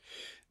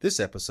This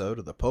episode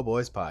of the Po'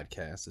 Boys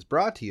Podcast is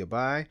brought to you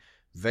by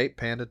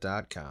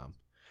VapePanda.com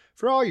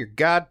for all your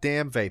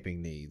goddamn vaping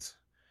needs.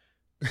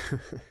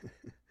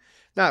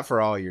 Not for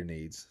all your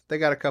needs. They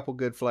got a couple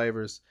good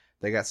flavors.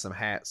 They got some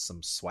hats,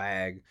 some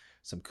swag,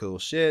 some cool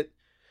shit.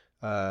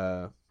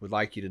 Would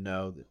like you to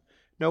know that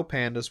no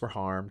pandas were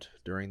harmed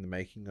during the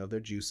making of their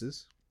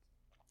juices.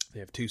 They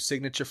have two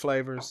signature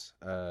flavors,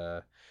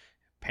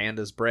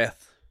 Panda's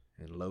Breath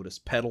and Lotus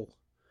Petal.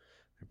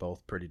 They're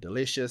both pretty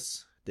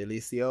delicious.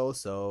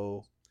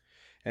 Delicioso.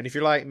 And if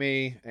you're like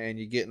me and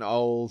you're getting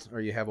old,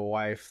 or you have a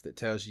wife that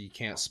tells you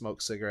can't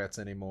smoke cigarettes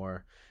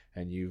anymore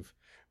and you've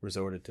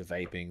resorted to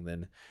vaping,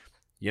 then,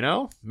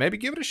 maybe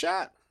give it a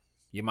shot.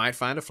 You might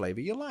find a flavor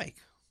you like.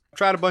 I've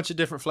tried a bunch of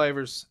different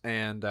flavors,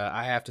 and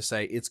I have to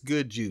say it's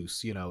good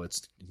juice.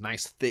 It's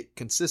nice thick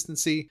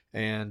consistency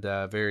and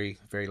very,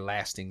 very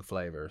lasting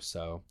flavor.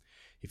 So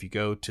if you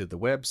go to the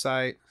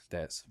website,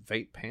 that's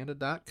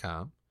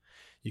vapepanda.com,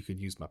 you can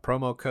use my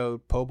promo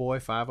code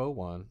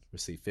PO'BOY501,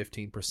 receive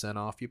 15%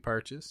 off your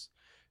purchase,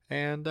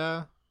 and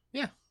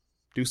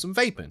do some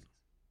vaping.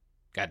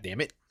 God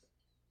damn it.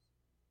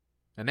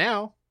 And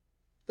now,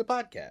 the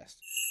podcast.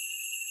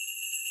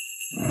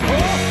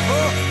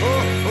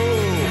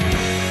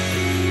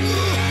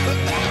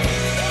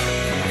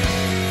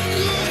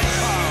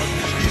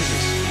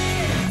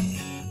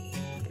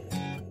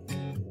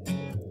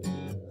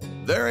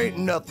 There ain't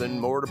nothing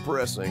more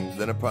depressing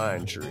than a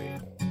pine tree,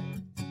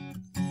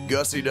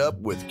 gussied up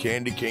with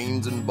candy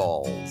canes and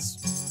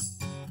balls.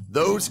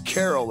 Those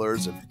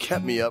carolers have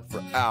kept me up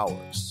for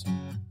hours.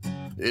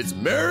 It's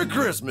Merry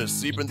Christmas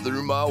seeping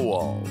through my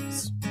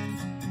walls.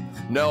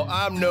 No,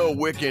 I'm no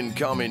Wiccan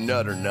commie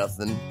nut or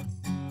nothing,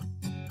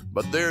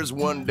 but there's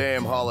one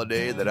damn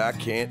holiday that I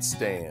can't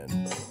stand.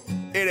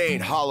 It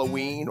ain't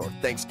Halloween or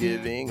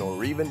Thanksgiving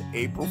or even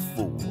April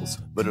Fools,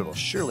 but it'll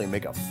surely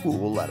make a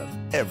fool out of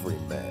every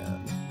man.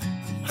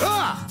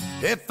 Ha!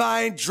 If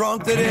I ain't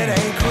drunk, then it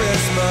ain't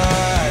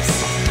Christmas.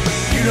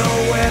 You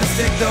know where to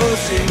stick those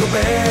jingle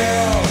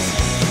bells.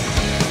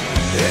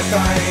 If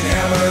I ain't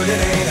hammered, it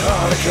ain't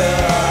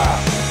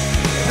Hanukkah.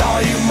 And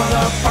all you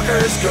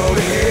motherfuckers go to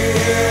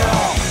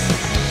hell.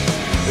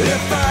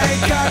 If I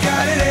ain't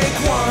cockeyed, it ain't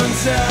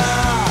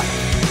Kwanzaa.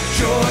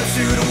 Joy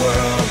to the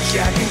world,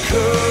 Jack and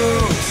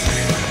Cooks.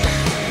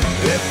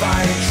 If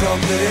I ain't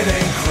drunk, then it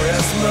ain't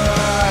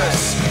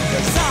Christmas.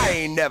 'Cause I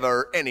ain't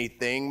never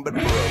anything but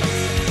broke.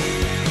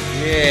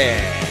 Yeah.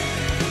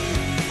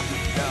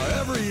 Now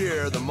every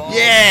year the mall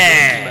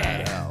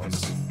Yeah.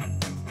 madhouse.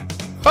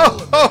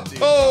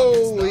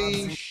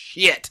 Holy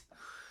shit.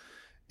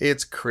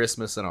 It's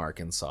Christmas in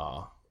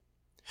Arkansas.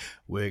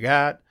 We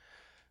got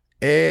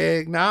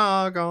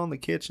eggnog on the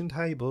kitchen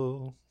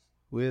table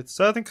with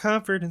Southern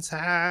Comfort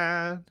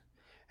inside.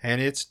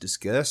 And it's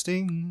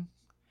disgusting.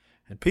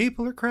 And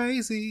people are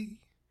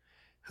crazy.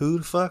 Who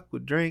the fuck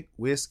would drink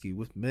whiskey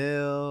with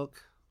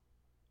milk?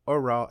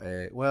 Or raw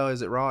egg? Well,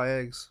 is it raw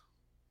eggs?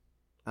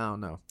 I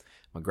don't know.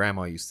 My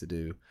grandma used to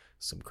do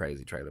some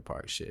crazy trailer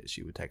park shit.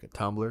 She would take a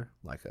tumbler,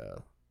 like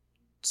a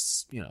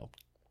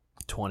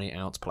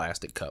 20-ounce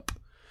plastic cup.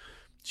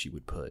 She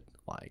would put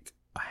like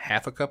a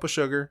half a cup of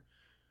sugar,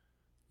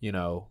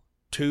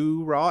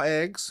 2 raw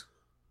eggs,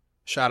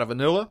 shot of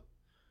vanilla,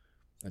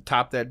 and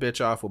top that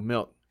bitch off with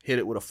milk. Hit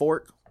it with a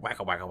fork.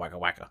 Wacka, wacka, wacka,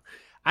 wacka.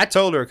 I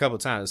told her a couple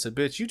times, I said,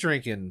 bitch, you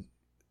drinking,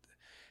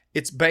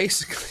 it's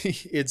basically,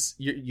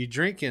 you're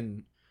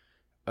drinking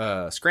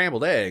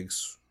scrambled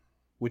eggs,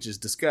 which is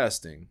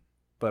disgusting.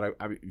 But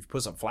if you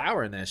put some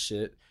flour in that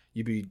shit,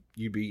 you'd be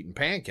eating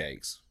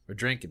pancakes or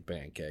drinking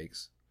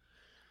pancakes.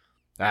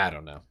 I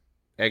don't know.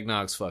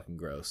 Eggnog's fucking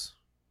gross.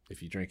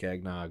 If you drink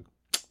eggnog,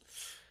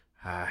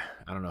 I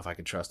don't know if I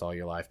can trust all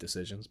your life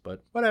decisions,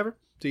 but whatever.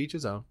 To each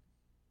his own.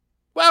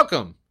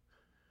 Welcome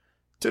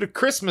to the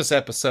Christmas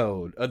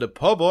episode of the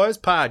Po' Boys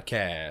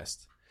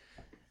Podcast.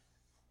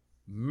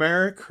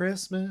 Merry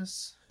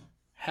Christmas.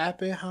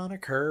 Happy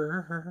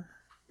Hanukkah.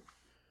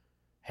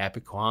 Happy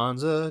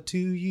Kwanzaa to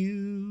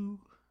you.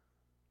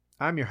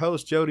 I'm your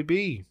host, Jody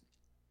B.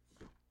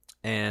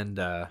 And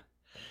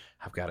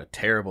I've got a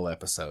terrible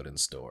episode in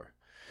store.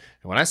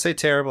 And when I say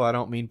terrible, I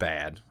don't mean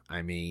bad.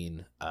 I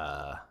mean,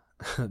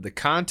 the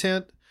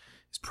content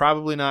is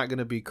probably not going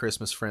to be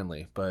Christmas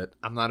friendly, but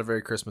I'm not a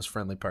very Christmas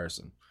friendly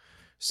person.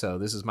 So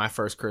this is my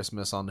first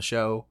Christmas on the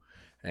show,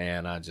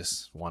 and I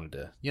just wanted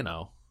to,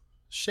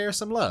 share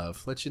some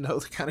love, let you know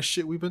the kind of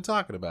shit we've been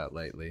talking about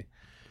lately.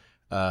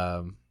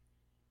 I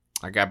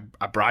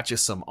brought you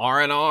some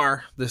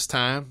R&R this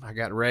time. I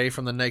got Ray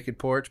from the Naked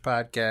Porch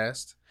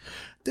Podcast.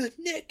 The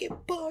Naked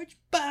Porch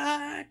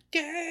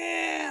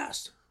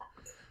Podcast.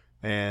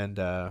 And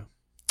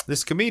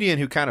this comedian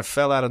who kind of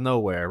fell out of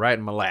nowhere right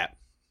in my lap,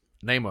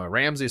 named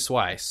Ramsey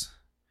Swice.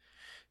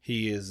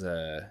 He is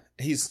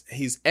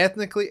he's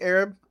ethnically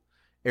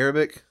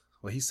Arabic.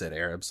 Well, he said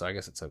Arab, so I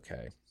guess it's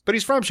okay. But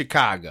he's from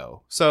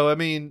Chicago, so I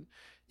mean,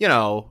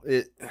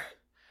 he's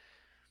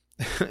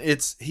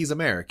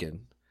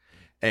American,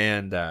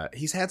 And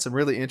he's had some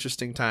really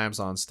interesting times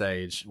on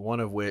stage, one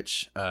of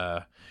which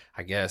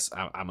I guess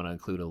I'm going to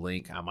include a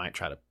link. I might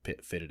try to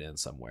fit it in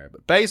somewhere.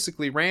 But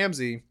basically,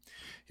 Ramsey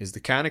is the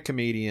kind of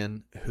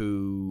comedian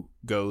who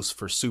goes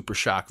for super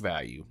shock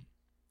value.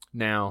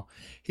 Now,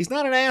 he's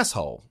not an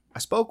asshole. I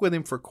spoke with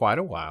him for quite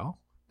a while,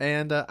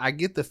 and I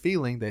get the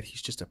feeling that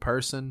he's just a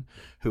person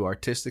who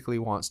artistically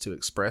wants to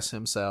express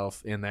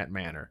himself in that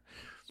manner.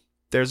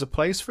 There's a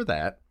place for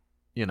that.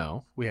 You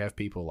know, we have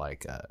people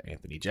like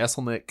Anthony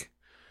Jeselnik,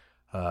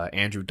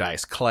 Andrew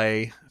Dice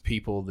Clay,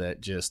 people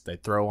that just, they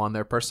throw on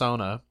their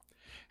persona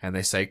and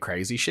they say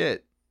crazy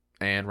shit.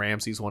 And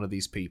Ramsey's one of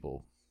these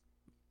people.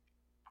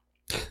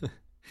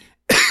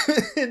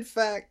 In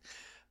fact,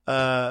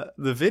 the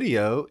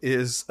video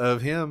is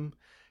of him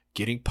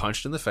getting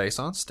punched in the face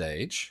on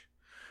stage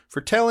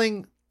for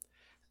telling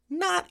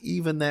not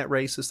even that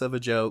racist of a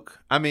joke.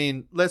 I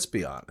mean, let's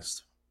be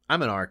honest.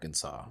 I'm in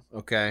Arkansas,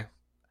 okay?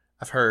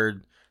 I've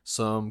heard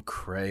some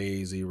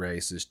crazy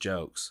racist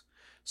jokes.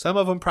 Some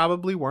of them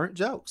probably weren't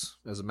jokes,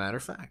 as a matter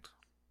of fact.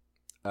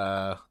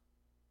 The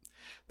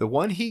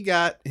one he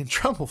got in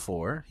trouble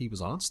for, he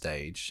was on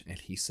stage and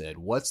he said,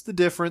 "What's the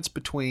difference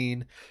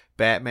between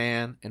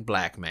Batman and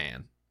Black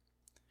Man?"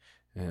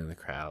 And the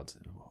crowd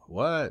said,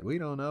 "What? We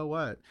don't know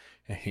what."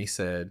 And he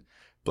said,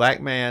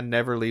 "Black man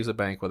never leaves a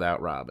bank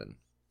without robbing."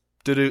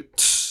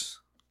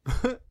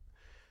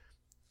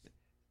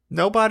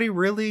 Nobody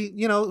really,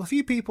 you know, a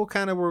few people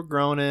kind of were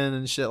groaning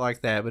and shit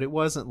like that, but it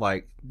wasn't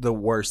like the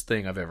worst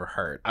thing I've ever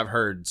heard. I've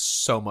heard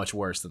so much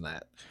worse than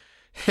that.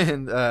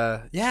 And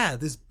yeah,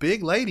 this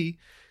big lady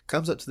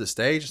comes up to the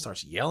stage and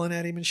starts yelling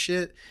at him and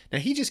shit. Now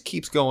he just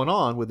keeps going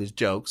on with his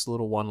jokes,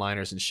 little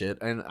one-liners and shit.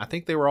 And I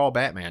think they were all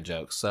Batman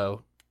jokes.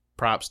 So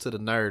props to the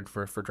nerd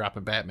for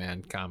dropping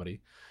Batman comedy.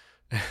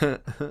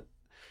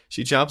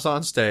 She jumps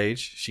on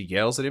stage, she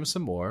yells at him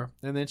some more,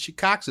 and then she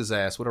cocks his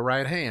ass with a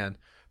right hand,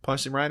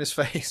 punched him right in his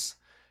face.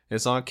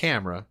 It's on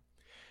camera.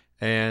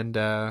 And,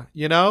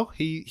 you know,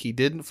 he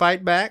didn't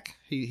fight back.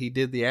 He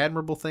did the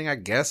admirable thing, I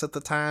guess, at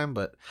the time.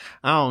 But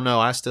I don't know.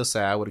 I still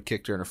say I would have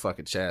kicked her in her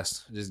fucking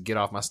chest. Just get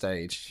off my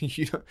stage.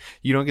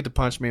 You don't get to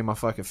punch me in my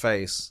fucking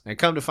face. And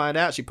come to find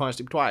out, she punched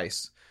him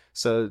twice.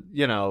 So,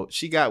 you know,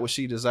 she got what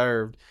she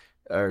deserved,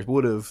 or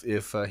would have,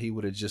 if he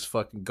would have just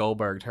fucking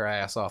Goldberged her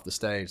ass off the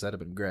stage. That'd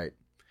have been great.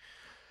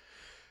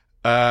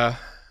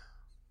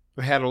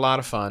 We had a lot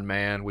of fun,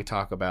 man. We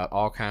talk about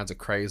all kinds of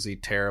crazy,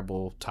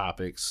 terrible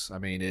topics. I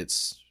mean,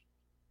 it's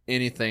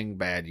anything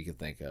bad you can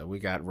think of. We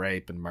got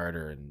rape and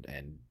murder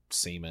and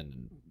semen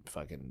and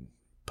fucking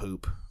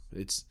poop.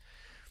 It's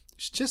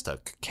just a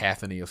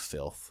cacophony of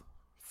filth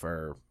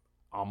for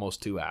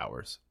almost 2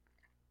 hours.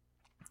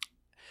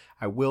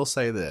 I will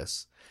say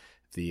this.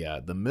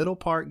 The middle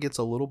part gets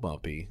a little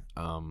bumpy.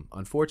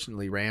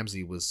 Unfortunately,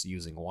 Ramsey was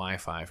using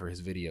Wi-Fi for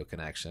his video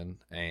connection,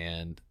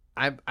 and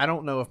I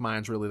don't know if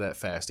mine's really that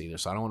fast either,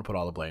 so I don't want to put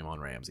all the blame on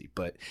Ramsey.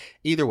 But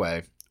either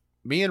way,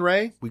 me and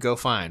Ray, we go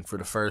fine for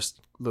the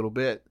first little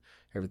bit.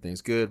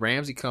 Everything's good.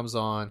 Ramsey comes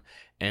on,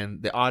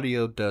 and the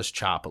audio does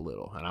chop a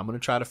little. And I'm going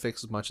to try to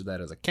fix as much of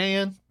that as I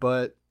can,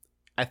 but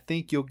I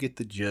think you'll get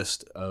the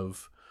gist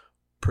of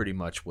pretty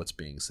much what's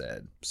being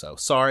said. So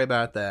sorry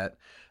about that.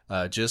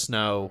 Just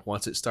know,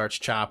 once it starts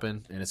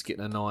chopping and it's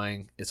getting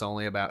annoying, it's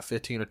only about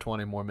 15 or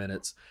 20 more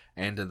minutes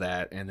into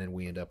that, and then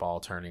we end up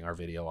all turning our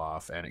video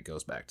off, and it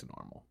goes back to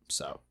normal.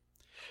 So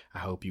I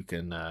hope you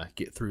can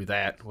get through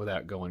that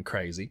without going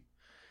crazy.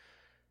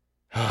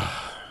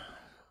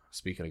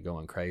 Speaking of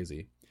going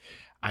crazy,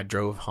 I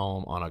drove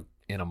home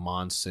in a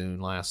monsoon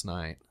last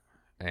night,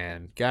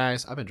 and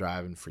guys, I've been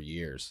driving for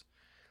years.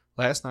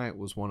 Last night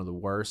was one of the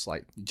worst,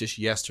 like just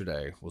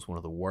yesterday was one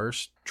of the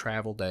worst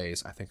travel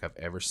days I think I've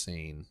ever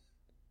seen,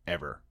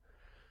 ever.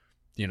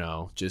 You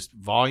know, just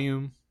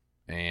volume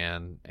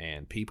and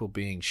people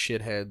being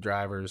shithead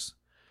drivers,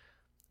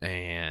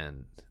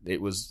 and it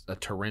was a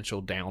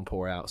torrential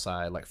downpour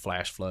outside, like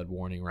flash flood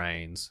warning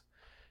rains,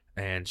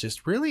 and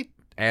just really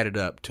added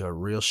up to a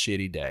real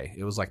shitty day.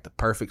 It was like the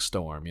perfect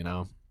storm, you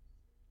know?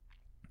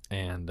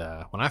 And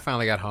when I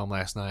finally got home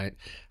last night,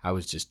 I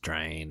was just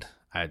drained.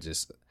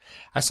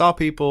 I saw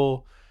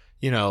people,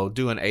 you know,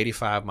 doing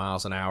 85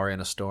 miles an hour in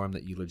a storm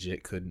that you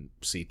legit couldn't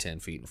see 10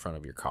 feet in front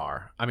of your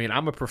car. I mean,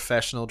 I'm a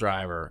professional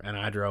driver, and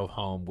I drove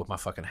home with my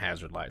fucking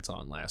hazard lights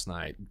on last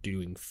night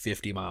doing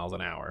 50 miles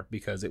an hour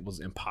because it was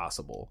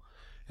impossible.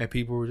 And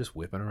people were just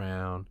whipping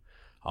around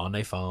on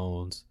their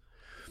phones.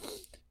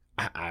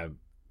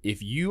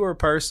 If you are a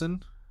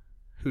person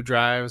who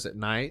drives at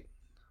night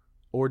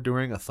or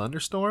during a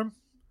thunderstorm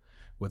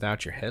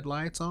without your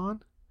headlights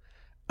on,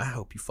 I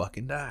hope you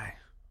fucking die.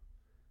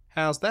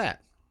 How's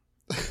that?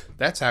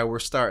 That's how we're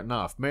starting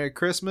off. Merry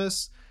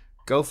Christmas.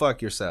 Go fuck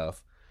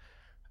yourself.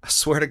 I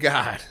swear to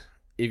God,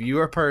 if you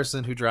are a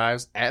person who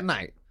drives at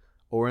night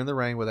or in the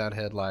rain without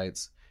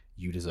headlights,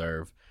 you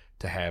deserve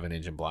to have an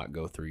engine block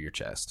go through your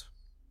chest.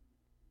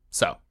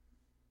 So,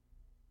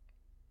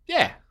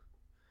 yeah.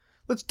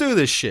 Let's do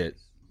this shit.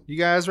 You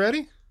guys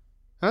ready?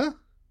 Huh?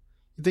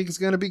 You think it's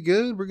going to be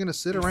good? We're going to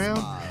sit around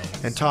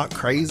and talk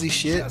crazy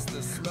shit.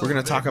 We're going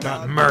to talk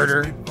about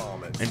murder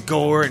and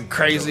gore and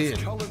crazy.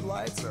 And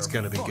it's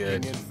going to be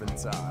good.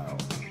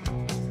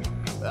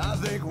 I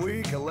think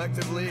we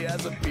collectively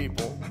as a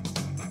people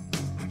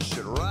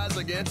should rise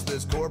against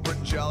this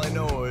corporate jolly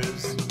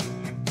noise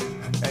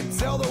and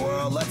tell the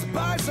world, let's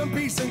buy some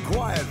peace and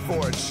quiet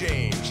for a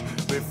change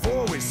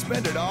before we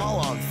spend it all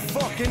on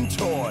fucking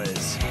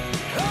toys.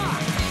 Ha!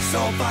 So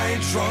if I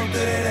ain't drunk,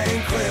 then it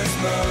ain't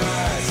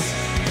Christmas.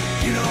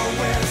 You know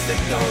where to stick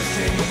those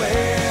jingle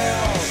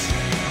bells.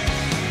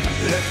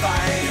 If I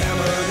ain't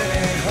hammered, then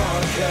it ain't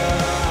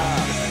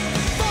Hanukkah.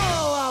 Fa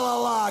la la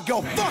la,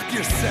 go fuck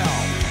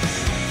yourself.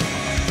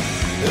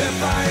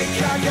 If I ain't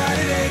cockeyed,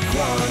 it ain't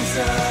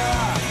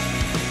Kwanzaa.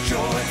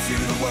 Joy to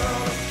the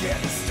world of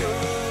getting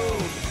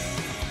stoned.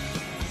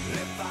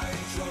 If I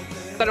ain't drunk,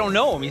 then I don't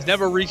know him. He's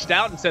never reached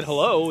out and said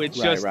hello. It's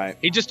just right.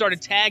 he just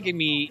started tagging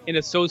me in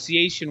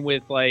association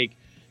with like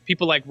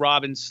people like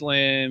Robin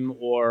Slim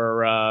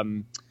or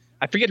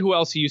I forget who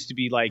else he used to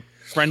be like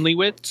friendly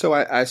with. So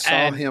I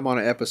saw him on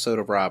an episode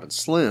of Robin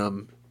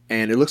Slim,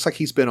 and it looks like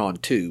he's been on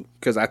 2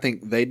 because I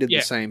think they did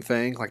the same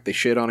thing. Like they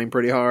shit on him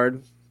pretty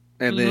hard,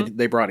 and then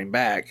they brought him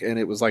back, and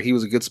it was like he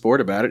was a good sport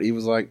about it. He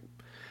was like,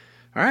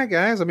 "All right,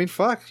 guys. I mean,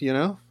 fuck, you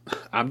know,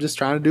 I'm just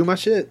trying to do my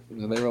shit."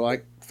 And they were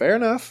like, "Fair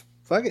enough.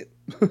 Fuck it."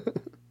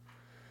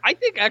 I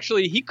think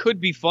actually he could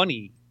be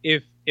funny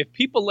if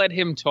people let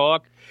him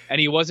talk and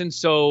he wasn't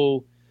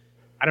so,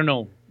 I don't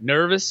know,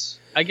 nervous,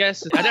 I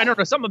guess. I don't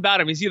know, something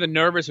about him. He's either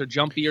nervous or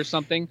jumpy or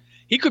something.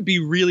 He could be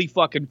really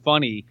fucking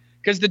funny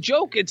because the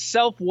joke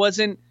itself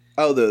wasn't.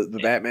 Oh, the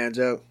Batman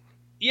joke?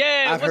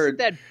 Yeah, I've heard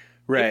that.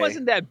 Ray. It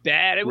wasn't that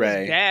bad. It was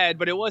bad,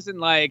 but it wasn't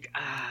like.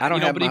 I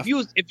don't have. But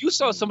if you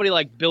saw somebody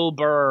like Bill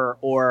Burr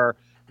or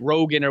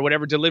Rogan or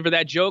whatever deliver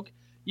that joke,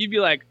 you'd be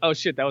like, "Oh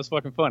shit, that was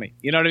fucking funny."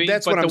 You know what I mean?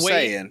 That's what I'm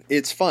saying.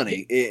 It's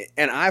funny,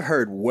 and I've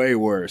heard way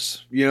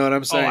worse. You know what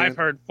I'm saying? Oh, I've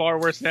heard far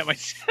worse than that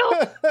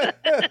myself.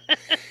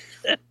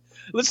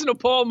 Listen to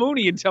Paul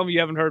Mooney and tell me you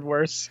haven't heard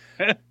worse.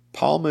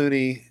 Paul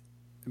Mooney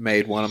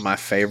made one of my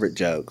favorite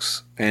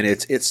jokes, and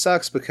it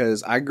sucks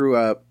because I grew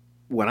up,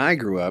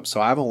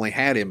 so I've only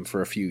had him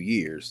for a few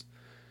years.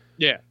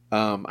 Yeah.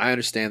 I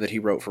understand that he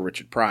wrote for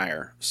Richard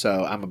Pryor,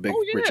 so I'm a big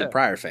Richard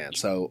Pryor fan.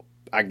 So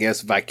I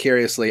guess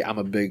vicariously, I'm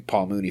a big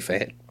Paul Mooney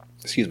fan.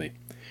 Excuse me.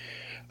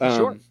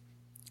 Sure.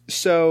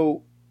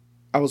 So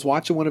I was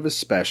watching one of his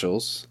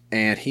specials,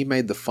 and he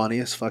made the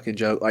funniest fucking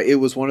joke. Like, it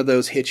was one of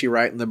those hit you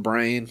right in the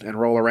brain and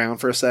roll around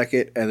for a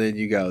second, and then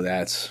you go,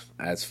 that's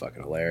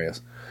fucking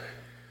hilarious.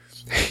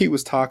 He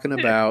was talking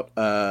about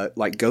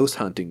like ghost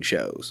hunting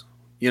shows,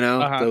 you know,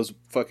 those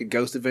fucking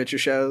ghost adventure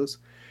shows.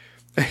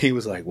 And he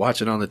was like,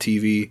 watching on the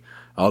TV,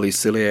 all these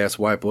silly ass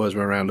white boys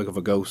run around looking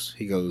for ghosts.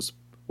 He goes,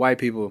 white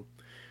people,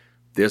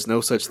 there's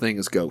no such thing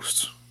as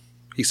ghosts.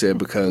 He said,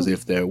 because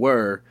if there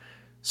were,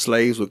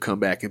 slaves would come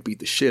back and beat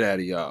the shit out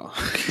of y'all.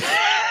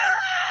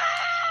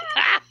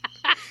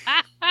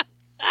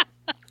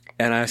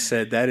 And I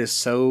said, that is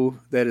so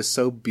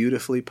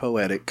beautifully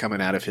poetic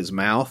coming out of his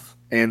mouth.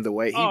 And the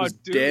way he was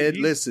dead,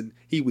 listen,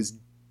 he was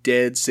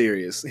dead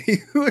serious. He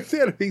looked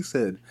at him, he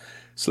said,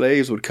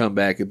 slaves would come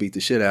back and beat the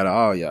shit out of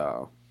all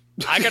y'all.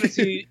 I gotta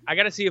see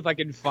if I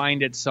can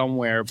find it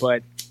somewhere,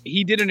 but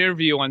he did an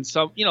interview on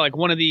some, like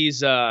one of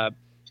these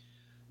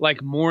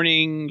like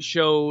morning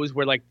shows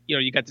where, like,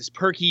 you got this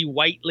perky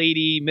white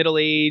lady,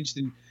 middle-aged,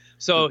 and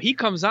so he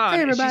comes on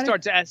and she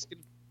starts asking,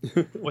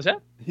 what's that?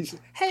 He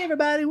said, hey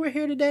everybody, we're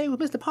here today with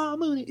Mr. Paul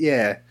Mooney.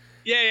 Yeah.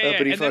 Yeah.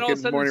 And then all of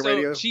a sudden,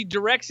 radio. She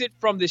directs it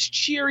from this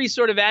cheery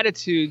sort of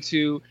attitude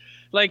to,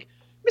 like,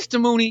 Mr.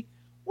 Mooney,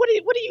 what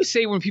do you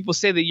say when people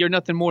say that you're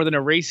nothing more than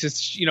a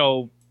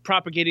racist,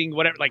 propagating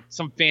whatever, like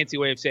some fancy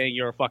way of saying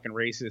you're a fucking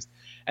racist?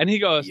 And he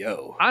goes,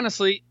 yo,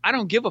 honestly, I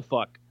don't give a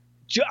fuck.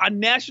 On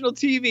national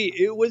TV,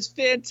 it was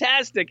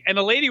fantastic. And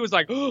the lady was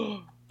like,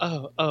 we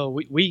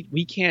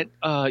can't,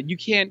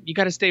 you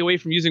got to stay away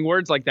from using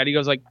words like that. He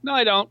goes like, no,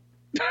 I don't.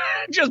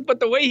 But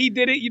the way he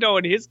did it,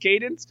 in his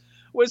cadence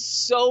was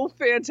so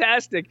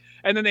fantastic.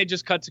 And then they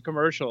just cut to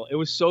commercial. It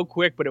was so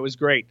quick, but it was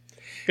great.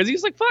 Because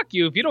he's like, fuck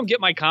you. If you don't get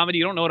my comedy,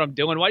 you don't know what I'm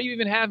doing. Why do you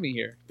even have me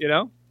here?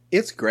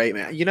 It's great,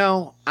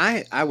 man.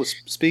 I was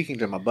speaking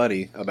to my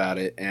buddy about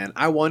it, and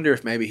I wonder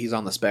if maybe he's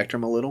on the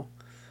spectrum a little.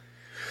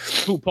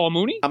 Who, Paul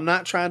Mooney? I'm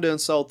not trying to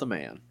insult the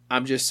man.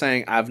 I'm just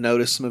saying I've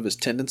noticed some of his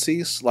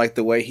tendencies, like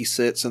the way he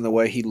sits and the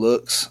way he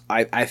looks.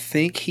 I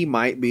think he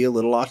might be a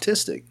little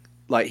autistic.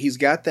 Like, he's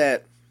got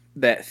that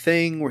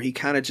thing where he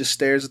kind of just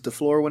stares at the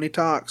floor when he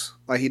talks.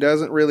 Like, he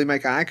doesn't really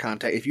make eye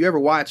contact. If you ever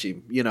watch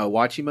him,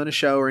 watch him on a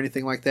show or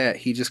anything like that,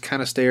 he just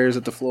kind of stares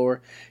at the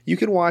floor. You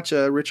can watch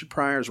Richard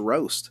Pryor's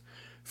roast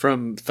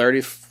from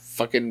 40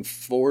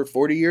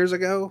 years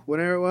ago,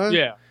 whenever it was.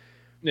 Yeah.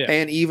 Yeah.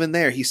 And even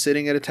there, he's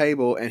sitting at a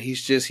table, and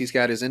he's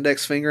got his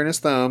index finger and his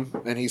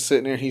thumb, and he's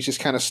sitting there, and he's just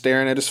kind of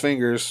staring at his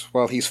fingers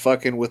while he's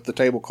fucking with the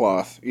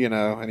tablecloth,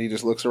 and he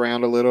just looks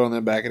around a little and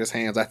then back at his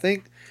hands. I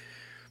think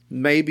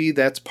maybe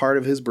that's part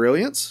of his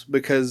brilliance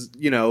because,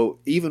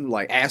 even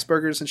like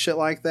Asperger's and shit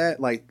like that,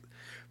 like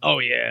Oh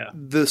yeah.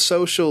 the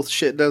social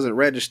shit doesn't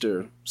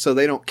register, so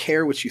they don't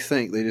care what you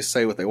think. They just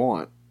say what they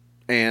want,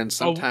 and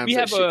sometimes we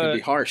that have shit can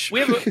be harsh.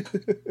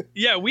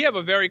 We have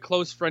a very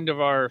close friend of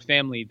our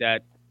family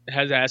that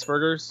has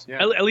Asperger's.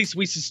 Yeah. At least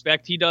we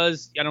suspect he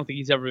does. I don't think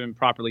he's ever been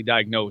properly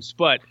diagnosed.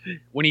 But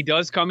when he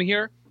does come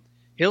here,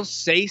 he'll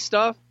say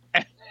stuff,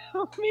 and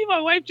me and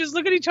my wife just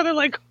look at each other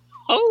like,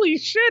 "Holy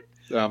shit!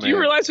 Oh, Do you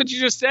man. realize what you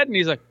just said?" And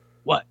he's like,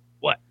 "What?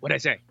 What'd I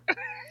say?"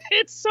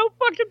 It's so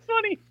fucking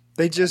funny.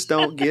 They just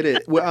don't get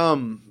it.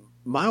 Well,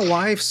 my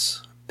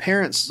wife's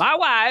parents. My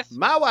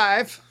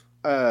wife.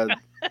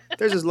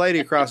 There's this lady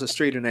across the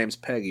street. Her name's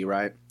Peggy,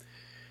 right?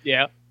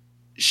 Yeah.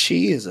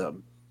 She's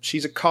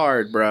a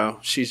card, bro.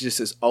 She's just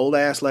this old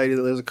ass lady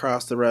that lives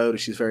across the road, and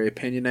she's very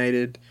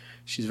opinionated.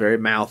 She's very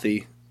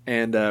mouthy,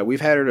 and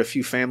we've had her at a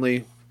few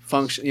family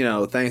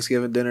function,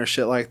 Thanksgiving dinner,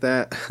 shit like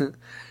that.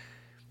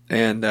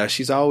 And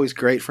she's always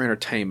great for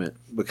entertainment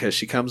because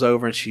she comes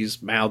over and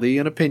she's mouthy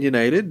and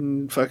opinionated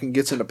and fucking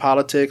gets into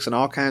politics and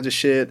all kinds of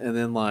shit. And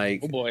then, like,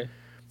 Oh boy.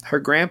 her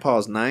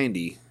grandpa's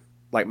 90,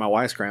 like my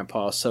wife's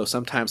grandpa. So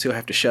sometimes he'll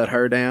have to shut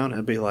her down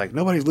and be like,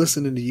 "Nobody's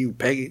listening to you,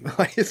 Peggy."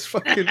 Like, it's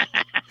fucking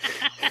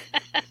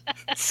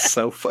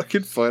so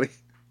fucking funny.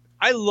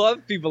 I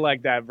love people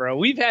like that, bro.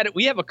 We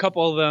have a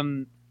couple of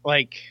them.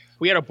 Like,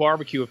 we had a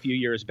barbecue a few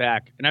years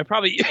back, and I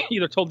probably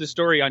either told this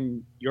story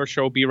on your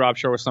show, B-Rob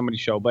show, or somebody's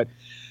show, but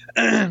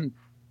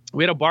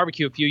we had a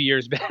barbecue a few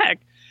years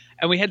back,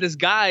 and we had this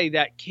guy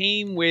that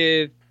came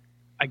with,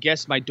 I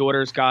guess, my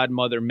daughter's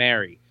godmother,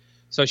 Mary.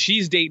 So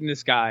she's dating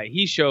this guy.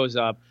 He shows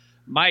up.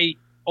 My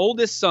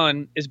oldest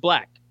son is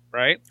black,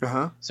 right?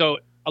 Uh-huh. So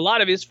a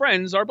lot of his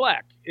friends are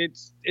black.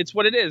 It's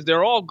what it is.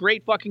 They're all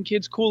great fucking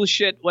kids, cool as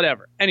shit,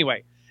 whatever.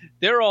 Anyway,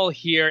 they're all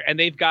here, and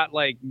they've got,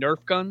 like,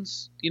 Nerf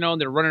guns,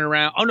 and they're running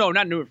around. Oh, no,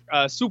 not Nerf.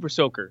 Super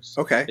Soakers.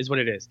 Okay. Is what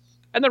it is.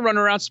 And they're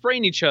running around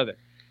spraying each other.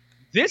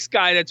 This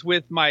guy that's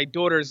with my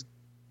daughter's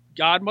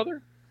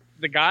godmother,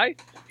 the guy,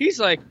 he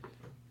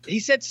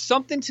said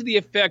something to the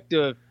effect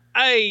of,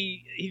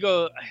 I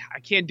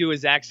can't do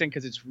his accent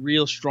because it's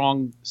real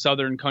strong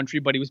Southern country,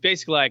 but he was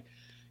basically like,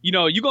 you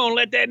gonna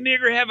let that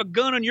nigger have a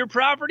gun on your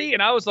property?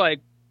 And I was like,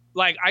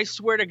 I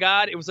swear to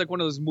God, it was like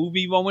one of those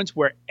movie moments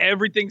where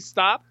everything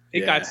stopped.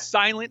 It got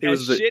silent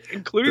as shit,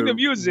 including the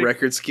music.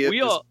 Record skip.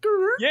 We all,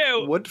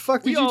 yeah. What the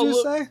fuck did you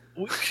just say?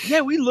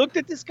 We looked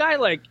at this guy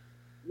like,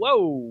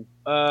 whoa,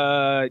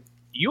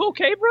 you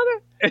okay,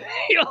 brother?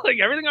 Like,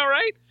 everything all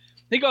right?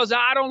 He goes,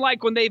 I don't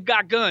like when they've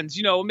got guns.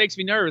 It makes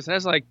me nervous. And I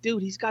was like,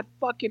 dude, he's got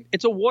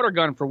it's a water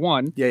gun for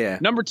one. Yeah.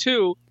 Number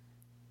two,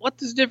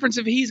 what's the difference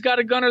if he's got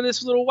a gun or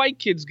this little white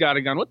kid's got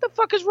a gun? What the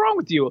fuck is wrong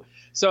with you?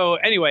 So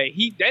anyway,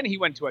 he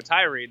went to a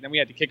tirade. And then we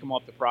had to kick him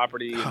off the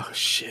property. Oh,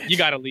 shit. You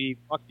got to leave.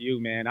 Fuck you,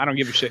 man. I don't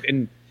give a shit.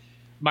 And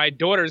my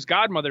daughter's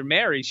godmother,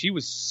 Mary, she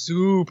was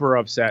super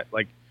upset.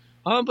 Like,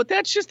 but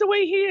that's just the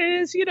way he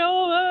is,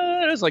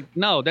 I was like,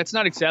 no, that's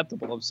not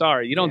acceptable. I'm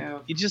sorry. You don't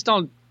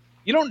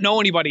know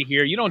anybody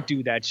here. You don't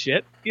do that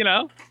shit,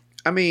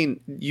 I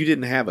mean, you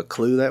didn't have a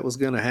clue that was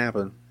going to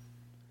happen.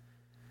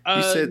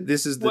 You said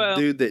this is the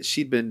dude that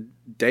she'd been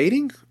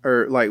dating?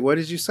 Or, like, what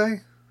did you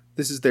say?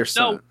 This is their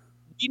son. No,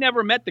 we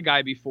never met the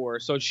guy before.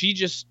 So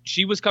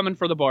she was coming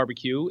for the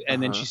barbecue.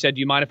 And then she said,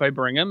 do you mind if I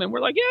bring him? And we're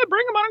like, yeah,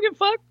 bring him. I don't give a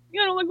fuck.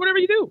 Like, whatever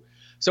you do.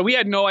 So we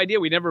had no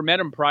idea. We never met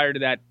him prior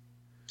to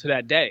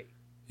that day.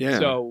 Yeah.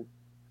 So.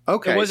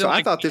 Okay, so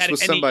I thought this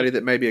was somebody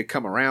that maybe had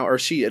come around, or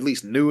she at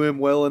least knew him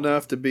well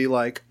enough to be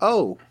like,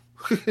 oh,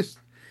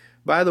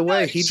 by the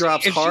way, he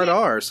drops hard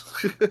R's.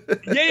 Yeah.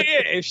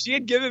 If she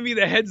had given me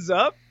the heads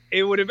up,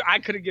 I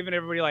could have given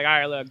everybody like, all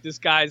right, look, this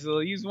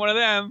he's one of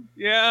them.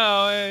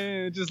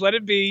 Yeah, just let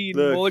it be.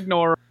 Look, we'll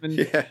ignore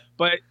him.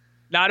 But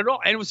not at all.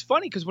 And it was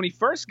funny because when he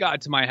first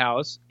got to my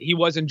house, he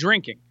wasn't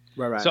drinking.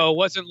 Right. So it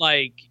wasn't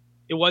like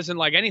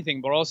anything,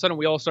 but all of a sudden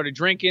we all started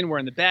drinking. We're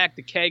in the back.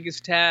 The keg is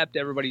tapped.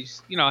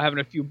 Everybody's, having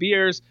a few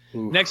beers.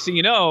 Oof. Next thing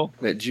you know,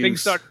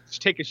 things start to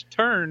take a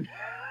turn.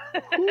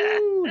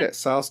 Ooh, that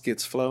sauce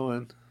gets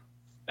flowing.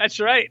 That's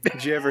right.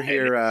 Did you ever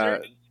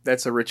hear,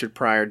 that's a Richard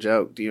Pryor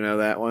joke. Do you know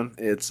that one?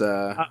 It's,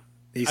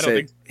 he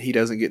said he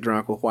doesn't get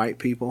drunk with white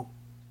people.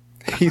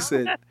 He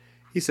said,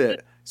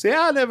 see,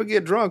 I never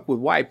get drunk with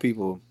white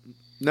people.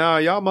 No,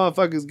 y'all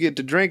motherfuckers get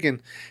to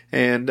drinking.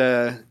 And,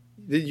 then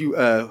you,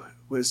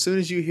 as soon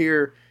as you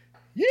hear,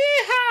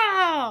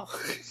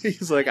 yeehaw,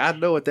 he's like, I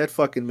know what that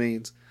fucking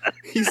means.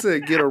 He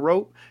said, get a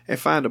rope and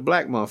find a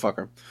black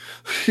motherfucker.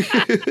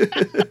 I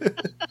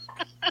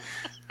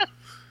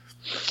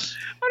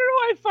don't know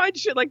why I find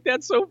shit like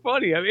that so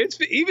funny. I mean, it's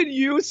even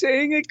you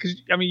saying it,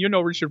 because, you know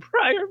Richard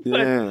Pryor,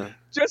 but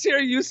just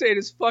hearing you say it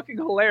is fucking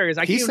hilarious.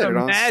 He said it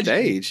on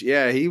stage.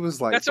 Yeah, he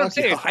was like, that's what I'm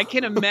saying. I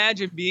can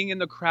imagine being in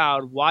the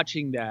crowd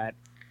watching that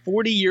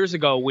 40 years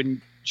ago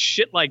when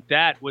shit like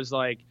that was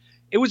like,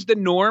 it was the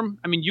norm.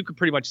 I mean, you could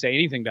pretty much say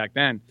anything back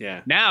then.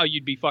 Yeah. Now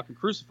you'd be fucking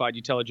crucified.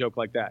 You tell a joke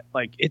like that.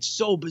 Like, it's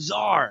so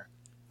bizarre.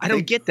 I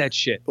don't get that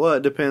shit. Well,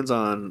 it depends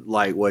on,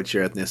 like, what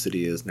your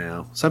ethnicity is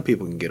now. Some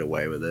people can get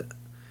away with it.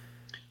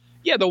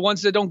 Yeah, the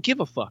ones that don't give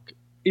a fuck.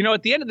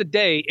 At the end of the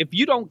day, if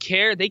you don't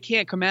care, they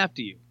can't come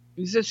after you.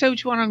 He said, say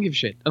what you want. I don't give a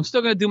shit. I'm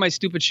still going to do my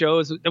stupid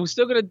shows. I'm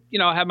still going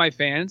to, have my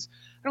fans.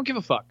 I don't give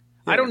a fuck.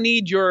 Yeah. I don't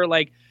need your,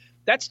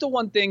 that's the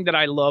one thing that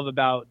I love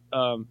about,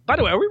 by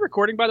the way, are we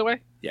recording, by the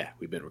way? Yeah,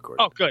 we've been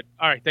recording. Oh, good.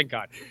 All right. Thank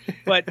God.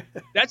 But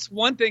that's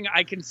one thing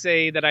I can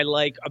say that I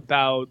like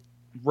about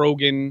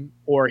Rogan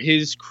or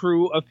his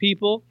crew of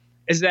people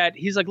is that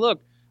he's like,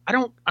 look, I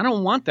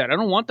don't want that. I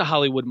don't want the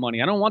Hollywood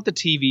money. I don't want the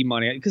TV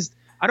money because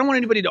I don't want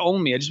anybody to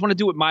own me. I just want to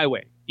do it my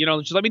way.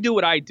 Just let me do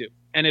what I do.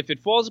 And if it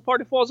falls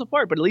apart, it falls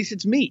apart. But at least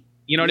it's me.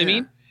 You know what I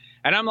mean?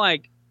 And I'm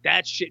like,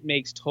 that shit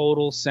makes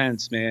total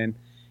sense, man.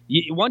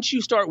 Once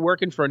you start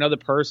working for another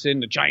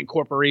person, a giant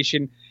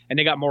corporation, and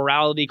they got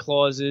morality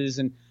clauses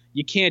and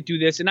you can't do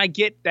this. And I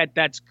get that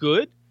that's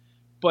good.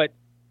 But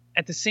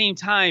at the same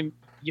time,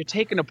 you're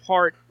taking a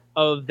part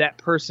of that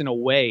person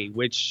away,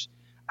 which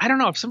I don't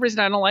know. For some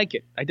reason, I don't like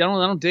it. I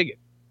don't dig it.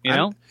 You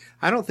know?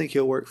 I don't think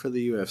he'll work for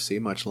the UFC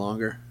much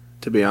longer,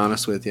 to be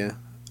honest with you.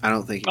 I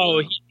don't think.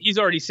 He's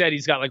already said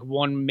he's got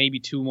 1, maybe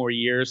 2 more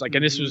years.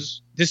 And this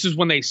was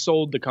when they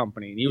sold the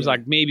company, and he was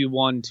like maybe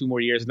 1, 2 more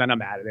years, and then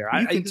I'm out of there.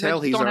 You can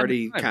tell he's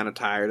already kind of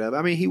tired of it.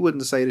 I mean, he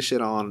wouldn't say the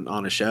shit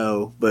on a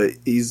show, but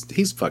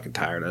he's fucking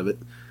tired of it.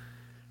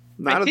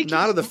 Not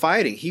of the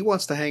fighting. He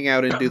wants to hang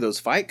out and do those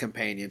fight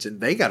companions,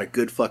 and they got a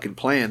good fucking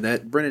plan.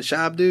 That Brendan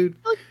Schaub dude,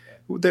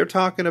 they're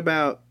talking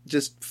about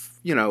just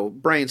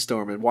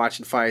brainstorming,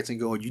 watching fights, and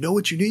going, you know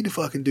what you need to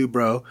fucking do,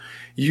 bro?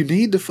 You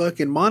need to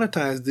fucking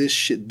monetize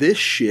this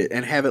shit,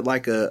 and have it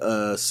like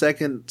a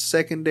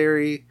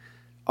secondary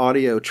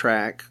audio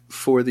track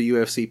for the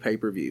UFC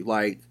pay-per-view.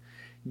 Like,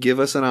 give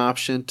us an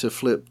option to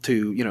flip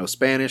to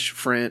Spanish,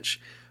 French,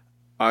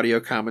 audio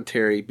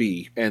commentary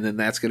B, and then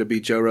that's going to be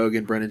Joe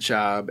Rogan, Brendan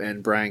Schaub,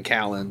 and Brian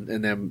Callen,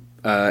 and them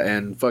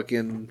and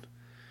fucking.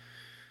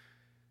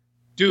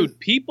 Dude,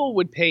 people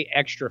would pay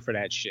extra for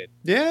that shit.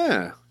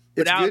 Yeah.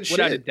 It's good shit.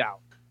 Without a doubt.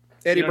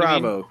 Eddie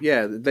Bravo.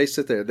 Yeah, they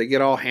sit there. They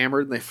get all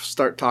hammered and they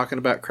start talking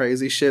about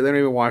crazy shit. They don't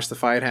even watch the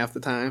fight half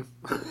the time.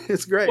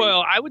 It's great.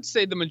 Well, I would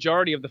say the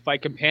majority of the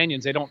fight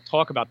companions, they don't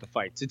talk about the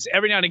fights. It's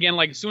every now and again,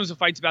 as soon as the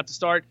fight's about to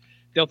start,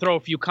 they'll throw a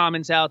few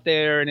comments out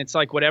there and it's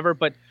like whatever.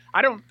 But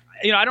I don't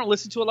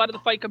listen to a lot of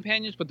the fight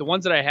companions, but the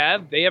ones that I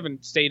have, they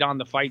haven't stayed on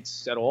the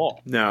fights at all.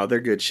 No, they're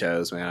good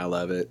shows, man. I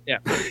love it. Yeah.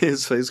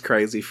 His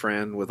crazy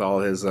friend with all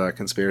his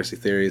conspiracy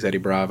theories, Eddie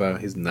Bravo,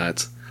 he's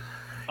nuts.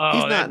 Oh,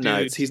 he's not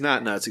nuts. He's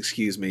not nuts.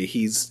 Excuse me.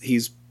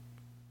 He's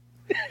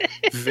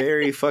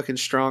very fucking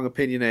strong,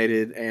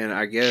 opinionated, and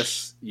I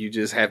guess you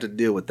just have to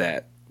deal with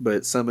that.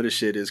 But some of the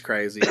shit is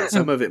crazy. And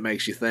some of it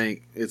makes you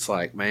think. It's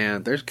like,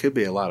 man, there could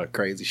be a lot of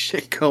crazy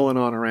shit going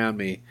on around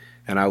me,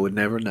 and I would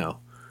never know.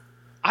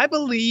 I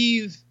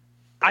believe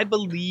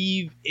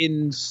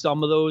in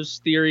some of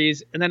those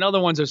theories, and then other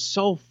ones are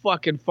so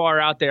fucking far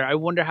out there. I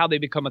wonder how they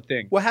become a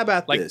thing. Well, how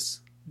about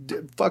this?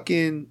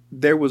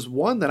 There was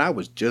one that I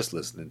was just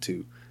listening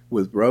to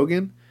with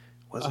Rogan.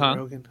 Was it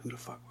Rogan? Who the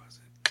fuck was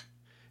it?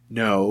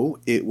 No,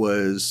 it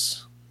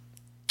was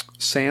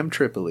Sam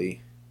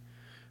Tripoli.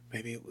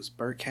 Maybe it was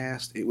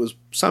Birdcast. It was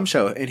some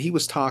show, and he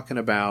was talking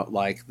about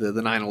the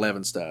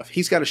 9/11 stuff.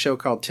 He's got a show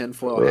called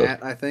Tinfoil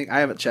Hat, I think.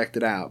 I haven't checked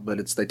it out, but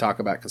they talk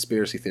about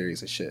conspiracy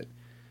theories and shit.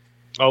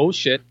 Oh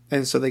shit!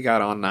 And so they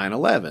got on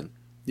 9/11,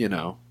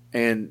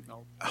 and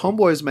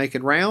Homeboy's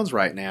making rounds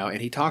right now, and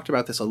he talked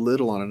about this a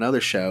little on another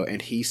show,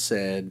 and he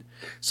said,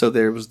 so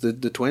there was the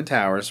Twin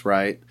Towers,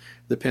 right?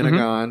 The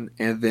Pentagon,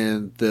 and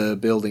then the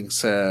Building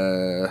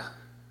 6.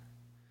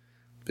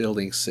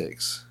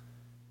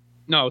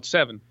 No, it's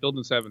 7.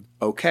 Building 7.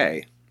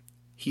 Okay.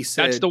 He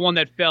said that's the one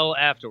that fell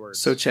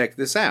afterwards. So check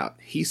this out.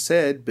 He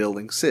said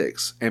Building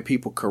 6, and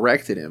people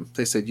corrected him.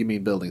 They said, you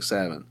mean Building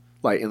 7,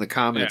 in the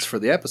comments for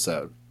the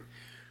episode.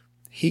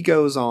 He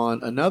goes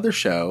on another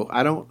show.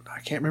 I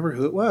can't remember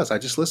who it was. I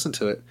just listened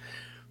to it.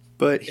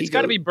 But it's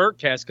got to be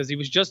Bertcast because he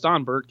was just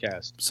on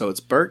Bertcast. So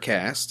it's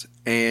Bertcast,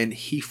 and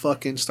he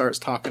fucking starts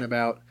talking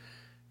about,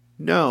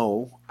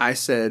 no, I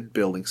said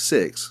Building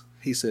 6.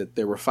 He said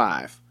there were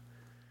 5.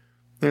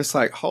 And it's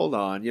like, hold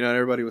on.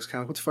 Everybody was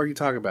kind of, what the fuck are you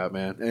talking about,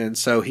 man? And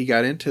so he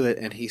got into it,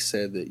 and he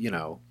said that,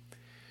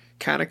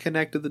 kind of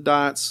connected the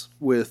dots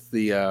with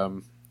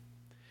the,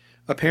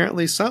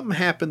 apparently something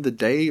happened the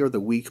day or the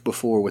week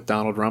before with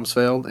Donald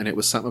Rumsfeld, and it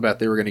was something about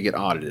they were going to get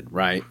audited,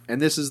 right?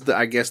 And this is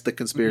I guess the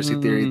conspiracy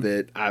theory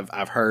that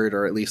I've heard,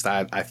 or at least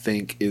I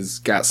think is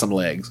got some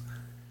legs.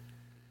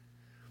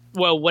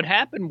 Well, what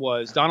happened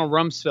was Donald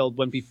Rumsfeld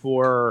went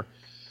before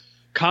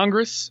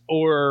Congress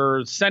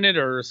or Senate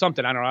or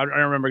something. I don't know. I don't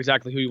remember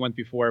exactly who he went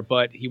before,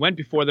 but he went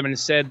before them and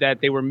said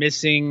that they were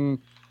missing,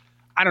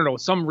 I don't know,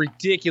 some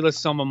ridiculous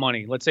sum of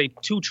money. Let's say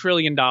 $2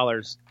 trillion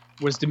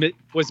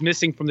was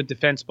missing from the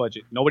defense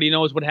budget. Nobody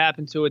knows what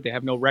happened to it. They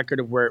have no record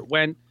of where it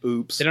went.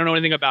 Oops. They don't know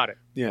anything about it.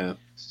 Yeah.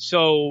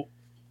 So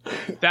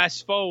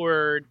fast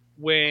forward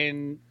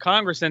when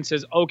Congress then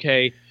says,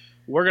 okay,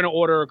 we're going to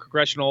order a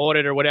congressional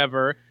audit or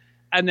whatever.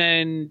 And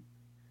then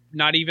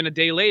not even a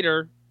day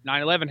later,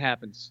 9/11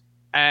 happens.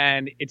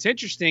 And it's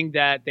interesting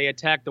that they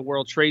attacked the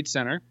World Trade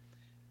Center,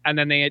 and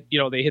then they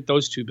hit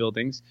those 2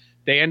 buildings.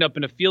 They end up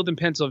in a field in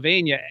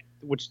Pennsylvania,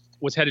 which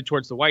was headed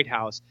towards the White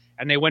House,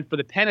 and they went for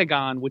the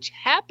Pentagon, which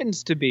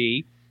happens to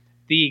be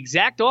the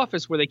exact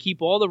office where they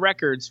keep all the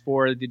records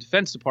for the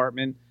Defense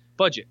Department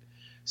budget.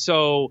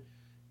 So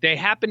they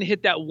happen to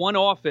hit that one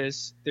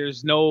office.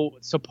 There's no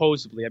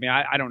supposedly. I mean,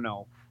 I don't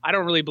know. I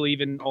don't really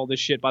believe in all this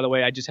shit, by the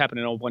way. I just happen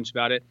to know a bunch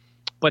about it.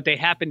 But they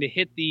happen to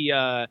hit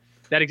the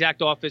that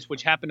exact office,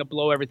 which happened to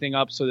blow everything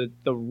up. So that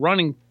the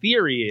running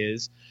theory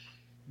is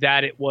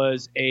that it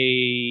was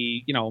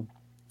a,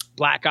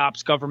 black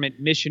ops government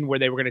mission where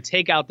they were going to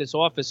take out this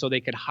office so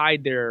they could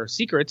hide their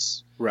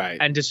secrets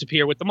and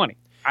disappear with the money.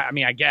 I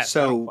mean, I guess.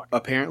 So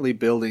apparently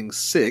Building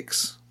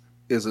 6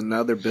 is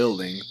another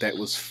building that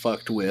was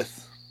fucked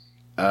with.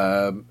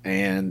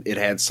 And it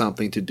had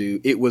something to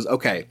do. It was,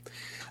 okay,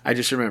 I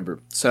just remember.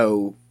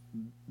 So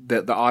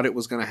the audit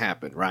was going to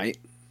happen, right?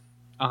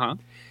 Uh-huh.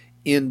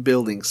 In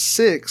Building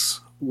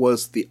 6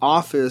 was the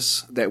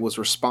office that was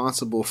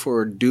responsible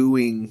for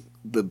doing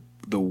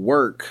the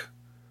work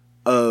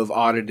of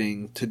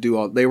auditing to do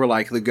all. They were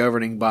like the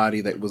governing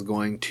body that was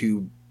going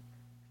to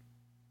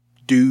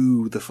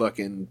do the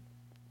fucking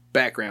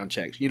background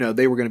checks.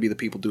 They were going to be the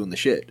people doing the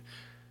shit.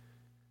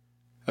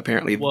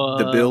 Apparently,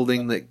 the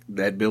building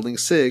that Building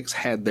 6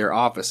 had their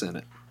office in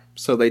it,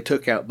 so they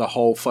took out the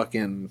whole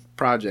fucking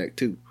project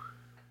too.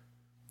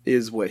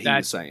 Is what he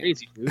was saying.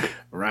 Crazy, dude.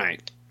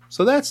 Right.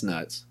 So that's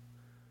nuts.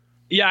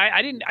 Yeah,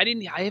 I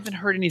haven't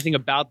heard anything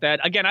about that.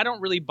 Again, I don't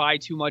really buy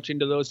too much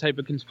into those type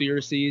of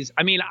conspiracies.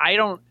 I mean,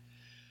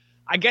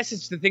 I guess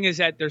it's the thing is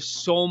that there's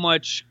so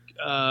much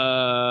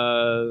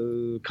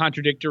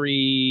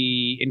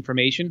contradictory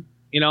information,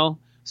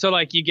 So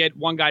like you get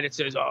one guy that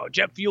says, "Oh,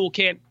 jet fuel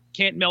can't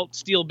melt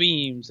steel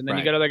beams," and then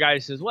you got other guy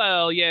that says,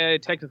 "Well, yeah,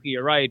 technically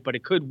you're right, but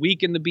it could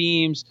weaken the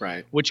beams,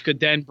 which could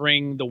then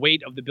bring the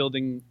weight of the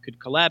building could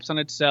collapse on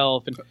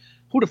itself." And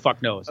who the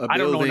fuck knows? I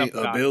don't know enough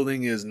about it. A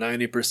building is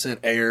 90%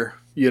 air.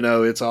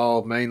 It's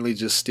all mainly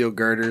just steel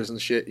girders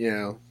and shit.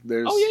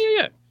 There's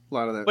a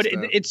lot of that. But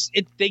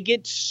stuff. They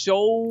get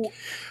so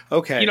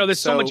okay. There's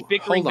so much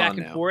bickering back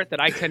and forth that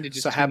I tend to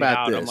just tune it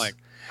out. This? I'm like,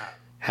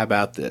 how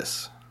about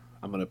this?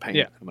 I'm gonna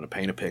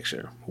paint a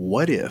picture.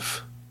 What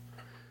if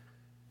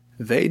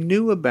they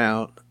knew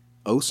about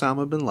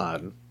Osama bin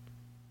Laden?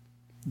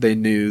 They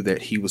knew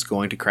that he was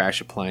going to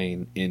crash a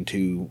plane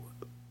into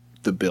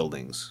the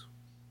buildings.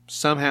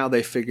 Somehow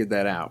they figured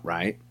that out,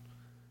 right?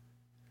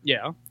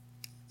 Yeah.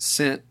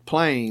 Sent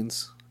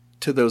planes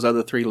to those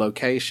other 3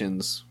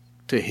 locations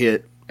to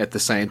hit at the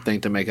same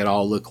thing to make it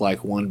all look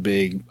like one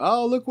big,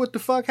 oh, look what the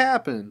fuck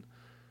happened.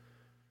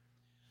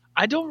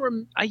 I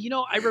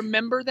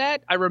remember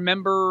that. I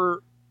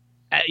remember,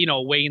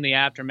 way in the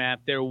aftermath,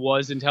 there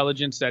was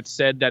intelligence that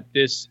said that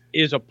this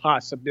is a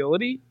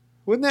possibility.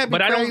 Wouldn't that be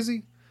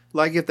crazy?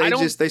 Like if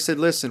they said,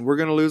 listen, we're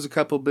going to lose a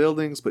couple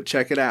buildings, but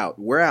check it out.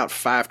 We're out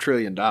 $5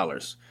 trillion.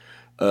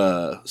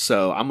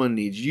 So I'm going to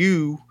need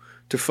you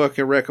to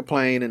fucking wreck a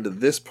plane into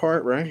this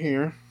part right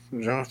here.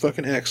 Draw a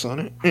fucking X on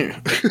it.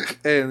 And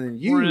then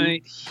you.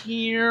 Right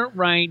here,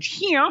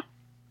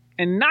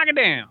 and knock it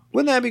down.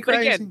 Wouldn't that be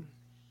crazy? But again,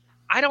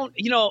 I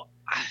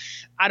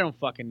don't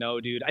fucking know,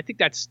 dude. I think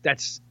that's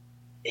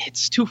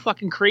it's too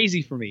fucking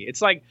crazy for me.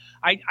 It's like,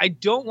 I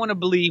don't want to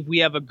believe we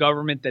have a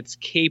government that's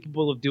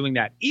capable of doing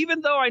that,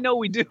 even though I know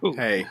we do.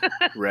 Hey,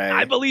 Ray.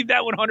 I believe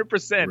that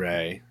 100%.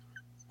 Ray,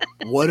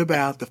 what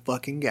about the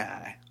fucking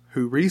guy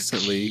who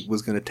recently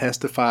was going to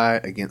testify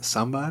against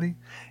somebody?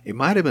 It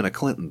might have been a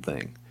Clinton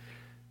thing,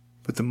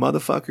 but the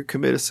motherfucker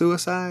committed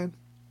suicide.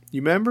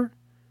 You remember?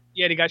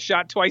 Yeah, he got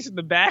shot twice in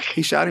the back.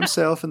 He shot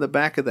himself in the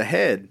back of the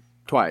head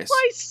twice.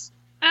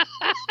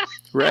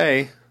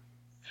 Ray.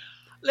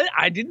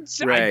 I didn't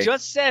say. Ray. I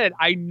just said it.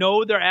 I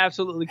know they're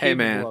absolutely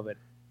capable of it.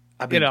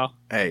 I've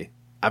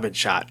been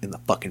shot in the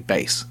fucking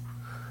face.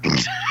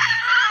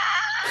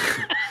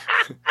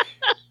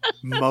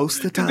 Most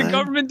of the time. Did the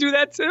government do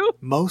that too?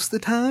 Most of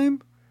the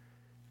time.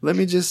 Let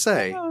me just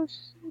say,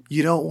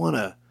 you don't want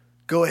to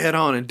go ahead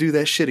on and do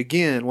that shit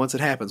again once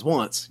it happens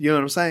once. You know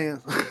what I'm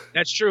saying?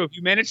 That's true. If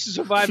you manage to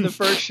survive the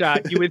first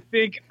shot, you would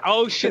think,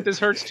 oh shit, this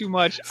hurts too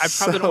much. I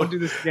probably don't want to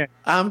do this again.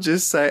 I'm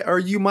just saying, or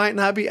you might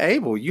not be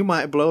able. You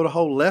might blow the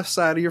whole left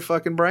side of your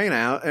fucking brain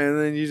out, and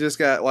then you just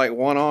got like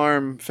one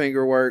arm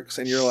finger works,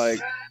 and you're like,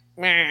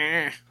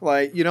 meh.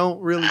 Like you don't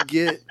really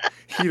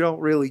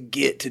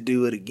get to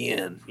do it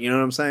again. You know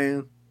what I'm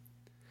saying?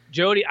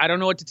 Jody, I don't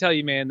know what to tell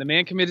you, man. The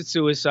man committed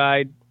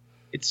suicide.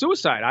 It's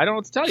suicide. I don't know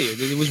what to tell you.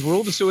 It was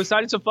ruled a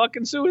suicide. It's a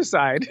fucking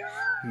suicide.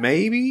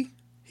 Maybe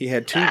he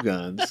had 2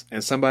 guns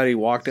and somebody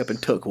walked up and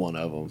took one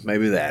of them.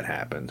 Maybe that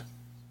happened.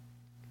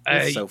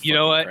 So you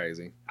know what?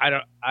 Crazy. I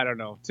don't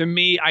know. To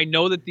me, I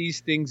know that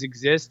these things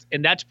exist,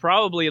 and that's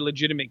probably a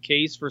legitimate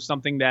case for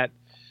something that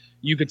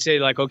you could say,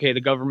 like, okay, the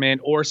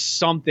government or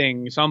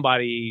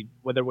somebody,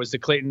 whether it was the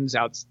Clintons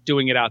out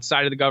doing it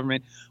outside of the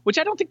government, which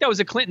I don't think that was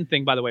a Clinton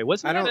thing, by the way.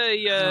 Wasn't that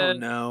I don't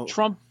know.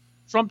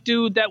 Trump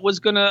dude that was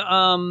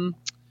gonna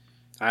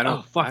I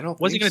don't.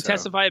 Was he going to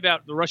testify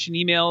about the Russian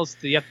emails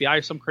to the FBI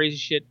or some crazy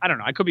shit? I don't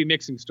know. I could be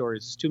mixing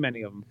stories. There's too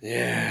many of them.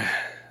 Yeah,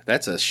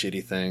 that's a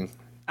shitty thing.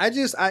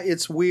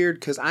 It's weird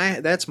because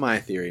that's my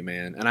theory,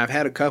 man. And I've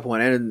had a couple,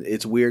 and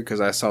it's weird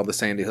because I saw the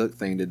Sandy Hook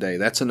thing today.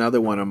 That's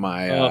another one of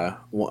my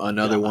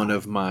one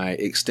of my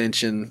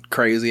extension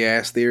crazy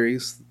ass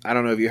theories. I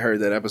don't know if you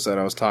heard that episode.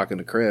 I was talking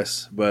to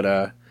Chris,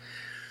 but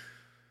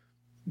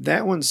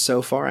that one's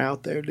so far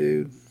out there,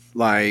 dude.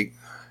 Like,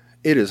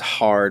 it is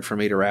hard for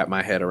me to wrap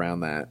my head around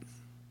that.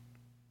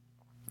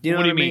 You know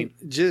what do you mean?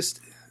 Just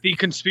the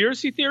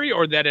conspiracy theory,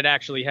 or that it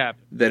actually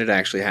happened? That it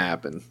actually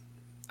happened.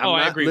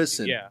 I agree.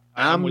 Listen, Yeah,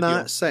 I'm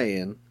not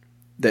saying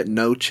that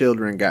no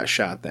children got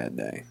shot that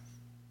day.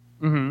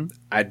 Mm-hmm.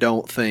 I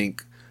don't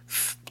think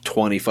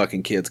 20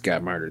 fucking kids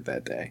got murdered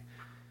that day.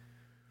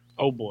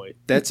 Oh boy,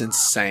 that's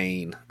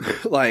insane.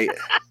 Like,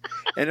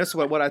 and that's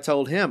what I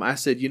told him. I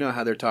said, you know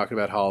how they're talking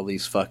about all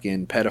these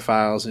fucking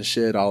pedophiles and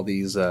shit, all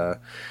these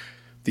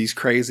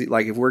crazy.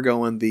 Like, if we're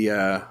going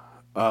the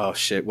oh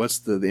shit, what's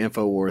the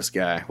InfoWars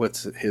guy?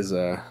 What's his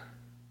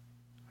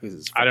who's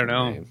his? I don't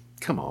know. Name?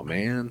 Come on,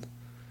 man.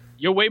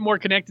 You're way more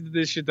connected to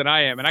this shit than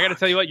I am, and I got to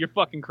tell you what, you're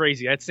fucking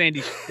crazy. That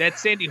Sandy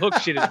Hook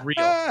shit is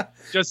real.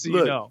 Just so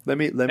you know, let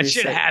me that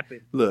shit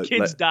happened. Look,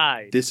 kids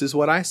died. This is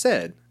what I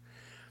said.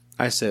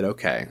 I said,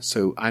 okay,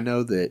 so I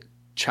know that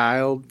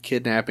child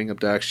kidnapping,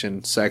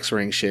 abduction, sex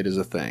ring shit is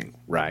a thing,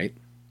 right?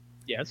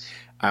 Yes.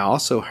 I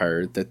also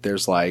heard that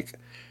there's like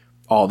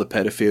all the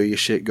pedophilia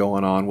shit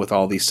going on with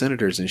all these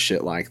senators and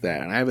shit like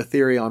that, and I have a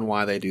theory on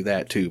why they do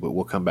that too, but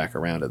we'll come back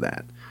around to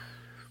that.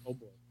 Oh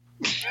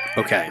boy.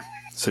 Okay.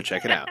 So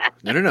check it out.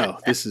 No.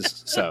 This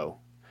is so.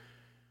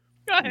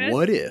 Go ahead.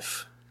 What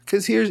if?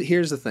 Because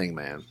here's the thing,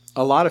 man.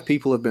 A lot of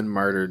people have been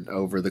murdered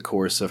over the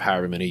course of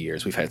however many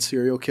years. We've had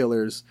serial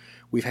killers.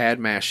 We've had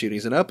mass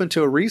shootings. And up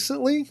until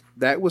recently,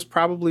 that was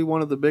probably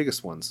one of the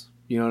biggest ones.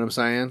 You know what I'm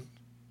saying?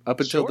 Up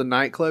until the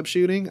nightclub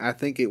shooting, I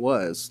think it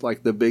was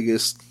like the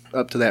biggest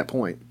up to that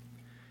point.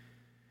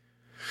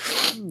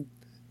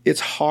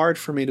 It's hard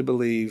for me to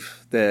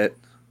believe that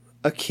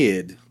a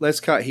kid,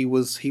 he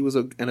was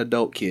an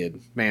adult kid,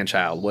 man,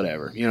 child,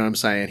 whatever. You know what I'm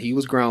saying? He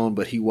was grown,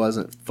 but he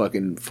wasn't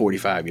fucking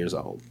 45 years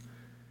old.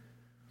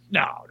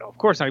 No, of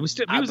course not. He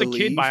was a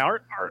kid by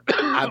our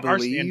I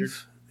believe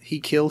standards. He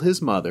killed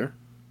his mother.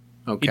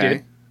 Okay. He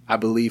did. I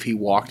believe he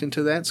walked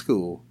into that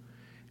school,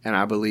 and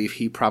I believe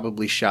he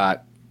probably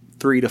shot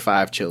 3 to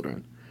 5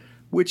 children,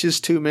 which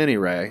is too many,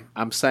 Ray.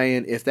 I'm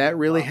saying if that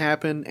really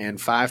happened and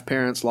 5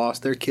 parents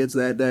lost their kids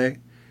that day,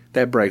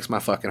 that breaks my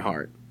fucking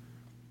heart.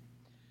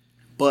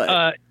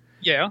 But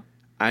yeah,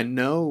 I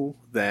know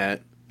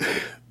that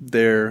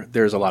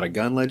there's a lot of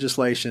gun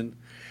legislation.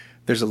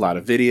 There's a lot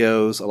of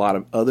videos, a lot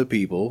of other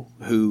people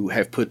who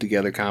have put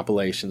together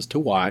compilations to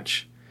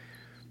watch.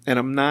 And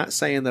I'm not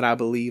saying that I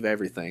believe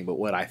everything, but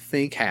what I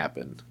think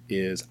happened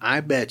is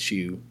I bet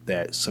you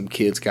that some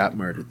kids got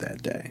murdered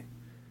that day.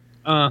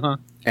 Uh-huh.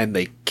 And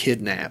they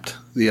kidnapped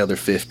the other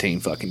 15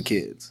 fucking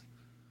kids.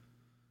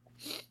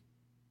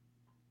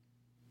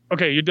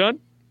 Okay, you done?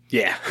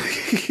 Yeah.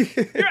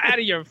 You're out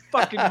of your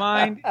fucking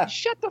mind.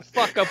 Shut the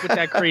fuck up with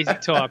that crazy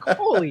talk.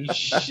 Holy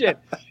shit.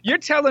 You're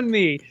telling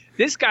me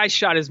this guy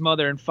shot his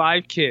mother and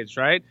 5 kids,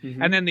 right?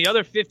 Mm-hmm. And then the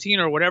other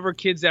 15 or whatever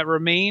kids that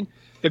remain,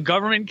 the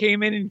government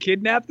came in and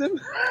kidnapped them?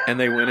 And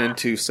they went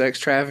into sex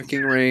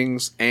trafficking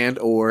rings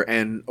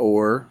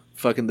or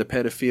fucking the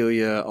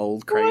pedophilia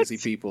old crazy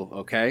people,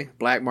 okay?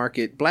 Black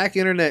market, black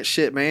internet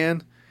shit,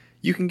 man.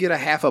 You can get a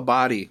half a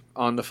body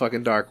on the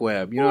fucking dark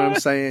web. You know what I'm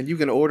saying? You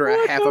can order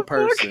a half a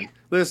person.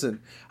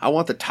 Listen, I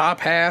want the top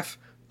half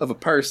of a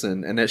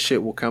person, and that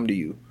shit will come to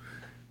you.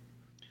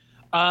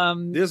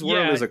 This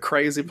world is a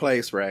crazy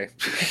place, Ray.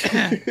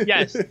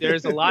 Yes,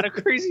 there's a lot of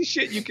crazy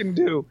shit you can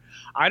do.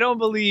 I don't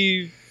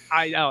believe...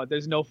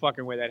 there's no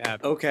fucking way that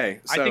happened. Okay,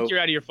 so I think you're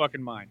out of your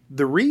fucking mind.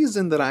 The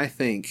reason that I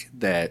think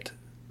that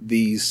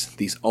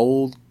these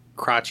old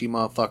crotchy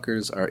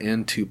motherfuckers are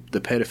into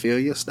the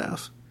pedophilia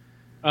stuff...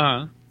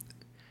 Uh-huh.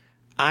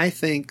 I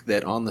think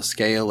that on the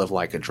scale of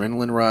like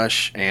adrenaline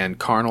rush and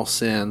carnal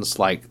sins,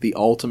 like the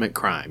ultimate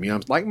crime, you know,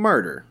 like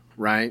murder,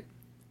 right?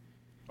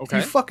 Okay.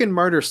 If you fucking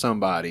murder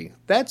somebody,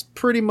 that's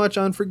pretty much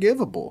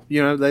unforgivable.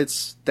 You know,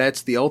 that's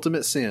the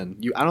ultimate sin.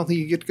 I don't think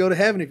you get to go to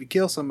heaven if you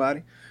kill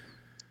somebody.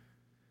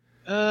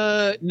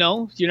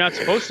 No, you're not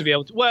supposed to be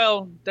able to.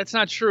 Well, that's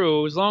not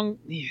true.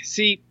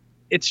 See,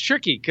 it's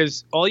tricky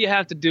because all you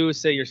have to do is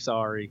say you're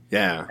sorry.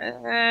 Yeah.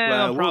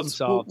 No problem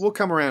solved. We'll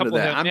come around to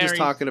that. I'm just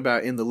talking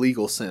about in the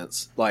legal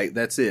sense. Like,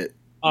 that's it.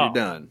 You're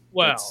done.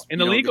 Well, in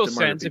the legal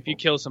sense, if you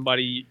kill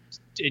somebody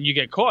and you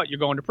get caught, you're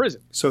going to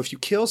prison. So if you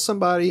kill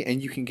somebody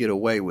and you can get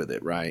away with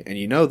it, right? And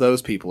you know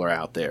those people are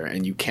out there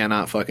and you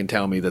cannot fucking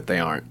tell me that they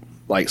aren't.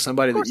 Like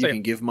somebody that you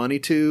can give money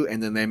to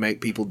and then they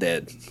make people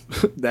dead.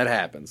 That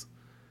happens.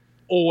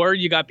 Or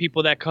you got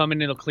people that come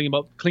in and it'll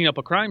clean up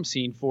a crime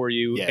scene for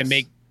you and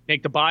make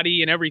the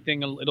body and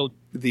everything. It'll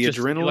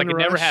adrenaline like it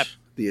never happened.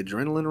 The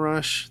adrenaline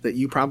rush that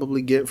you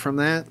probably get from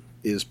that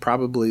is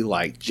probably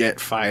like jet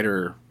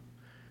fighter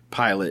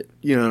pilot.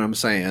 You know what I'm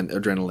saying?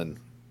 Adrenaline.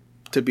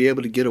 To be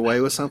able to get away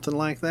with something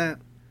like that.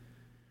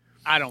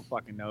 I don't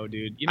fucking know,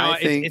 dude. You know,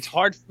 it's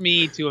hard for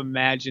me to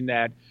imagine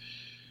that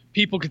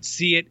people could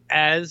see it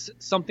as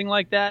something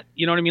like that.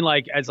 You know what I mean?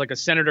 Like as like a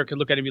senator could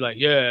look at it and be like,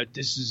 yeah,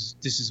 this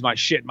is my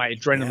shit, my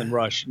adrenaline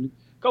rush.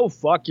 Go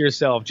fuck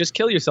yourself. Just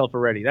kill yourself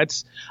already.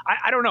 That's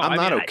I don't know. I'm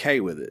not okay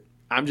with it.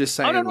 I'm just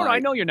saying. Oh, no, I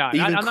know you're not.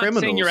 Even I'm criminals,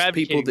 not saying you're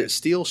advocating people that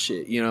steal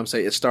shit. You know what I'm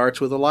saying? It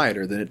starts with a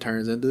lighter, then it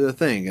turns into a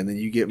thing, and then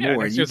you get more.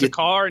 Next there's a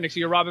car, and next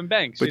you're robbing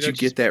banks. But you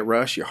get that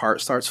rush. Your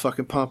heart starts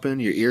fucking pumping.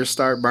 Your ears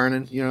start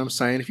burning. You know what I'm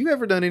saying? If you've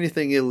ever done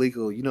anything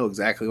illegal, you know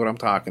exactly what I'm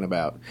talking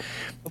about.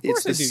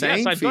 It's the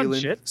same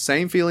feeling.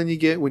 Same feeling you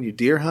get when you're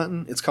deer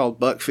hunting. It's called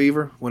buck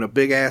fever. When a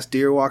big ass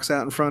deer walks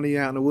out in front of you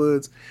out in the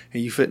woods,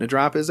 and you fitting to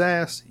drop his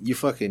ass, you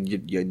fucking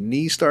your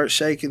knees start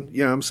shaking.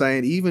 You know what I'm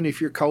saying? Even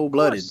if you're cold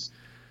blooded.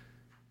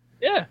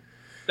 Yeah.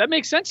 That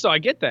makes sense, though. I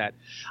get that.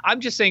 I'm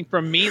just saying, for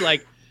me,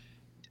 like,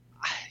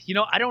 you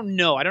know, I don't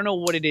know. I don't know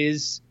what it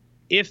is,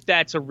 if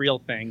that's a real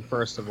thing,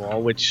 first of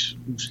all, which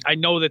I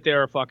know that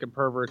there are fucking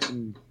perverts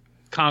in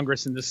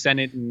Congress and the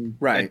Senate and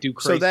that do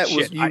crazy shit. So that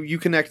was, you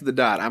connected the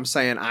dot. I'm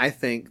saying I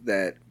think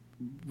that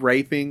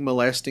raping,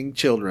 molesting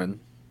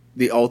children,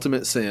 the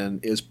ultimate sin,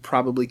 is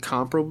probably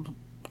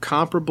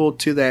comparable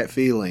to that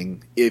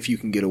feeling if you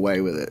can get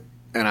away with it.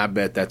 And I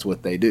bet that's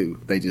what they do.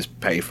 They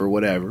just pay for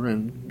whatever,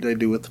 and they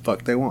do what the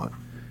fuck they want.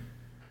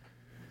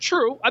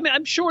 True. I mean,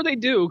 I'm sure they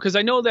do, because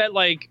I know that,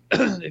 like,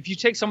 if you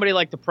take somebody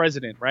like the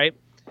president, right?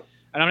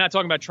 And I'm not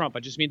talking about Trump.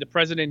 I just mean the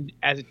president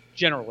as a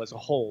general, as a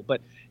whole.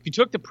 But if you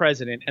took the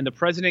president and the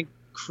president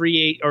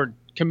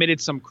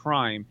committed some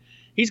crime,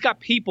 he's got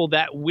people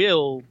that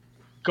will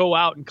go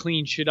out and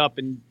clean shit up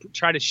and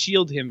try to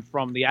shield him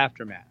from the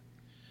aftermath.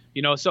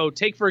 You know, so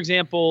take, for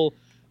example,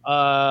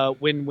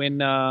 when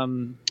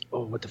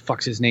what the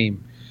fuck's his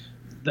name?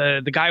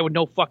 The guy with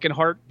no fucking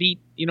heartbeat.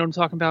 You know what I'm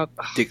talking about?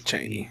 Dick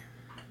Cheney.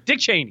 Dick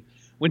Cheney.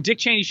 When Dick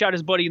Cheney shot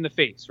his buddy in the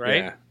face,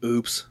 right? Yeah.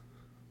 Oops.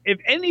 If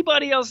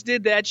anybody else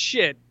did that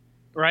shit,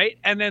 right,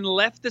 and then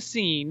left the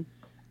scene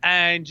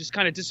and just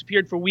kind of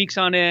disappeared for weeks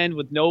on end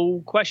with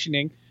no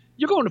questioning,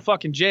 you're going to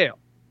fucking jail.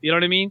 You know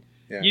what I mean?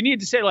 Yeah. You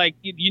need to say, like,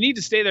 you need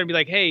to stay there and be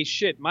like, hey,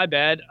 shit, my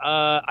bad.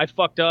 I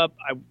fucked up.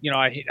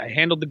 I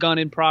handled the gun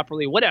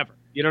improperly, whatever.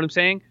 You know what I'm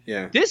saying?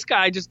 Yeah. This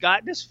guy just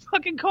got in his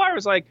fucking car.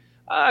 Was like,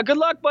 good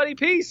luck, buddy.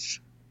 Peace.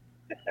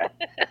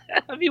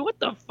 I mean, what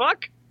the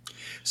fuck?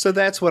 So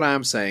that's what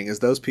I'm saying, is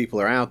those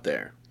people are out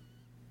there.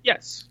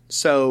 Yes.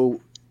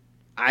 So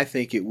I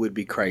think it would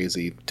be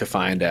crazy to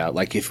find out,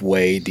 like, if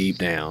way deep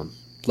down,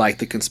 like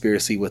the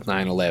conspiracy with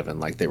 9/11,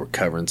 like they were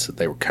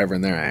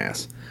covering their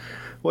ass.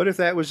 What if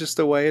that was just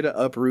a way to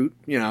uproot,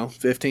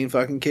 15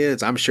 fucking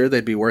kids? I'm sure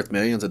they'd be worth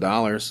millions of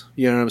dollars.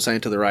 You know what I'm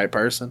saying? To the right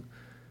person.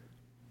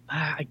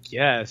 I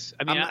guess.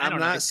 I mean, I'm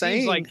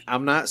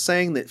not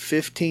saying that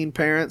 15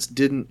 parents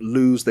didn't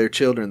lose their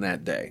children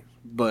that day,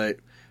 but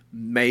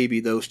maybe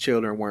those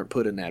children weren't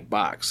put in that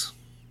box.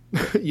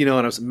 You know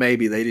what I'm saying?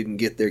 Maybe they didn't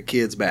get their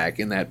kids back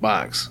in that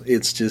box.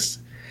 It's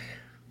just,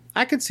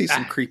 I could see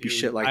some creepy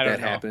shit like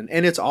that happen,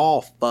 and it's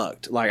all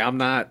fucked. Like, I'm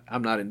not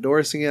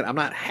endorsing it. I'm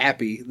not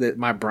happy that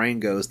my brain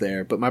goes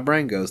there, but my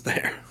brain goes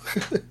there.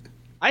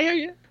 I hear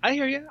you.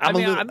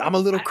 I'm a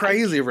little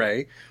crazy,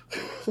 Ray.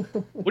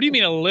 What do you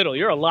mean a little?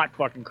 You're a lot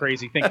fucking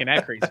crazy thinking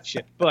that crazy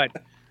shit. But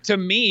to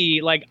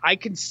me, like, I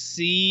can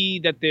see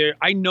that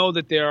I know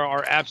that there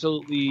are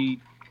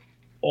absolutely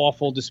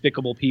awful,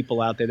 despicable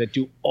people out there that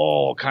do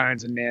all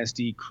kinds of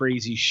nasty,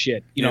 crazy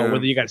shit. You know,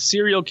 whether you got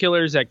serial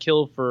killers that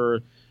kill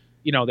for,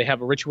 they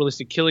have a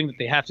ritualistic killing that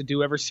they have to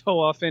do every so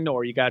often,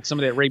 or you got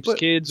somebody that rapes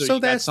kids, or so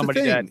you got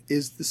somebody that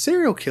is the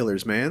serial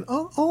killers, man.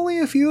 Only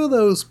a few of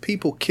those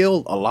people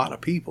killed a lot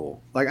of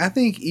people. Like, I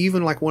think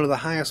even like one of the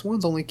highest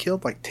ones only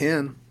killed like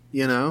 10.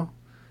 No,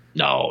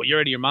 you're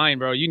out of your mind,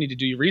 bro. You need to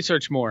do your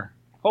research more.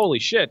 Holy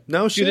shit!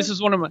 No shit. Dude, this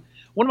is one of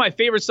my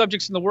favorite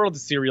subjects in the world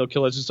is serial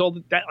killers. It's all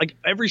that, like,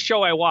 every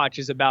show I watch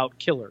is about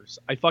killers.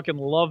 I fucking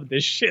love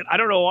this shit. I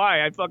don't know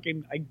why. I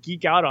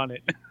geek out on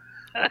it.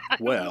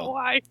 Well,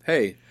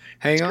 hey,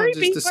 hang on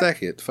just a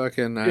second.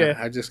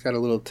 I just got a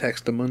little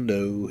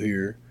textamundo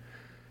here.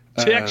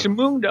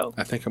 Textamundo.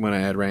 I think I'm going to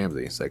add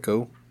Ramsey. Is that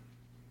cool?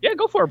 Yeah,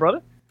 go for it,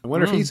 brother. I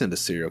wonder if he's into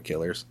serial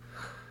killers.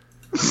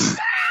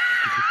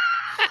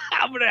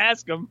 I'm going to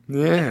ask him.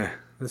 Yeah,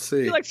 let's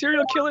see. You like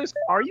serial killers?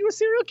 Are you a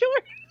serial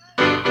killer?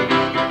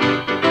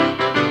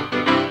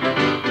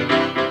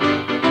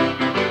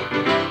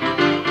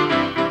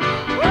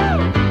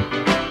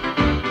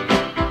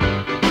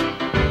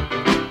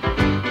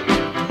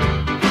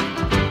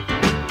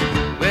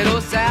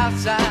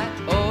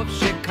 Side of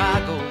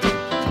Chicago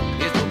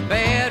is the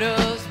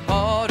baddest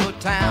part of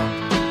town,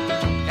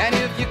 and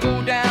if you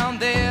go down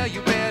there,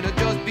 you better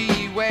just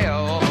beware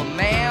of a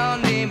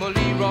man named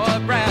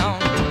Leroy Brown.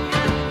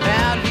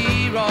 Now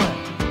Leroy,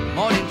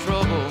 morning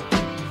trouble.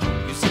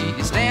 You see,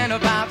 he stand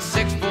about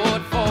 6'4".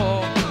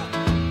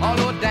 All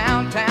the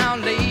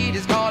downtown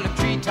ladies call him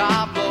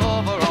treetop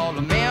lover. All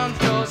the men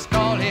just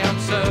call him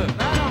sir.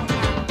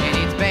 And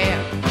it's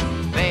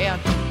bad,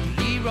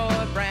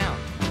 Leroy Brown.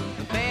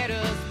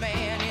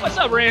 What's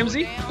up,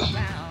 Ramsey?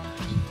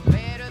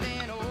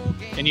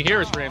 Can you hear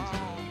us, Ramsey?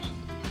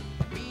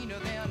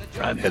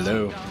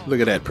 Hello. Look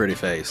at that pretty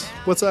face.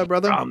 What's up,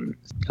 brother?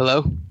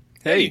 Hello.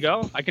 There Hey. you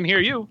go. I can hear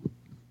you.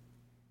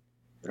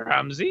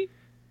 Ramsey?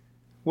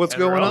 What's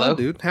Hello. going on, Hello.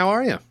 dude? How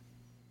are you?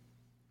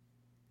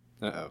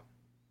 Uh-oh.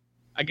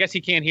 I guess he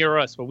can't hear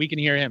us, but we can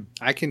hear him.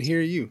 I can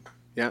hear you.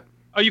 Yeah.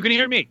 Oh, you can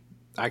hear me?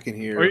 I can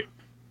hear. Or-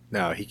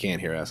 No, he can't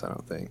hear us, I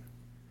don't think.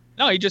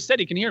 No, he just said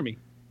he can hear me.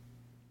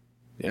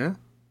 Yeah?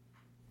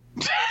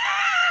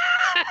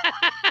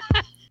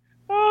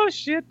 Oh,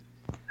 shit.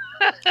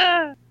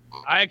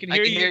 I can I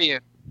hear can you. hear you.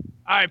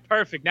 All right,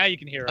 perfect. Now you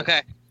can hear us.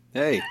 Okay.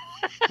 Hey.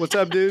 What's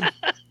up, dude?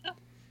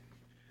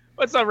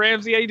 What's up,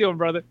 Ramsey? How you doing,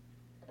 brother?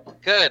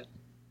 Good.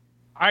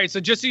 All right, so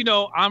just so you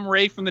know, I'm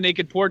Ray from The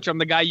Naked Porch. I'm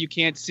the guy you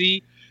can't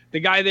see. The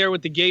guy there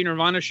with the gay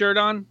Nirvana shirt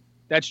on,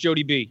 that's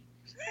Jody B.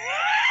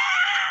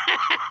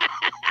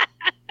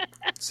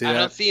 See I that?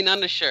 don't see an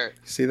undershirt.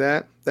 See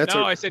that? That's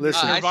No, a, I said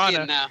listen, I see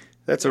Nirvana. it now.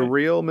 that's a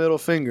real middle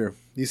finger.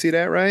 You see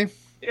that, Ray?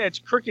 Yeah, it's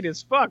crooked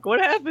as fuck. What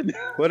happened?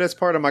 Well, that's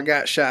part of my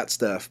got shot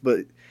stuff,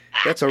 but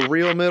that's a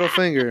real middle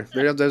finger.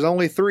 There's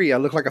only 3. I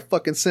look like a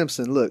fucking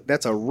Simpson. Look,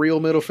 that's a real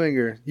middle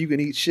finger. You can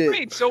eat shit.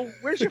 Wait, so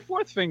where's your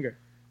fourth finger?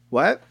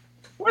 What?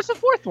 Where's the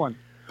fourth one?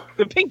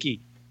 The pinky.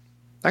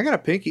 I got a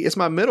pinky. It's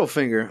my middle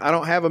finger. I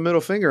don't have a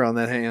middle finger on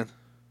that hand.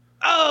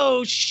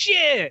 Oh,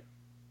 shit.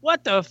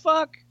 What the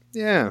fuck?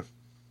 Yeah.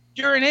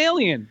 You're an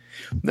alien.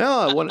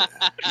 No, when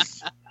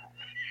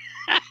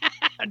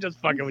I'm just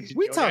fucking with you.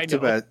 we Jody. I talked know.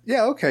 about,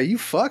 yeah, okay, you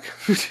fuck.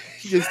 You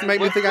just make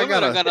me think I Women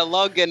got are gonna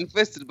love getting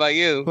fisted by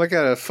you. like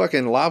a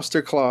fucking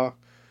lobster claw.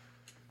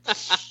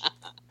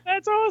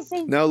 That's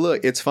awesome. No,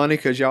 look, it's funny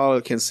because y'all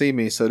can see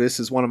me, so this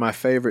is one of my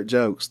favorite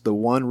jokes. The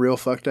one real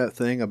fucked up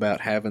thing about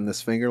having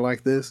this finger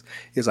like this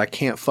is I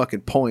can't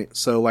fucking point.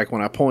 So, like,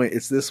 when I point,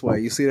 it's this way.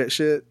 You see that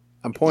shit?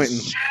 I'm pointing.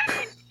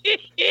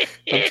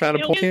 I'm trying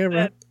to point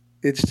camera.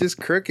 It's just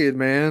crooked,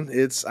 man.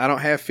 I don't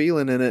have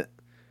feeling in it.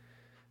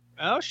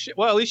 Oh, shit.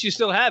 Well, at least you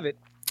still have it.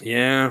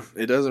 Yeah,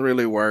 it doesn't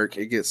really work.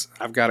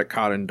 I've got it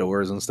caught in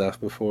doors and stuff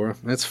before.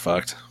 It's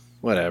fucked.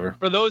 Whatever.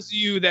 For those of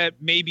you that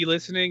may be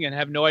listening and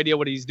have no idea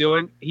what he's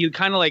doing, he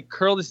kind of like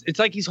curled his. It's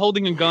like he's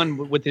holding a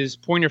gun with his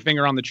pointer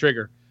finger on the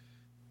trigger.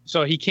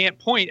 So he can't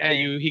point at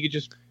you. He could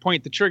just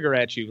point the trigger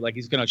at you like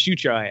he's going to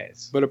shoot your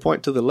ass. But it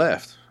point to the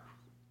left.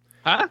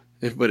 Huh?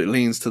 But it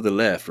leans to the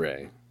left,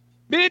 Ray.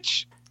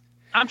 Bitch,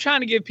 I'm trying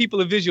to give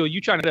people a visual.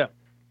 You trying to...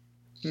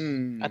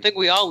 I think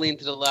we all lean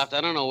to the left. I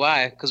don't know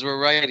why, because we're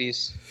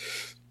righties.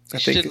 I You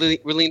think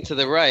should lean to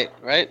the right?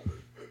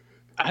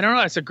 I don't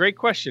know. That's a great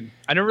question.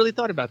 I never really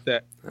thought about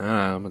that.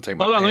 I'm going to take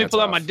my Hold on, pants let me pull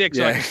off. out my dick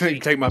so I Yeah, can see.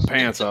 take my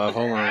pants off.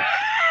 Hold on.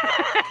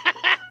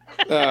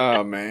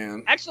 Oh,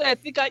 man. Actually, I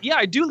think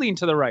I do lean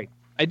to the right.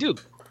 I do.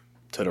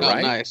 To the Oh,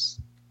 right? nice.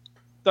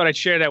 Thought I'd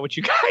share that with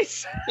you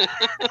guys.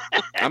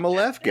 I'm a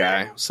left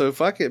guy, so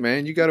fuck it,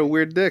 man. You got a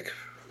weird dick.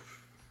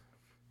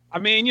 I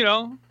mean, you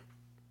know.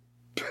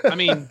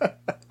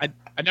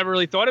 I never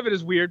really thought of it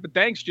as weird, but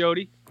thanks,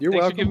 Jody. You're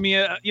Thanks welcome. for giving me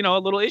a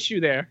little issue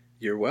there.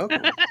 You're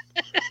welcome.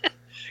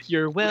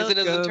 You're At welcome.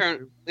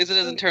 least it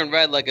doesn't turn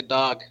red like a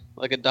dog,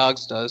 like a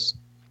dog's does.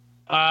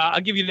 I'll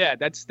give you that.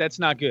 That's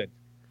not good.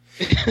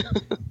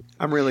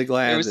 I'm really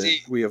glad Ever that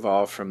see- we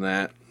evolved from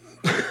that.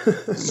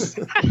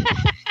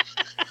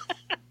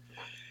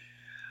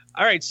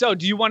 All right. So,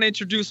 do you want to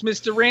introduce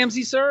Mr.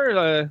 Ramsey,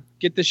 sir?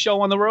 Get the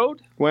show on the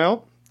road.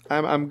 Well,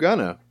 I'm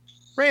gonna.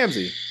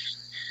 Ramsey,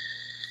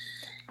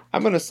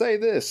 I'm gonna say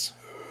this.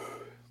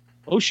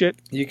 Oh shit.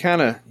 You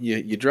kind of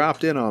you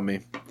dropped in on me,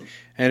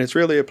 and it's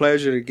really a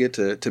pleasure to get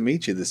to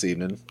meet you this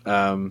evening.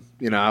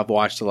 I've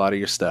watched a lot of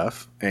your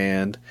stuff,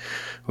 and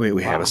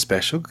we have a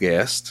special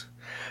guest.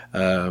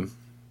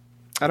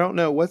 I don't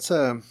know what's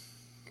the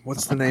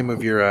name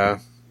of your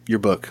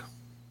book.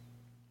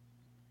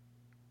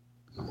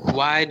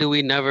 Why do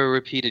we never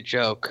repeat a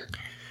joke?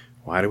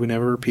 Why do we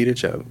never repeat a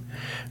joke?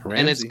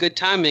 And it's Ramsey- good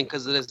timing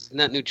because it is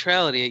net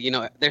neutrality. You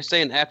know, they're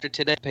saying after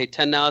today, pay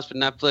 $10 for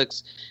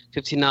Netflix,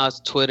 $15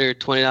 for Twitter,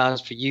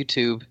 $20 for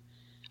YouTube.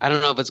 I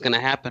don't know if it's going to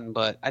happen,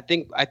 but I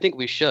think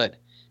we should.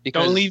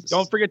 Because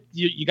Don't forget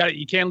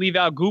you can't leave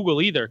out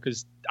Google either,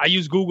 because I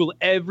use Google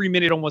every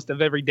minute almost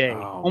of every day.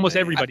 Oh, Almost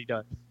man. everybody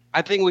does.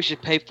 I think we should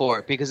pay for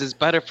it because it's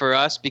better for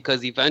us.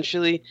 Because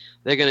eventually,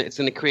 it's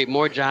gonna create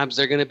more jobs.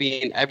 They're gonna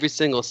be in every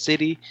single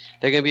city.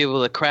 They're gonna be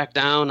able to crack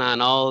down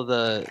on all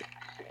the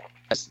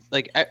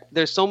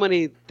there's so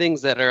many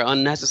things that are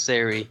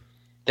unnecessary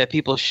that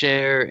people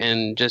share,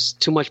 and just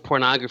too much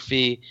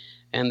pornography,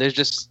 and there's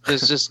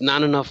just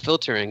not enough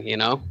filtering. You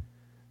know,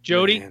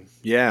 Jody, Man.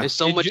 Yeah. there's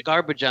so Did much you-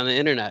 garbage on the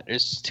internet.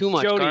 There's too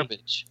much Jody.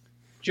 garbage.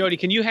 Jody,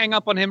 can you hang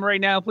up on him right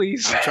now,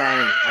 please? I'm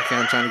trying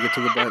to get to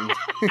the button.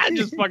 I'm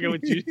just fucking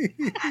with you.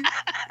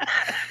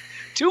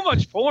 Too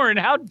much porn.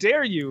 How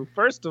dare you?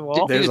 First of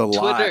all, There's a Dude,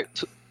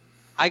 lot.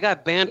 I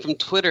got banned from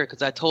Twitter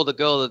because I told a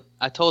girl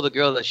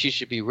that she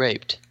should be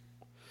raped.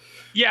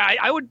 yeah,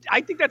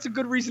 I think that's a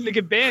good reason to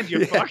get banned.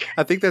 You fuck.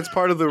 I think that's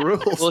part of the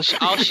rules. Well,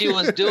 all she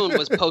was doing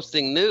was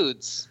posting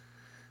nudes.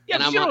 Yeah,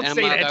 and but you don't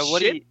say that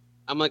what shit.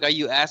 I'm like, are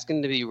you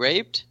asking to be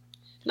raped?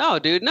 No,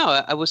 dude,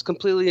 no. It was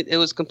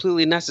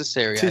completely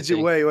necessary. Did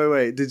you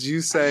wait? Did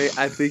you say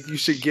I think you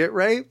should get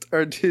raped,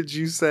 or did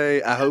you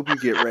say I hope you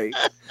get raped?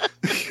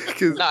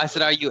 No, I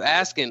said, are you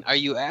asking?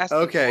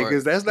 Okay,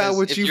 because that's not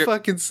what you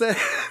fucking said.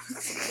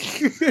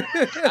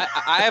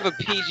 I have a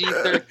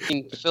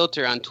PG-13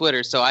 filter on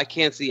Twitter, so I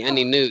can't see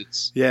any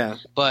nudes. Yeah,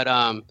 but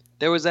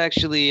there was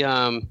actually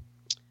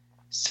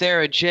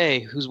Sarah J,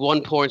 who's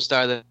one porn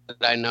star that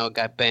I know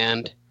got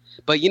banned.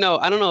 But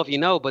I don't know if you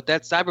know, but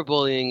that's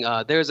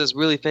cyberbullying. There's this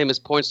really famous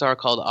porn star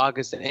called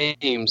August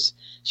Ames.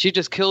 She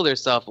just killed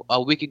herself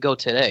a week ago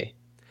today.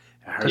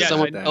 I heard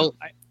someone that.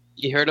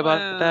 You heard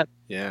about that?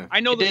 Yeah.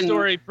 I know the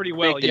story pretty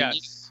well,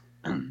 yes.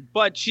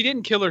 But she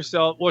didn't kill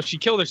herself. Well, she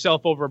killed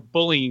herself over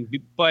bullying.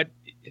 But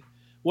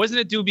wasn't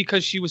it due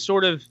because she was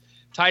sort of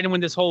tied in with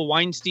this whole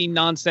Weinstein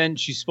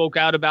nonsense? She spoke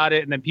out about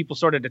it, and then people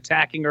started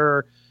attacking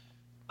her.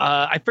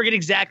 I forget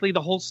exactly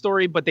the whole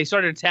story, but they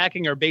started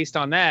attacking her based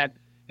on that.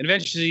 And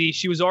eventually,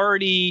 she was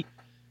already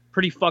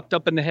pretty fucked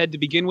up in the head to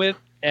begin with,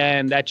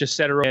 and that just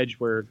set her edge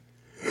where...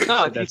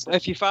 No,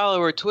 if you follow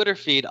her Twitter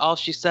feed, all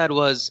she said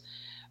was...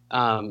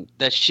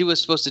 that she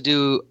was supposed to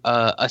do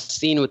a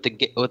scene with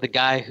the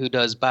guy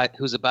who's a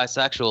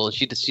bisexual.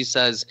 She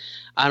says,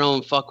 "I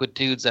don't fuck with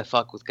dudes. I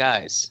fuck with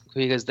guys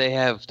because they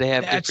have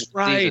That's different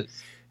right.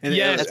 diseases." And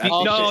yes,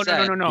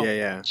 no.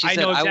 Yeah. She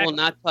said, "I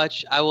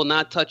will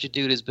not touch a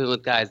dude who's been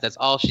with guys." That's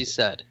all she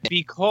said.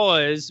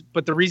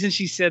 But the reason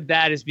she said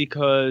that is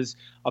because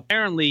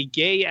apparently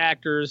gay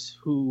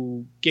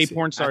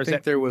porn stars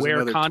that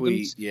wear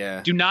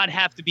condoms do not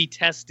have to be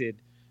tested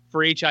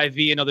for HIV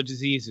and other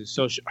diseases.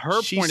 So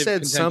she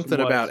said something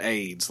about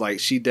AIDS. Like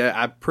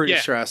I'm pretty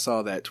sure I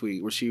saw that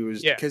tweet where she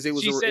was, because it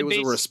was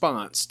a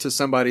response to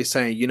somebody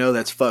saying,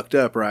 that's fucked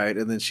up, right?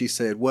 And then she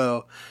said,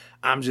 well,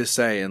 I'm just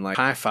saying, like,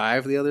 high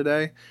five the other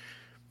day.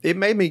 It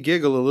made me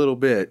giggle a little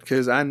bit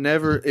because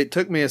it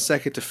took me a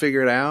second to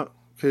figure it out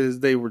because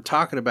they were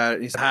talking about it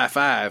and he said high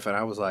five. And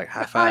I was like,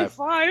 high five? High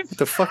five? What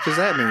the fuck does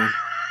that mean?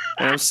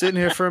 And I'm sitting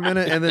here for a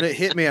minute and then it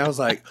hit me. I was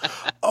like,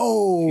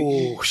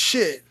 oh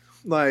shit.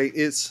 Like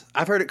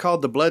I've heard it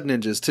called the Blood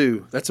Ninjas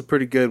too. That's a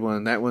pretty good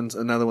one. That one's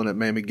another one that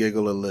made me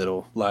giggle a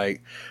little.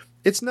 Like,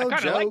 it's no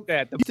joke. Like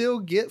that. You still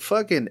get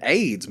fucking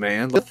AIDS,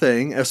 man. The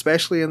thing,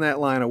 especially in that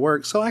line of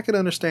work. So I could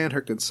understand her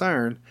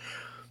concern.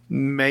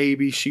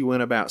 Maybe she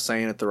went about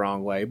saying it the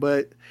wrong way,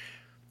 but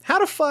how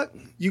the fuck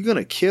you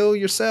gonna kill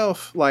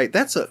yourself? Like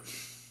I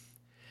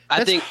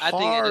think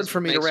hard for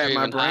me to wrap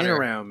my brain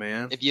around,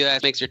 man. If you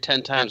ask, makes her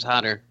 10 times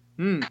hotter.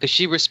 Because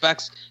she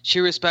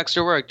respects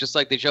her work just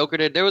like the Joker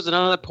did. There was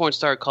another porn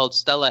star called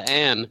Stella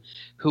Ann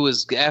who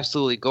was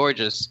absolutely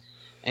gorgeous,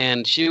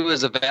 and she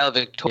was a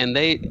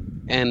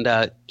valedictorian.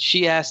 And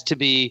she asked to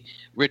be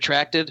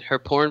retracted her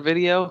porn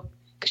video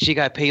because she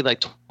got paid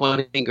like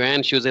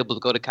 $20,000. She was able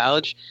to go to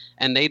college,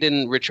 and they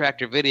didn't retract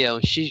her video.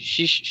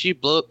 She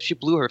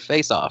blew her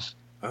face off.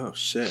 Oh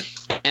shit!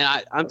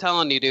 And I'm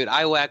telling you, dude,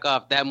 I whack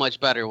off that much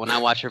better when I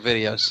watch her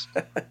videos.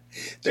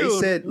 They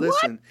said,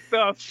 "Listen,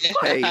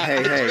 hey,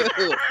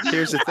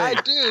 here's the thing."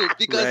 I do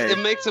because it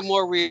makes it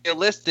more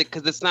realistic.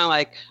 Because it's not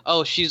like,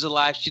 oh, she's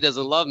alive, she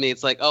doesn't love me.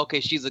 It's like, okay,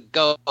 she's a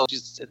ghost.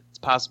 It's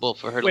possible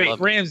for her to love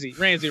me. Ramsey,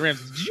 did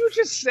you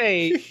just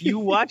say you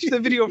watched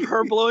the video of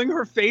her blowing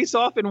her face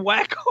off and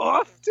whack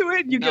off to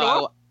it? And you get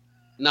off?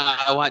 No,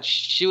 I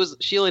watched.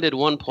 She only did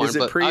one porn,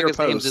 but August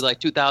Ames did like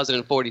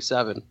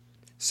 2,047.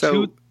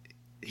 So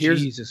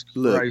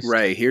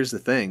Ray, here's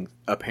the thing.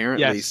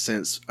 Apparently,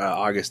 since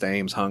August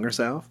Ames hung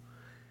herself,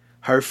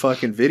 her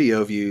fucking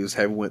video views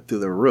have went through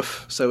the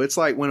roof. So it's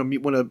like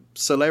when a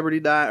celebrity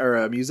or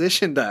a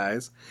musician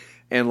dies,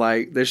 and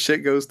like their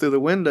shit goes through the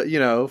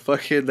window.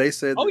 Fucking they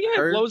said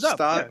her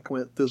stock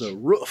went through the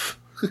roof.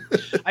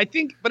 I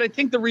think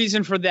the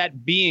reason for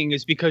that being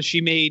is because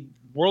she made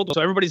world.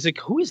 So everybody's like,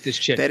 who is this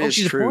chick?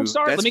 She's true. A porn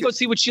star? Let me go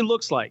see what she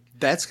looks like.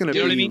 That's going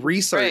to be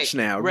research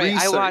now. Right.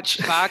 Research. I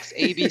watched Fox,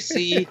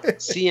 ABC,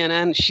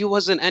 CNN. She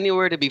wasn't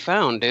anywhere to be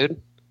found,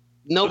 dude.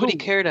 Nobody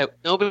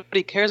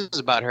cares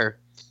about her.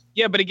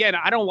 Yeah, but again,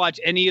 I don't watch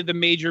any of the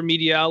major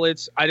media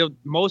outlets.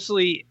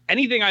 Mostly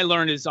anything I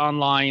learn is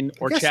online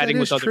or chatting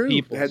with other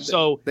people.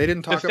 So they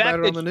didn't talk about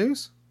it on the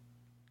news?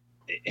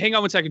 Hang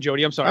on one second,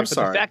 Jody. I'm sorry.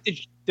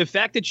 The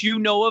fact that you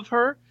know of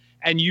her,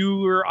 and you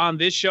were on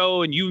this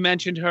show and you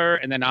mentioned her,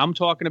 and then I'm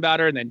talking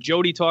about her, and then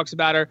Jody talks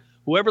about her.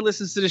 Whoever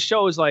listens to the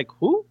show is like,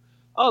 who?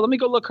 Oh, let me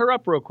go look her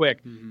up real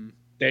quick. Mm-hmm.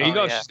 There you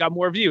go. Yeah. She's got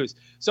more views.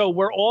 So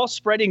we're all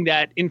spreading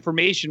that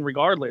information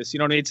regardless. You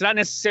know what I mean? It's not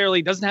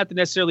necessarily, doesn't have to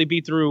necessarily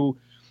be through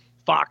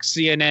Fox,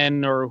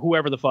 CNN, or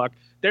whoever the fuck.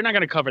 They're not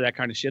going to cover that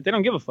kind of shit. They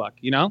don't give a fuck,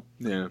 you know?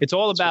 Yeah. It's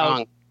all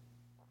about...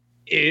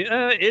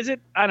 Is it?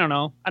 I don't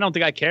know. I don't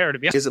think I care, to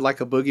be honest. Is it like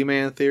a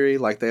boogeyman theory?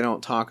 Like they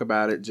don't talk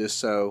about it just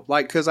so...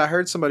 Like, because I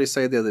heard somebody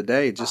say the other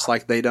day, just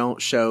like they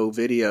don't show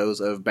videos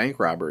of bank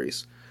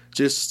robberies.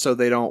 Just so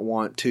they don't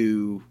want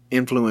to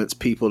influence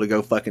people to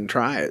go fucking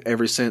try it.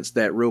 Ever since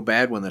that real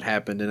bad one that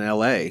happened in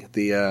L.A.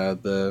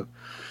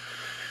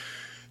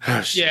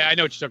 Yeah, I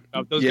know what you're talking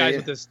about. Those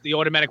guys with the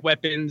automatic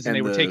weapons, and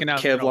they were taking out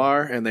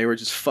Kevlar, and they were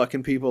just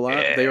fucking people up.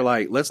 Yeah. They were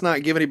like, let's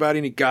not give anybody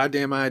any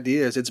goddamn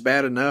ideas. It's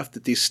bad enough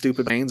that these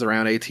stupid veins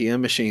around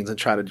ATM machines and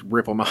try to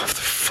rip them off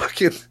the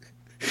fucking...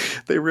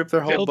 They rip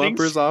their whole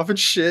bumpers off and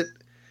shit.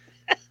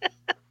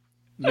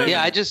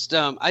 Yeah, I just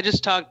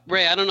talked,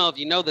 Ray, I don't know if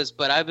you know this,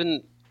 but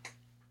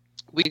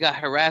we got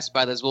harassed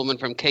by this woman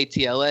from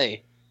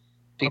KTLA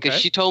because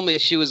she told me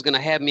she was going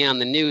to have me on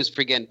the news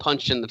for getting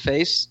punched in the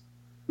face.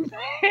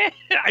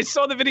 I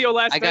saw the video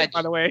last night,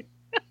 by the way.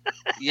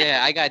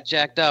 Yeah, I got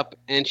jacked up,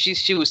 and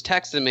she was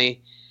texting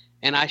me,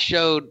 and I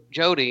showed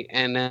Jody,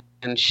 and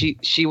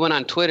she went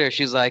on Twitter.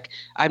 She's like,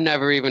 I've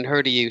never even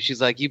heard of you. She's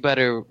like, you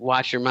better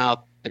watch your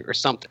mouth or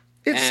something.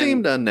 It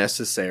seemed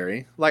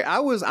unnecessary. Like,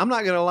 I'm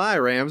not going to lie,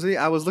 Ramsey.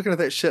 I was looking at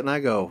that shit, and I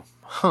go,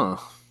 huh.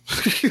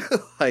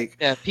 Like,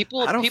 yeah,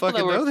 I don't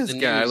fucking know this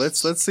guy.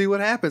 Let's see what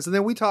happens. And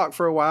then we talk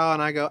for a while,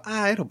 and I go,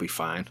 it'll be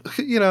fine.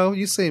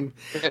 You seem.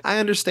 I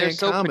understand they're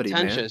so comedy,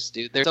 pretentious,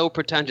 man. Dude. They're so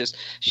pretentious.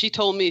 She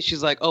told me,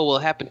 she's like, oh, well,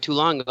 it happened too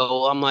long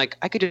ago. Well, I'm like,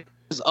 I could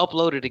just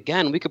upload it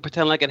again. We could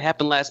pretend like it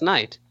happened last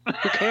night.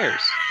 Who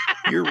cares?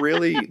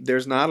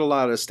 There's not a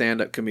lot of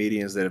stand-up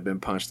comedians that have been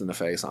punched in the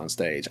face on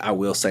stage. I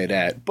will say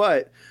that,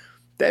 but.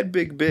 That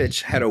big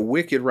bitch had a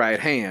wicked right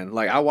hand.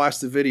 Like, I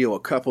watched the video a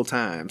couple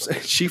times.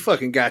 She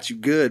fucking got you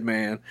good,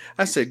 man.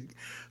 I said,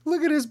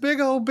 look at this big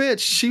old bitch.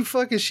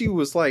 She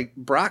was like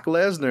Brock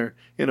Lesnar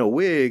in a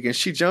wig, and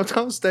she jumped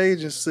on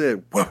stage and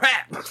said, whap.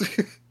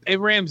 Hey,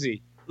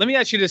 Ramsey, let me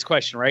ask you this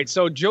question, right?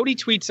 So Jody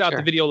tweets out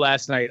the video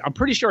last night. I'm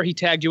pretty sure he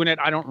tagged you in it.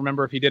 I don't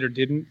remember if he did or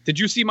didn't. Did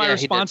you see my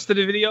response to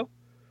the video?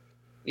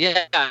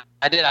 Yeah,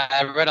 I did.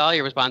 I read all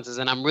your responses,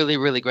 and I'm really,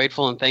 really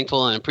grateful and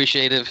thankful and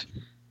appreciative.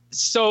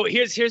 So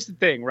here's the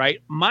thing, right?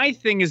 My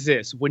thing is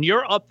this. When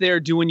you're up there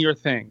doing your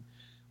thing,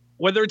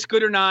 whether it's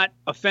good or not,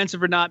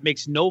 offensive or not,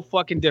 makes no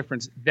fucking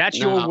difference. That's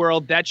your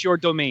world. That's your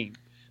domain.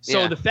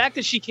 So the fact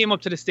that she came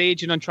up to the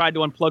stage and then tried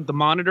to unplug the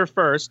monitor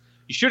first,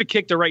 you should have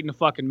kicked her right in the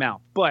fucking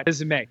mouth. But as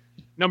it may.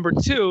 Number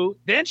two,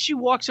 then she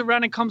walks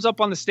around and comes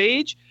up on the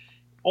stage.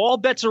 All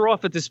bets are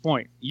off at this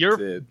point.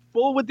 You're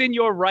full within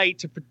your right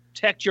to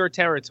protect your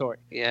territory.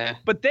 Yeah.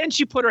 But then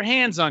she put her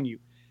hands on you.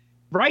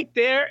 Right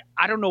there,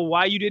 I don't know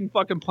why you didn't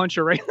fucking punch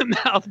her right in the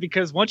mouth,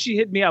 because once she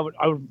hit me, I would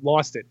have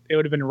lost it. It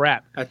would have been a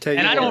wrap. I tell you,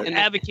 and I don't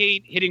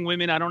advocate hitting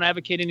women. I don't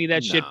advocate any of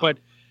that shit. But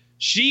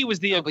she was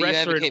the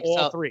aggressor in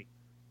all three.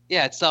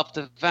 Yeah, it's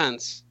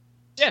self-defense.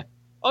 Yeah.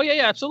 Oh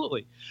yeah,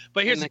 absolutely.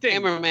 But here's the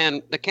thing: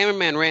 the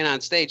cameraman ran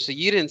on stage, so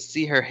you didn't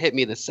see her hit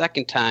me the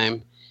second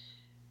time,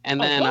 and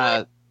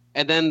then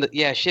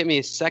she hit me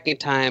a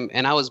second time,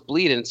 and I was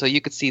bleeding, so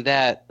you could see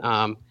that.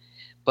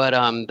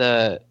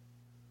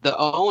 The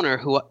owner,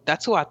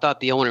 that's who I thought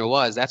the owner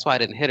was. That's why I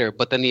didn't hit her.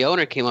 But then the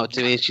owner came up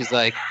to me and she's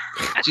like,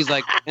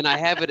 and I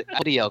have it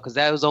video because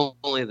that was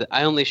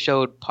I only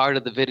showed part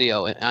of the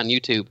video on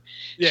YouTube.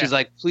 Yeah. She's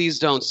like, please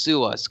don't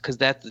sue us because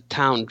that's the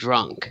town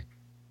drunk.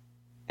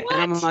 What?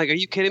 And I'm like, are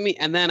you kidding me?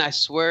 And then I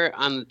swear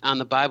on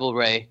the Bible,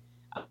 Ray,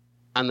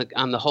 on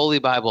the Holy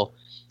Bible,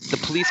 the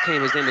police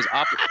came. His name was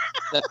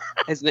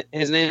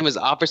his name was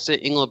Officer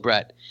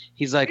Engelbrett.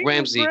 He's like,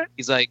 Ramsey.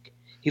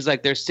 He's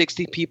like, there's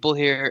 60 people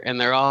here, and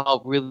they're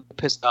all really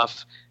pissed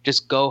off.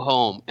 Just go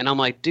home. And I'm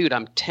like, dude,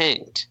 I'm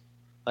tanked.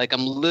 Like,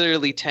 I'm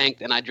literally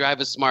tanked, and I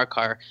drive a smart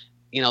car.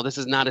 This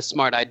is not a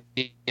smart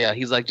idea.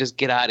 He's like, just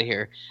get out of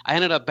here. I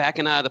ended up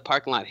backing out of the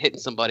parking lot, hitting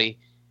somebody,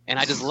 and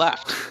I just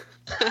left.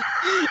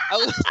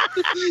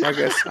 I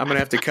guess I'm going to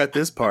have to cut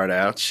this part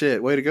out.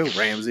 Shit, way to go,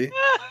 Ramsey.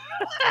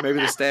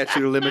 Maybe the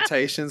statute of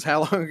limitations.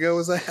 How long ago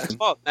was that?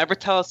 Well, never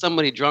tell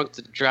somebody drunk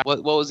to drive.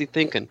 What was he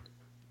thinking?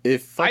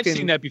 I've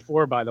seen that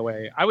before, by the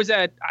way. I was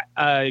at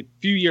a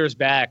few years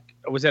back.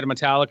 I was at a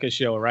Metallica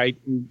show, right?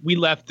 And we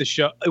left the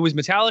show. It was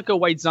Metallica,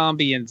 White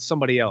Zombie, and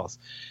somebody else.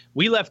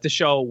 We left the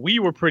show. We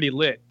were pretty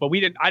lit, but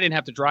I didn't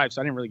have to drive,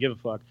 so I didn't really give a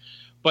fuck.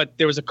 But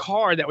there was a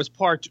car that was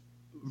parked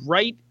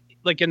right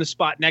like in the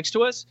spot next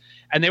to us,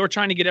 and they were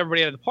trying to get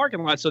everybody out of the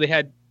parking lot. So they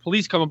had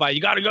police coming by.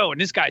 You got to go, and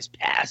this guy's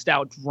passed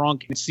out,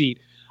 drunk in the seat.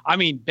 I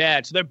mean,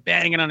 bad. So they're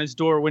banging on his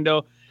door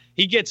window.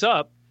 He gets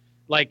up.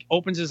 Like,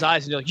 opens his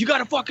eyes and they're like, you got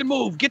to fucking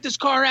move. Get this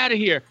car out of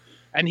here.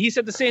 And he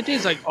said the same thing.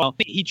 He's like,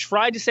 he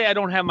tried to say, I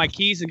don't have my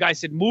keys. The guy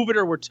said, move it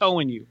or we're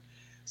towing you.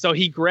 So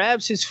he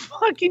grabs his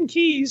fucking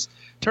keys,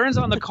 turns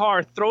on the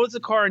car, throws the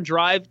car in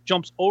drive,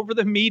 jumps over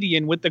the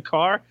median with the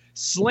car,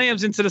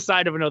 slams into the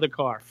side of another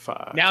car.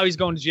 Fuck. Now he's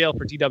going to jail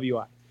for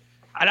DWI.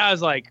 And I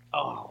was like,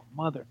 oh,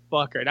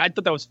 motherfucker. And I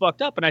thought that was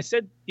fucked up. And I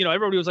said,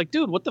 everybody was like,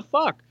 dude, what the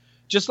fuck?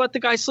 Just let the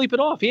guy sleep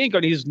it off. He ain't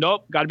going to. He's,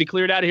 nope, got to be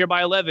cleared out of here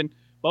by 11.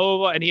 Blah, blah,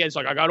 blah. And he was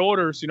like, I got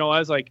orders. I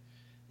was like,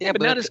 yeah,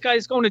 but now this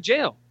guy's going to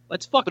jail.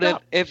 Let's fuck it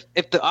up. If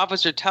the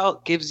officer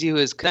gives you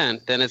his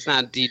consent, then it's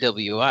not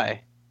DWI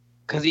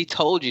because he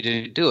told you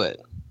to do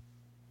it.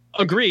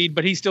 Agreed,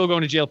 but he's still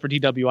going to jail for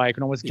DWI. I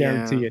can almost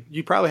guarantee it.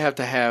 You probably have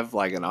to have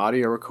like an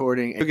audio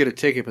recording. You'll get a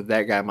ticket, but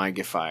that guy might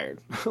get fired.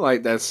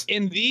 Like that's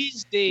in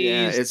these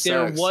days.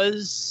 There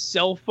was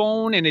cell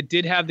phone, and it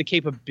did have the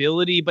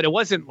capability, but it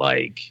wasn't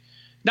like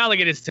Not like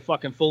it is a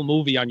fucking full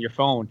movie on your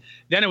phone.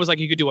 Then it was like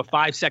you could do a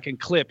 5-second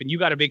clip, and you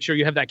got to make sure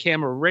you have that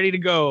camera ready to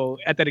go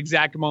at that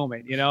exact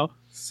moment, you know?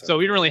 So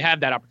we didn't really have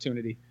that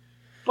opportunity.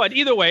 But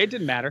either way, it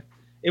didn't matter.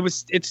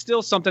 It's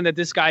still something that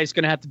this guy's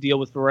going to have to deal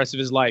with for the rest of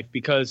his life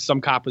because some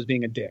cop was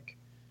being a dick,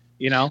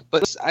 you know?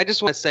 But I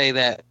just want to say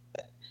that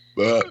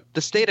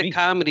the state of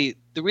comedy,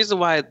 the reason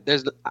why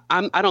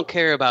I don't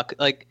care about,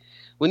 like,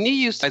 when you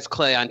use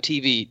Clay on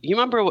TV, you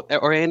remember,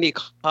 or Andy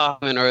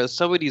Kaufman or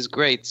some of these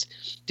greats,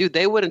 dude,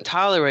 they wouldn't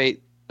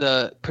tolerate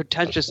the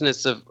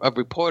pretentiousness of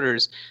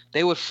reporters.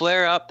 They would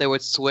flare up, they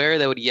would swear,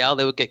 they would yell,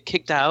 they would get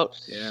kicked out.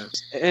 Yeah.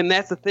 And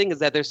that's the thing, is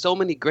that there's so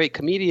many great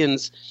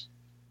comedians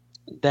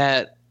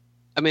that,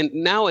 I mean,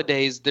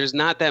 nowadays there's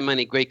not that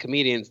many great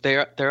comedians.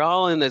 They're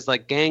all in this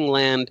like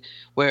gangland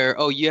where,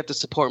 oh, you have to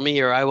support me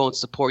or I won't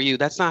support you.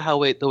 That's not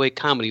how the way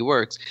comedy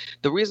works.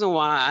 The reason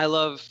why I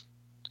love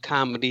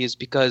comedy is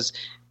because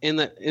in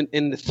the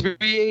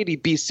 380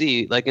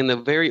 BC, like in the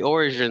very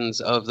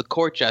origins of the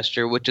court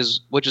gesture, which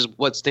is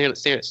what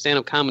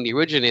stand-up comedy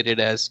originated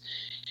as,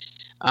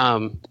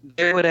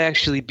 they would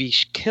actually be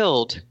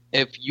killed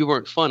if you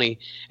weren't funny.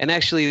 And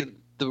actually,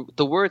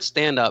 the word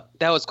stand-up,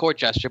 that was court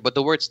gesture, but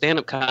the word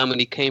stand-up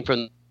comedy came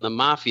from the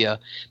mafia,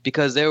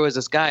 because there was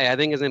this guy, I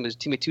think his name was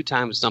Timmy Two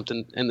Times or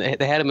something, and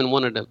they had him in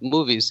one of the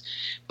movies,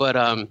 but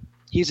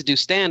he used to do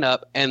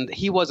stand-up, and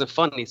he wasn't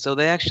funny, so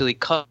they actually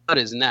cut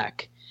his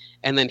neck.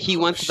 And then he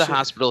went to the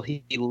hospital.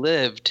 He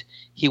lived.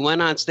 He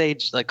went on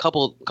stage like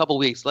couple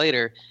weeks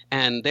later,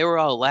 and they were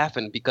all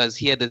laughing because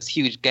he had this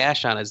huge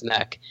gash on his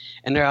neck.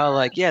 And they're all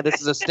like, "Yeah,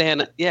 this is a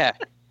stand-up." Yeah,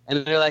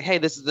 and they're like, "Hey,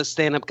 this is the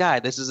stand-up guy.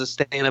 This is a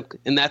stand-up,"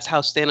 and that's how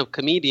stand-up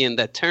comedian,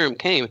 that term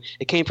came.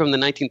 It came from the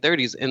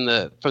 1930s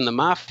from the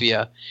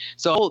mafia.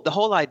 So the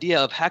whole idea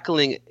of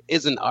heckling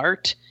is an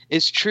art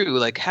is true.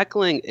 Like,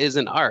 heckling is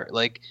an art.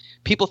 Like,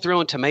 people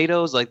throwing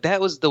tomatoes, like,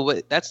 that's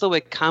the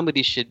way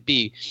comedy should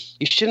be.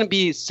 You shouldn't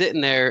be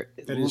sitting there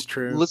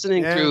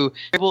listening through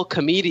terrible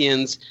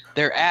comedians,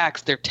 their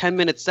acts, their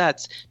 10-minute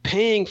sets,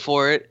 paying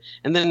for it,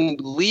 and then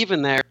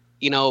leaving there,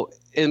 you know,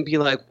 and be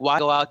like, why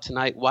go out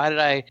tonight?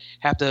 Why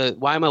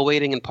am I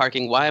waiting in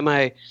parking? Why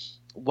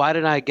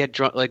did I get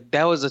drunk? Like,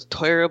 that was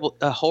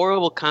a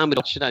horrible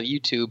comedy shit on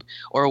YouTube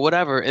or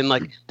whatever. And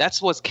like,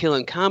 that's what's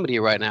killing comedy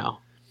right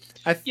now.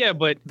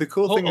 But the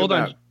cool thing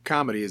about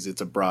comedy is it's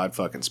a broad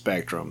fucking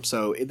spectrum.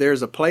 So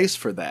there's a place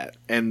for that,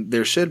 and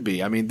there should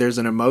be. I mean, there's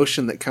an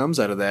emotion that comes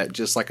out of that,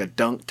 just like a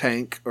dunk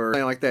tank or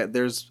something like that.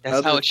 That's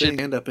other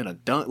things end up in a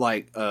dunk,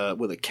 like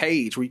with a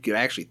cage where you could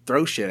actually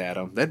throw shit at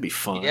them. That'd be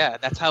fun. Yeah,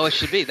 that's how it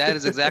should be. That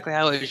is exactly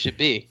how it should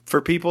be. For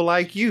people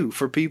like you,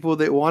 for people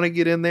that want to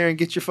get in there and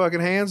get your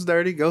fucking hands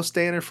dirty, go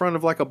stand in front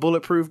of like a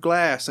bulletproof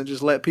glass and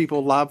just let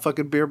people lob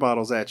fucking beer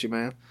bottles at you,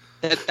 man.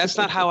 That's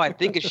not how I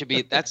think it should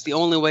be. That's the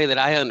only way that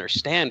I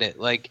understand it.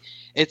 Like,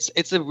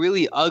 it's a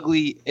really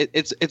ugly.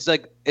 It's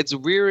like it's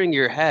rearing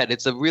your head.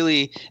 It's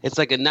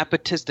like a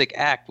nepotistic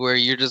act where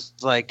you're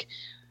just like,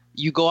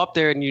 you go up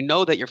there and you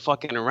know that you're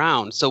fucking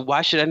around. So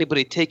why should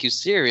anybody take you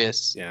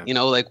serious? Yeah. You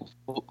know, like,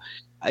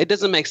 it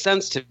doesn't make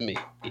sense to me.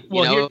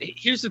 Well,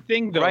 here's the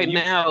thing, though. Right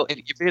now,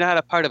 if you're not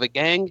a part of a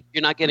gang,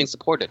 you're not getting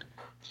supported.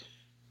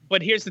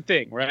 But here's the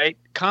thing, right?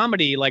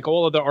 Comedy, like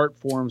all other art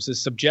forms,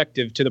 is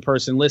subjective to the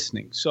person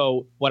listening.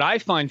 So what I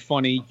find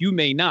funny, you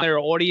may not. Their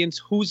audience,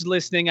 who's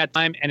listening at the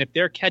time, and if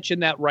they're catching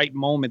that right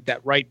moment, that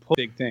right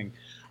big thing.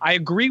 I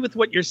agree with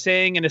what you're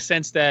saying in a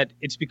sense that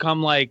it's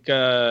become like,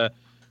 a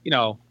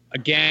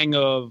gang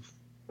of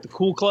the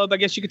cool club, I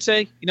guess you could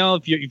say. You know,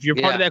 if you're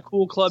part of that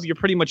cool club, you're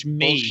pretty much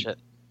made. Bullshit.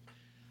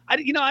 I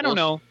don't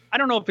know. I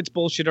don't know if it's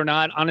bullshit or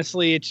not.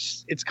 Honestly,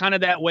 it's kind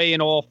of that way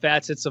in all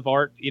facets of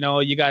art. You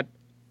know, you got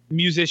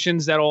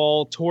musicians that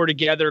all tour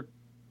together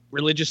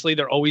religiously.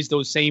 They're always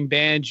those same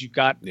bands. You've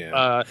got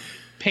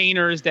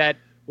painters that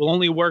will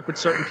only work with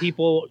certain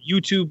people,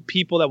 YouTube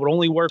people that would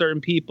only work with certain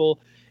people.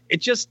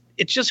 It's just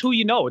who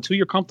you know. It's who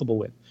you're comfortable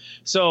with.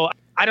 So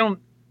I don't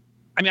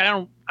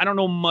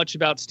know much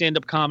about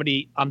stand-up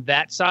comedy on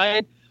that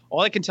side.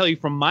 All I can tell you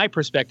from my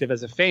perspective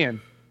as a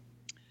fan,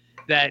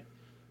 that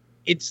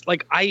it's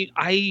like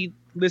I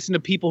listen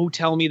to people who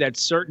tell me that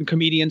certain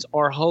comedians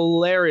are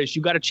hilarious.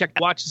 You got to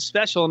watch the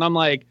special, and I'm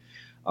like,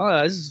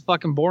 oh, this is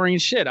fucking boring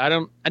as shit. I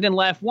didn't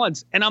laugh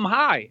once, and I'm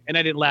high, and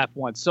I didn't laugh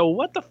once. So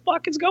what the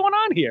fuck is going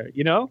on here?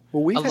 You know?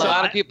 Well, a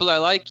lot of people are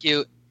like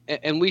you,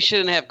 and we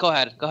shouldn't have. Go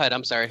ahead.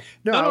 I'm sorry.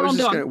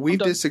 We've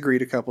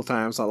disagreed a couple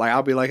times. Like,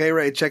 I'll be like, hey,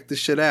 Ray, check this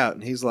shit out,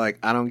 and he's like,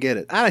 I don't get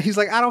it. He's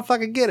like, I don't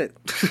fucking get it.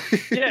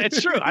 Yeah,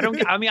 it's true.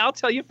 I'll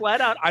tell you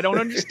flat out, I don't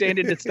understand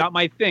it. It's not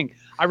my thing.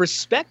 I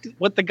respect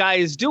what the guy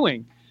is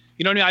doing.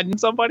 You know what I mean? I need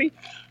somebody,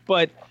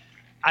 but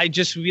I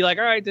just be like,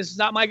 all right, this is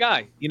not my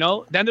guy. You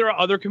know? Then there are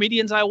other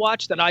comedians I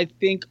watch that I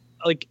think,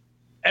 like,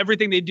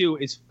 everything they do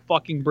is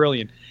fucking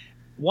brilliant.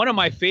 One of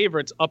my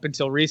favorites up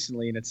until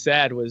recently, and it's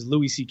sad, was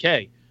Louis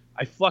C.K.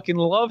 I fucking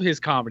love his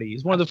comedy.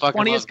 He's one of the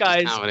funniest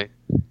guys.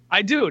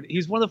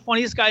 He's one of the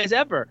funniest guys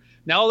ever.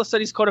 Now all of a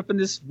sudden he's caught up in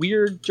this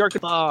weird jerk.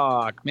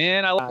 Fuck,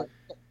 man.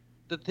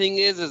 The thing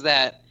is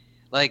that,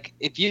 like,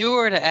 if you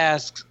were to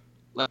ask,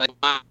 like,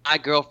 my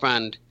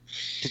girlfriend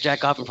to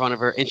jack off in front of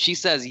her, and she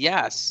says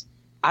yes,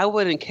 I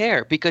wouldn't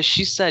care because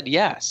she said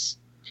yes.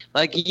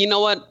 Like, you know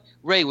what,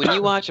 Ray? When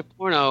you watch a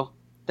porno,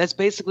 that's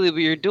basically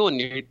what you're doing.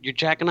 You're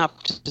jacking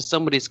off to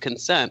somebody's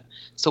consent.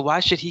 So why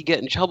should he get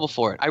in trouble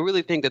for it? I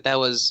really think that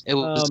was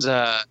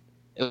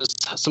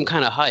some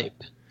kind of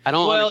hype. I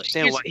don't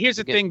understand. Here's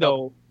the thing,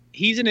 though.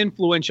 He's an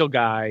influential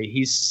guy.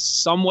 He's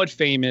somewhat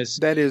famous.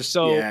 That is,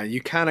 so yeah. You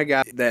kind of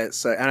got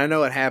that, and I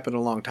know it happened a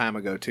long time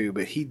ago too.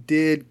 But he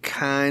did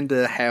kind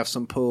of have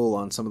some pull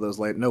on some of those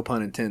late. No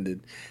pun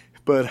intended.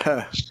 But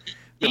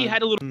he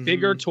had a little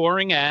bigger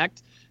touring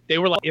act. They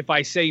were like, if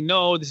I say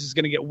no, this is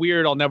going to get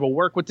weird. I'll never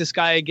work with this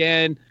guy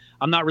again.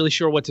 I'm not really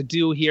sure what to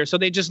do here. So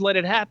they just let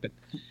it happen.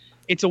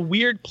 It's a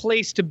weird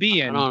place to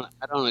be in. I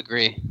don't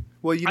agree.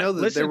 Well, you know,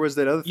 there was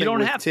that other thing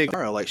with Tig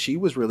Notaro. Like, she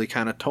was really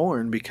kind of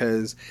torn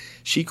because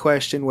she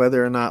questioned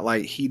whether or not,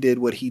 like, he did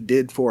what he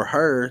did for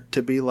her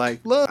to be like,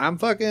 look,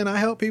 I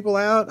help people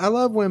out. I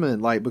love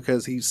women. Like,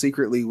 because he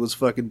secretly was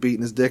fucking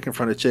beating his dick in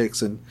front of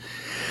chicks. And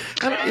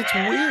it's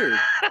weird.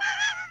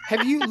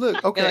 Have you,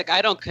 look, okay. Yeah, like,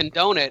 I don't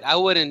condone it. I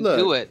wouldn't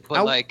do it.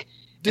 But,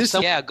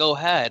 go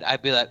ahead.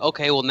 I'd be like,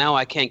 okay, well, now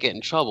I can't get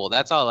in trouble.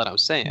 That's all that I'm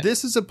saying.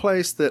 This is a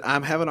place that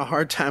I'm having a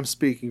hard time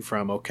speaking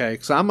from, okay?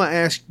 So I'm going to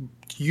ask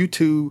you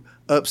two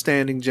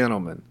upstanding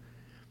gentlemen.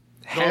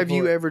 Have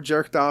you ever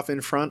jerked off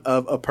in front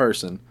of a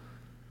person?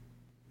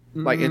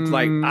 Like, it's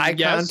like eye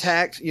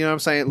contact, you know what I'm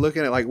saying?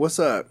 Looking at, like, what's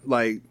up?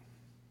 Like,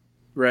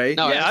 Ray?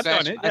 No, I've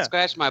done it. I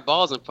scratched my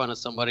balls in front of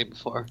somebody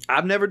before.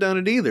 I've never done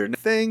it either.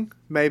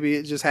 Maybe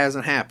it just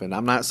hasn't happened.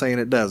 I'm not saying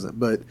it doesn't,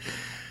 but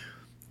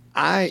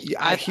I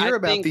hear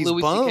about these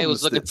Louis bums C.K.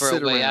 was looking that for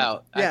sit a way around.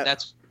 out. Yeah.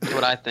 That's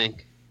what I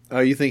think.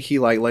 Oh, you think he,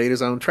 like, laid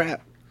his own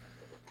trap?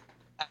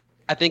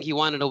 I think he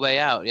wanted a way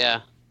out,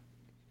 yeah.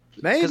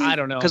 Maybe. I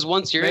don't know. Because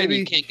once you're in,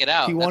 you can't get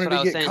out. That's what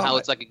I was saying, how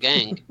it's like a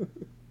gang.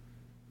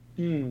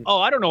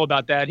 Oh, I don't know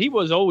about that. He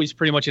was always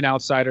pretty much an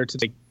outsider to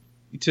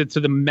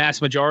the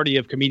mass majority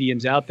of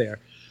comedians out there.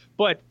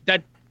 But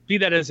be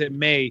that as it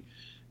may,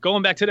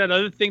 going back to that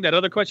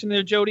other question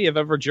there, Jody, have I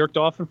ever jerked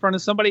off in front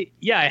of somebody?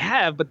 Yeah, I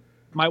have, but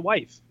my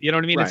wife. You know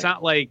what I mean? Right. It's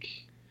not like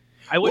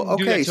I wouldn't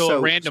do that to a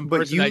random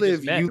person I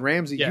just met.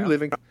 Ramsey, you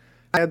live in...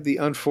 I had the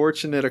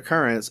unfortunate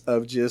occurrence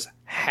of just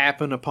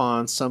happen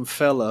upon some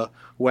fella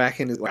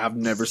whacking his... I've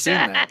never seen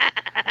that.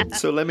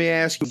 So let me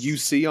ask you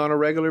see on a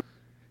regular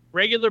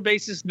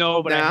basis?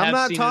 No, but now, I have I'm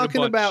not seen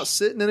talking it a bunch. about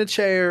sitting in a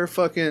chair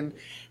fucking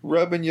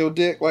rubbing your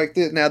dick like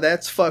this. Now,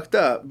 that's fucked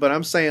up, but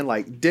I'm saying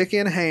like dick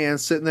in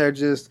hand, sitting there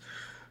just...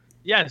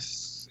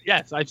 Yes,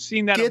 I've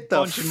seen that a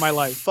bunch in my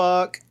life.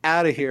 Fuck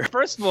out of here.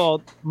 First of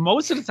all,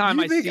 most of the time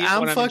I see it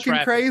when I'm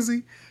fucking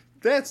crazy?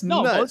 That's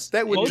nuts.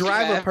 That would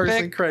drive a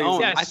person crazy. Oh,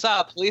 yes. I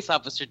saw a police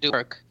officer do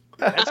work.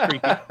 That's creepy.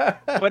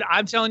 But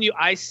I'm telling you,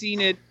 I seen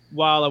it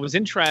while I was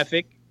in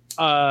traffic,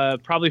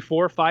 probably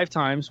 4 or 5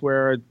 times,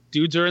 where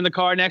dudes are in the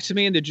car next to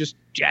me and they're just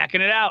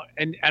jacking it out.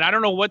 And I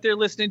don't know what they're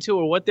listening to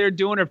or what they're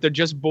doing or if they're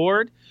just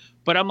bored.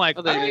 But I'm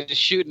like, they're just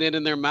shooting it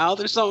in their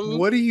mouth or something.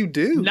 What do you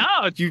do?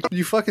 No,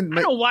 you fucking.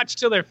 I don't watch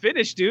till they're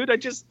finished, dude.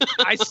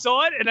 I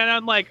saw it and then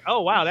I'm like,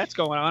 oh wow, that's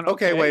going on.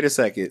 Okay, wait a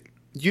second.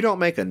 You don't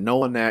make a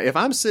no now. If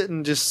I'm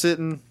just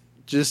sitting,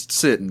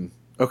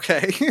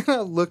 okay? I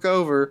look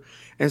over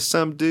and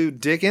some dude,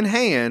 dick in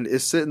hand,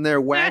 is sitting there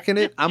whacking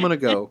it. I'm gonna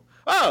go,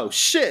 oh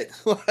shit!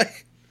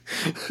 Like,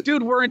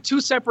 dude, we're in 2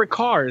 separate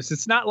cars.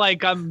 It's not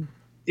like I'm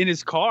in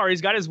his car.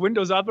 He's got his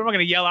windows up. I'm not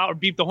gonna yell out or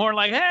beep the horn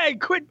like, "Hey,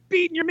 quit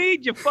beating your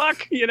meat, you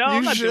fuck!" You know,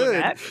 I'm not doing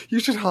that. You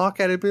should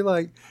honk at it, and be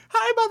like,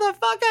 "Hi,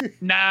 motherfucker!"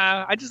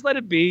 Nah, I just let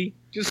it be.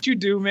 Just you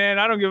do, man.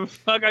 I don't give a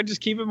fuck. I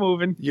just keep it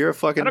moving. You're a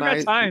fucking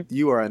nice.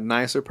 You are a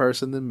nicer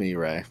person than me,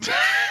 Ray.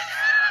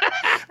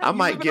 I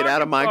might get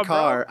out of my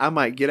car. Bro. I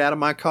might get out of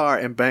my car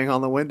and bang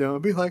on the window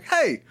and be like,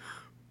 "Hey,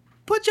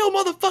 put your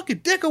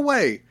motherfucking dick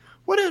away."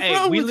 What is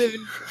wrong with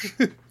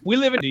you? We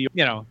live in, you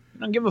know, I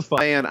don't give a fuck.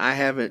 Saying I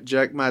haven't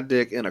jacked my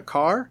dick in a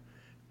car.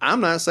 I'm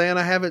not saying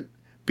I haven't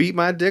beat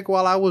my dick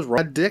while I was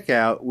my dick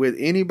out with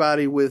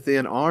anybody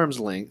within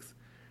arm's length,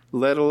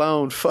 let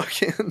alone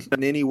fucking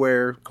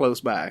anywhere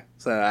close by.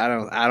 So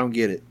I don't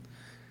get it.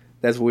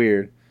 That's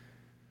weird.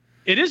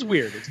 It is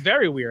weird. It's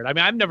very weird. I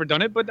mean, I've never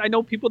done it, but I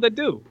know people that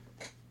do.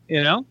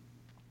 You know?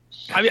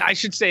 I mean, I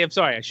should say, I'm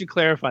sorry, I should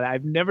clarify that.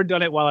 I've never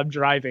done it while I'm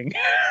driving.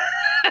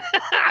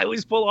 I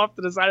always pull off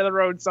to the side of the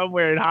road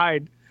somewhere and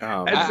hide.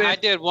 Oh, I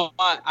did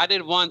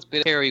once,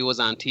 but Carrie was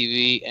on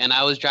TV, and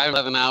I was driving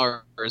 11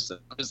 hours.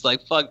 I was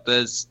like, fuck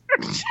this.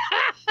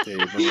 Dude,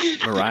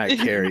 Mariah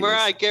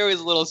Carey is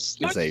a little... is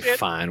a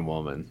fine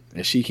woman,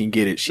 and she can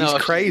get it. She's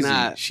crazy.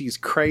 She's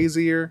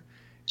crazier.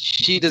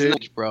 She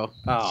doesn't, bro.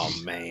 Oh,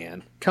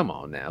 man. Come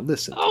on now.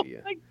 Listen to you.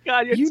 Oh, my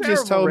God. You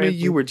just told me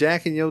you were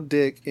jacking your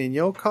dick in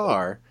your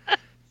car.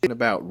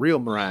 About real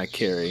Mariah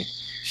Carey.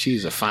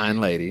 She's a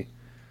fine lady.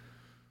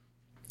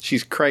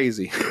 She's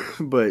crazy,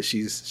 but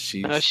she's.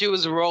 She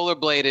was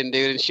rollerblading,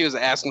 dude, and she was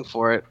asking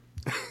for it.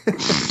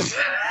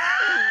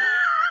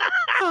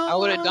 I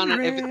would have done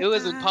it if it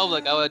was in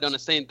public. I would have done the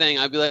same thing.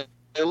 I'd be like,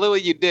 "Look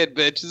what you did,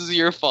 bitch. This is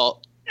your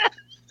fault."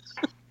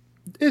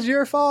 It's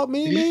your fault,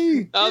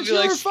 Mimi. I'll be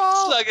like,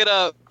 suck it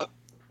up.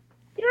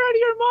 You're out of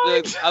your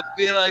mind. I'll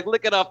be like,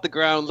 lick it off the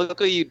ground. Look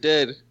what you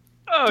did.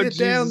 Oh, Get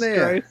down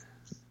there.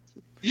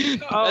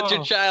 That's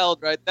your child,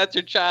 right? That's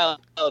your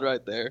child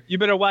right there. You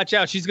better watch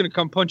out. She's gonna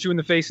come punch you in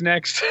the face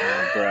next.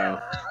 Oh,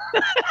 bro.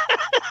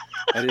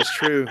 That is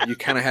true. You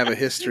kind of have a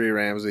history,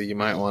 Ramsey. You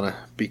might want to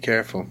be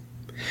careful.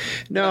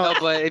 No,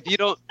 but if you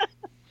don't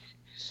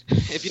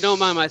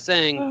mind my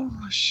saying, oh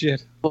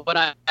shit. What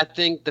I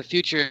think the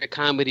future of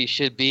comedy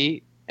should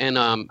be, and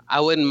I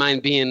wouldn't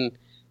mind being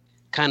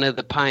kind of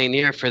the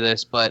pioneer for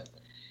this, but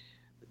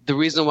the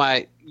reason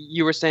why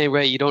you were saying,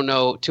 Ray, you don't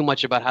know too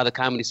much about how the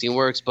comedy scene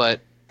works, but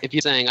if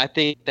you're saying, I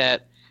think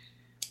that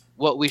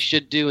what we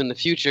should do in the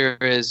future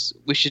is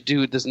we should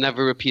do this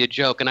never repeat a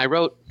joke. And I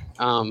wrote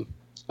a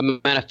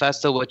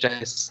manifesto, which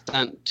I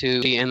sent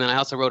to, and then I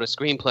also wrote a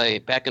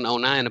screenplay back in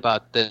 2009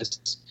 about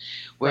this,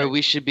 where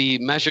we should be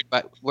measured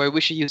by, where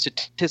we should use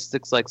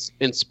statistics like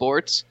in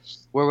sports,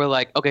 where we're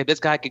like, okay,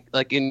 this guy could,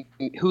 like, in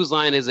whose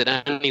line is it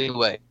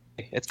anyway?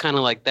 It's kind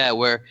of like that,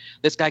 where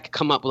this guy could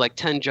come up with like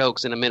 10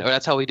 jokes in a minute, or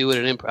that's how we do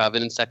it in improv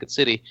and in Second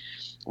City,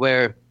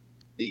 where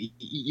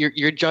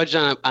you're judged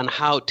on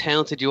how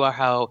talented you are,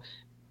 how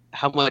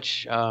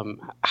much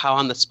how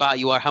on the spot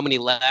you are, how many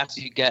laughs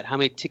you get, how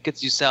many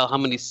tickets you sell, how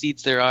many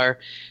seats there are.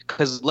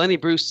 Because Lenny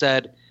Bruce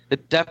said the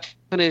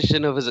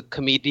definition of as a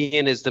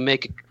comedian is to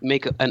make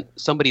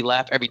somebody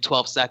laugh every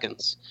 12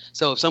 seconds.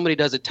 So if somebody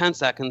does it 10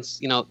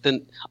 seconds,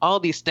 then all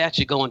these stats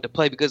should go into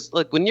play. Because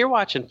look, when you're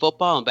watching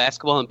football and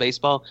basketball and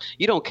baseball,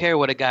 you don't care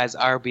what a guy's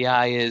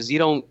RBI is.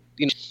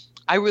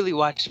 I really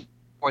watch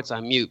sports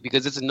on mute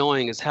because it's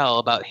annoying as hell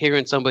about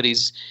hearing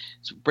somebody's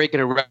breaking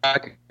a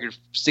record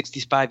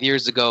 65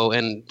 years ago,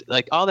 and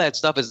like all that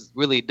stuff is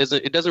really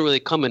doesn't really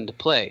come into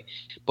play.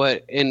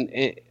 But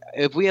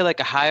if we had like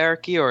a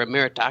hierarchy or a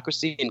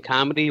meritocracy in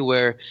comedy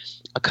where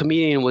a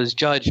comedian was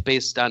judged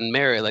based on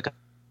merit, like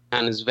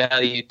on his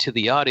value to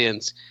the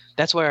audience,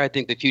 that's where I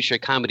think the future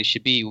of comedy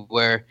should be,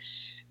 where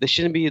there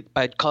shouldn't be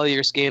by color of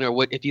your skin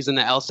or if he's in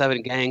the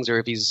L7 gangs or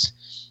if he's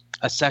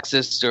a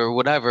sexist or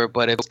whatever.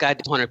 But if it's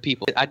got 200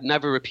 people, I'd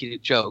never repeat a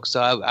joke.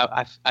 So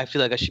I feel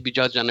like I should be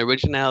judged on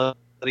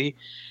originality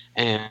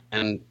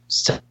and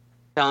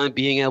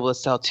being able to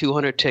sell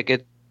 200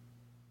 tickets.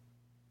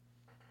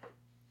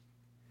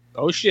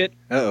 Oh shit!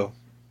 Uh-oh.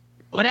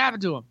 What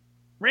happened to him?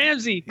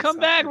 Ramsey, come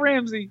back,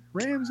 Ramsey.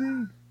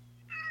 I'm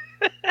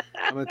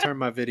gonna turn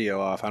my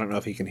video off. I don't know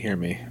if he can hear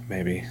me.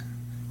 Maybe.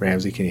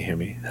 Ramsey, can you hear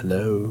me?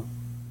 Hello.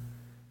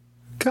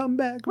 Come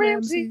back,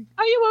 Ramsey.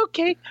 Are you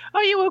okay?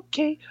 Are you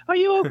okay? Are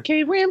you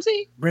okay,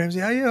 Ramsey?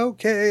 Ramsey, are you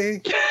okay?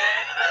 Could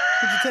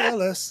you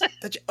tell us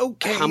that you're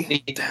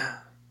okay?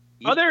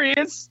 Oh, there he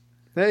is.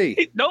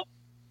 Hey. Nope.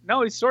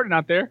 No, he's sort of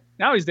not there.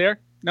 Now he's there.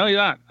 No, he's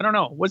not. I don't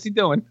know. What's he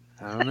doing?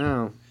 I don't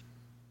know.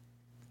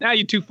 Now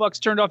you two fucks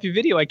turned off your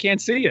video. I can't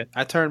see you.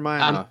 I turned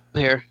mine off.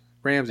 Here.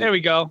 Ramsey. There we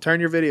go.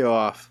 Turn your video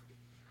off.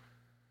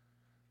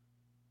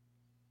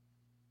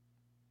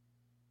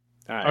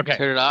 All right. Okay.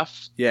 Turn it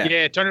off? Yeah.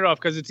 Yeah, turn it off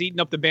because it's eating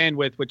up the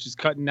bandwidth, which is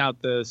cutting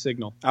out the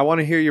signal. I want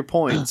to hear your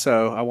point,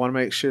 so I want to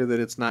make sure that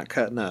it's not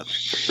cutting up.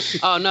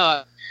 Oh,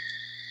 no.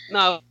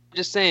 No,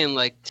 just saying,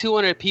 like,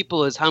 200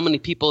 people is how many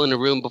people in a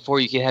room before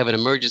you can have an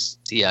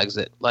emergency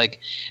exit. Like,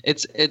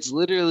 it's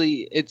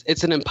literally,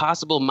 it's an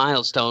impossible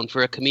milestone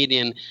for a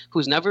comedian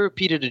who's never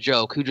repeated a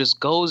joke, who just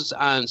goes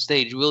on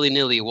stage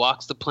willy-nilly,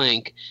 walks the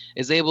plank,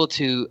 is able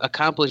to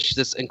accomplish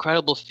this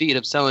incredible feat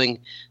of selling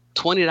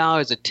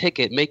 $20 a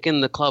ticket,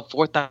 making the club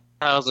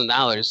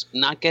 $4,000,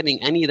 not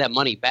getting any of that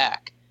money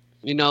back.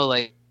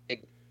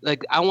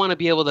 Like I want to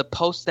be able to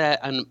post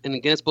that in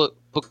the Guinness Book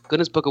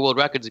of World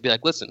Records and be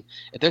like, listen,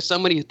 if there's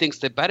somebody who thinks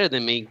they're better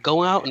than me,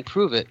 go out and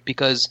prove it.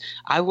 Because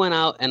I went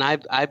out and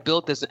I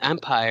built this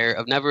empire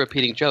of never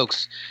repeating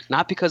jokes,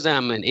 not because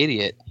I'm an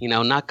idiot,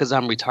 not because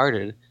I'm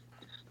retarded,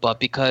 but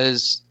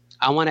because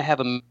I want to have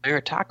a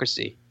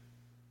meritocracy.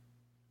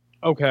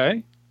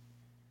 Okay.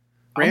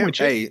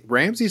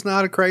 Ramsey's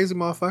not a crazy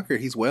motherfucker.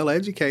 He's well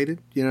educated.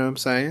 You know what I'm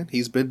saying?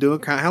 He's been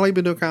doing. How long you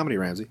been doing comedy,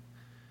 Ramsey?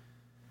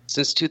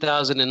 Since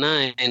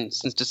 2009, and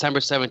since December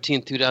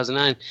 17th,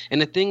 2009.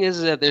 And the thing is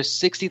that there's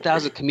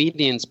 60,000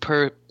 comedians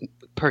per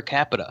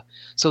capita.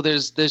 So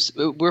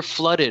we're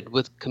flooded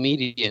with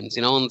comedians,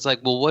 and it's like,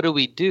 well, what do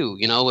we do?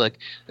 Like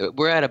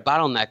we're at a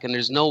bottleneck, and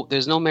there's no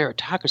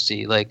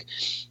meritocracy. Like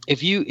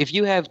if you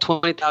have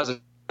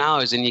 $20,000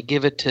 and you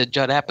give it to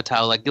Judd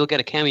Apatow, like you'll get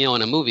a cameo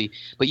in a movie,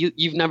 but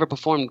you've never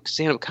performed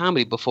stand-up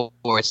comedy before.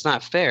 It's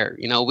not fair.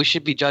 We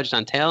should be judged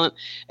on talent.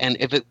 And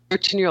if a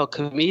 13-year-old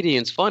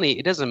comedian's funny,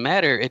 it doesn't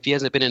matter if he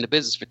hasn't been in the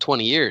business for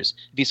 20 years.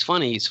 If he's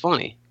funny, he's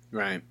funny.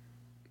 Right.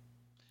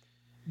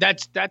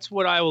 That's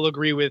what I will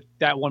agree with.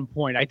 That one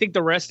point. I think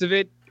the rest of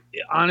it,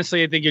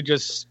 honestly, I think you're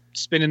just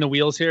spinning the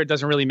wheels here. It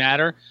doesn't really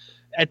matter.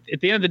 At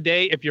the end of the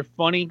day, if you're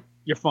funny,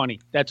 you're funny.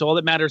 That's all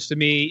that matters to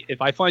me.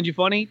 If I find you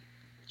funny,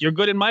 you're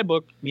good in my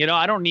book.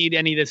 I don't need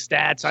any of the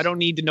stats. I don't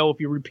need to know if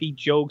you repeat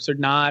jokes or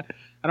not.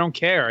 I don't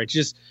care. It's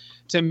just,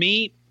 to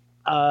me,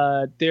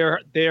 I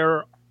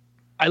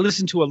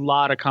listen to a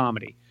lot of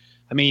comedy.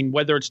 I mean,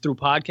 whether it's through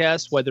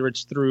podcasts, whether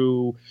it's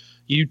through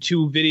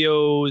YouTube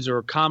videos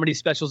or comedy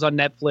specials on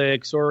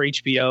Netflix or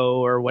HBO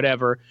or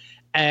whatever.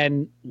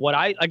 And what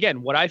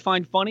I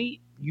find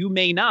funny, you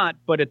may not,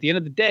 but at the end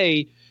of the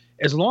day,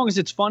 as long as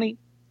it's funny,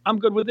 I'm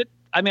good with it.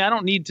 I mean, I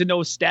don't need to know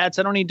stats.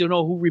 I don't need to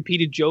know who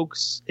repeated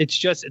jokes. It's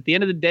just, at the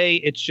end of the day,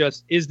 it's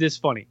just, is this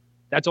funny?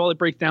 That's all it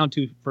breaks down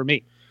to for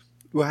me.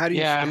 Well, how do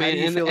you? Yeah, I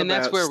mean, and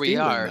that's where we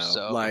are. Though?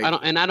 So like,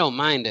 I don't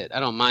mind it.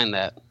 I don't mind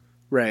that.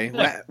 Ray,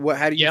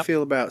 how do you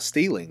feel about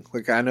stealing?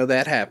 Like, I know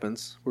that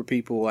happens where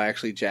people will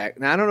actually jack.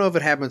 Now, I don't know if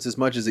it happens as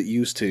much as it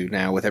used to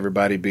now with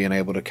everybody being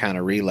able to kind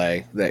of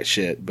relay that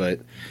shit, but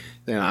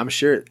you know, I'm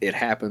sure it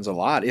happens a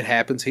lot. It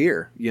happens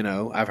here. You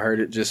know, I've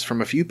heard it just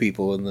from a few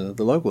people in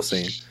the local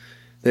scene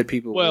that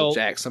people will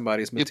jack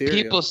somebody's material.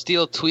 People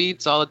steal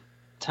tweets all the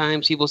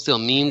time. People steal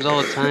memes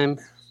all the time.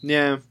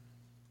 Yeah.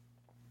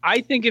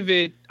 I think of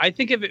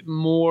it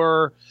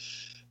more.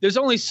 There's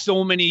only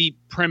so many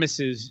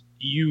premises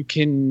you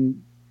can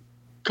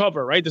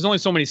cover, right? There's only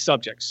so many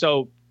subjects.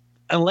 So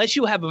unless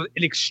you have an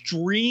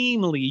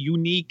extremely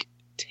unique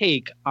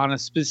take on a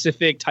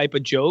specific type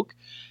of joke,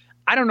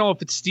 I don't know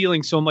if it's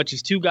stealing so much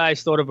as two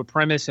guys thought of a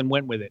premise and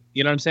went with it.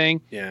 You know what I'm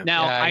saying? Yeah.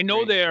 Now yeah, I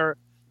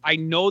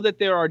know that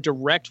there are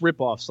direct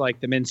ripoffs, like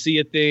the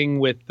Mencia thing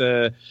with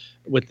the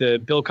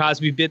Bill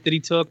Cosby bit that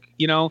he took.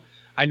 You know,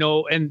 I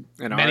know, and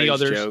many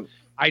others. Joke.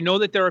 I know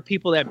that there are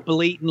people that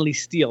blatantly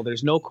steal.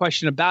 There's no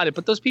question about it.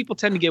 But those people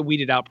tend to get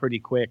weeded out pretty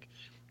quick.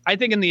 I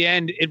think in the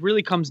end, it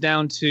really comes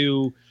down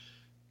to,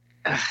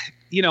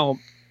 you know,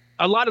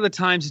 a lot of the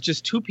times it's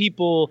just two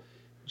people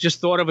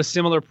just thought of a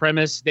similar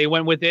premise. They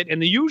went with it.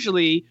 And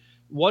usually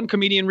one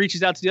comedian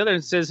reaches out to the other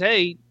and says,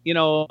 hey, you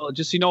know,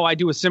 just so you know, I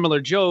do a similar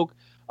joke.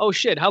 Oh,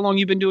 shit. How long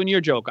you been doing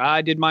your joke?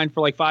 I did mine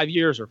for like 5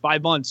 years or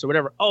 5 months or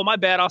whatever. Oh, my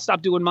bad. I'll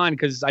stop doing mine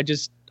because I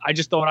just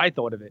thought I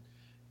thought of it,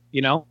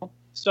 you know?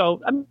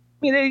 So, I mean,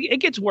 it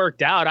gets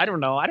worked out. I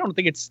don't know. I don't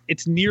think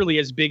it's nearly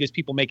as big as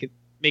people make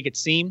it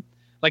seem.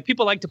 Like,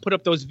 people like to put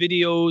up those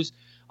videos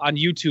on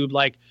YouTube,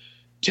 like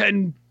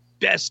 10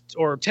 best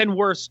or 10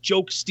 worst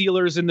joke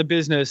stealers in the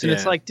business. And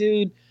It's like,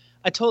 dude,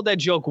 I told that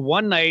joke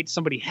one night.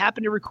 Somebody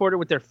happened to record it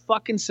with their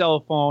fucking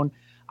cell phone.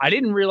 I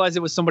didn't realize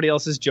it was somebody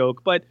else's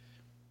joke, but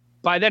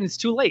by then it's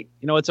too late.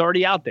 You know, it's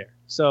already out there.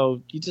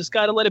 So you just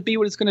got to let it be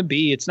what it's going to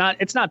be. It's not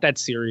that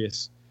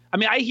serious. I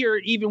mean, I hear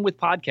even with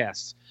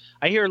podcasts,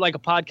 I hear like a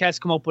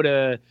podcast come up with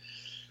a,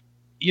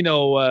 you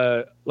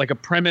know, like a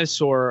premise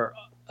or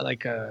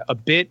like a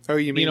bit. Oh,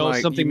 you mean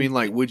like something? You mean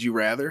like Would You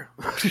Rather?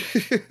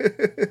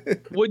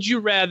 Would You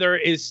Rather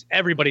is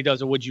everybody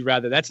does a Would You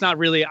Rather. That's not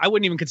really. I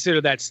wouldn't even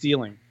consider that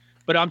stealing.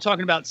 But I'm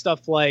talking about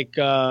stuff like.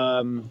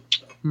 Let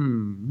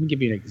me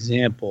give you an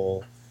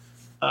example.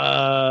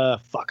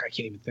 Fuck, I can't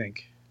even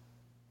think.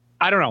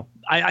 I don't know.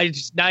 I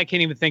can't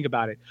even think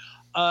about it.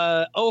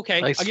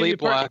 Okay. Like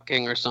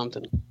Sleepwalking or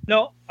something.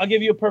 No, I'll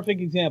give you a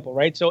perfect example,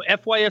 right? So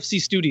FYFC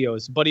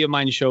Studios, a buddy of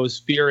mine shows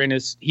Fear in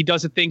his, he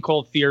does a thing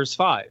called Fears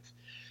 5.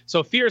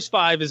 So Fears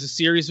 5 is a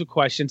series of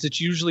questions.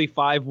 It's usually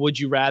 5 would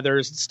you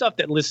rathers, stuff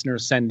that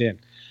listeners send in,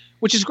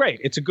 which is great.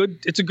 It's a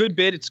good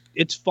bit.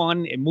 It's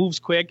fun. It moves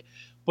quick.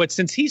 But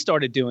since he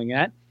started doing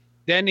that,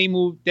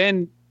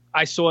 then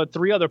I saw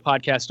 3 other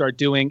podcasts start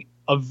doing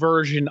a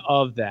version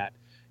of that.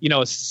 You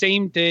know,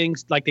 same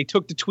things, like they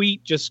took the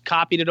tweet, just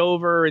copied it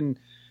over, and,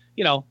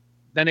 you know,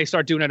 then they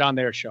start doing it on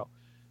their show,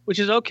 which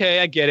is okay.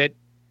 I get it.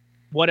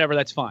 Whatever,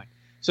 that's fine.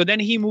 So then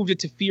he moved it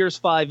to Fears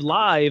 5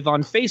 Live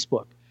on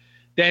Facebook.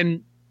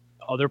 Then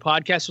other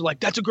podcasts were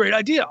like, that's a great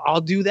idea. I'll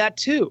do that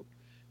too.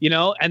 You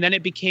know, and then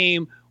it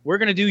became, we're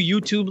going to do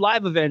YouTube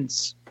live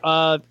events,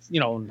 you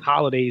know,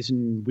 holidays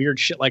and weird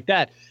shit like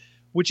that,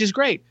 which is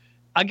great.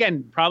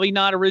 Again, probably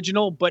not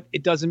original, but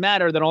it doesn't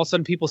matter. Then all of a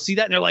sudden people see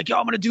that and they're like, yo,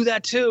 I'm going to do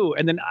that too.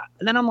 And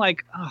then I'm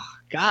like, oh,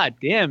 God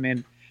damn,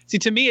 man. See,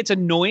 to me, it's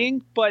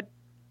annoying, but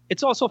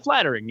it's also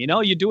flattering. You know,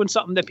 you're doing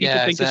something that people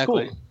think is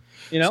cool.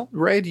 You know?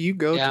 Ray, do you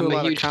go to a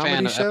lot of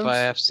comedy shows? I'm a huge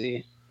fan of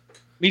FYFC.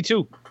 Me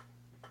too.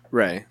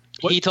 Ray.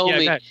 He told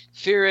me,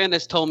 Fear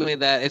Ennis told me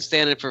that it's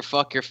standing for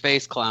fuck your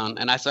face clown.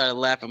 And I started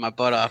laughing my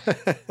butt off.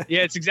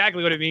 Yeah, it's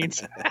exactly what it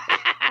means.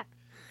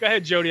 Go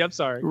ahead, Jody. I'm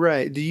sorry.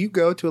 Right. Do you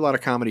go to a lot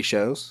of comedy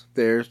shows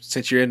there?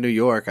 Since you're in New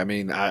York, I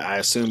mean, I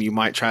assume you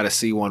might try to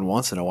see one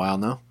once in a while,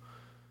 no?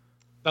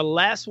 The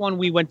last one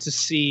we went to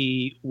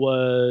see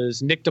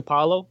was Nick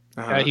DiPaolo.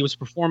 He was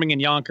performing in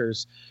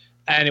Yonkers,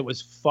 and it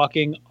was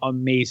fucking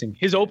amazing.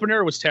 His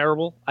opener was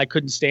terrible. I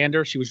couldn't stand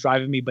her. She was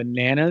driving me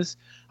bananas.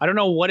 I don't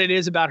know what it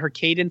is about her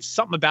cadence.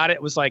 Something about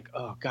it was like,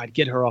 oh, God,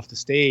 get her off the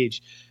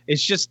stage.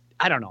 It's just,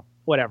 I don't know,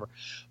 whatever.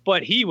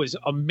 But he was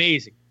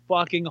amazing.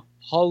 Fucking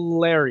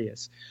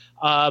hilarious.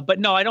 But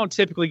no, I don't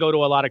typically go to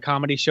a lot of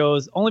comedy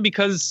shows only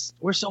because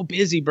we're so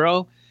busy,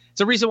 bro. It's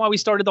the reason why we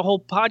started the whole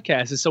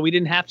podcast, is so we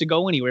didn't have to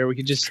go anywhere. We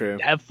could just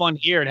have fun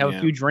here and have a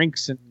few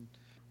drinks, and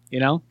you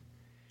know.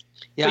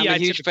 Yeah, I'm a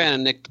huge fan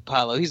of Nick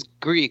DiPaolo. He's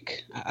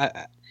Greek.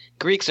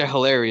 Greeks are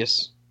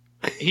hilarious.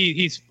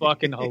 He's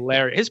fucking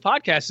hilarious. His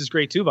podcast is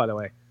great too, by the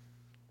way.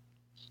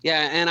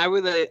 Yeah, and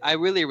I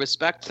really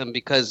respect him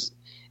because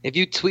if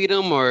you tweet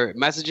him or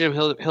message him,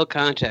 he'll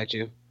contact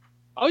you.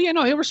 Oh yeah,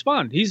 no, he'll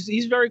respond.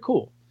 He's very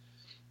cool.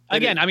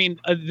 Again, I mean,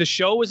 the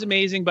show was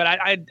amazing, but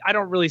I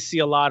don't really see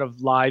a lot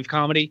of live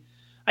comedy.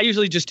 I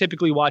usually just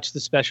typically watch the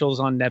specials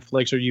on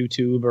Netflix or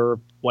YouTube or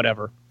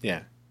whatever.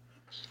 Yeah.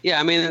 Yeah,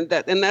 I mean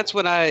that's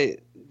where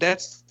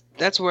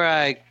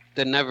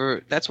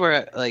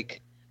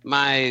like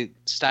my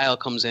style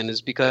comes in,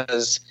 is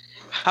because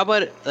how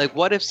about like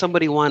what if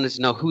somebody wanted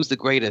to know who's the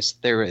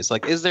greatest there is?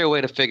 Like, is there a way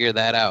to figure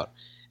that out?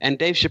 And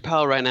Dave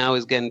Chappelle right now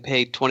is getting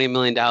paid $20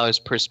 million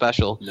per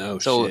special. No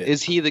so shit.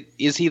 is he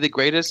the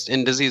greatest,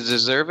 and does he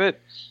deserve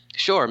it?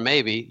 Sure,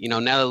 maybe. You know,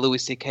 now that Louis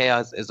C.K.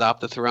 is off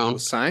the throne, Well,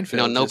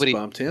 Seinfeld just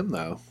bumped him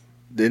though,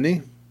 didn't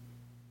he?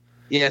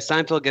 Yeah,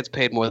 Seinfeld gets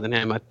paid more than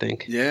him, I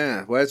think.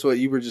 Yeah, well, that's what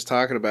you were just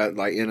talking about.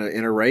 Like in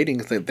a rating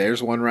thing,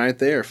 there's one right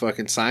there.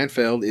 Fucking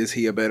Seinfeld. Is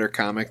he a better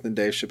comic than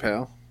Dave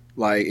Chappelle?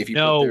 Like if you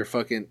put their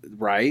fucking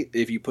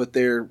if you put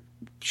their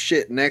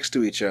shit next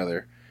to each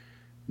other,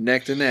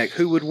 neck to neck,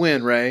 who would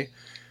win, Ray?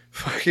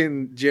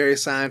 Fucking Jerry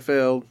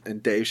Seinfeld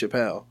and Dave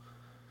Chappelle.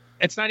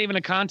 It's not even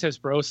a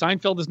contest, bro.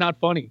 Seinfeld is not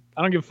funny.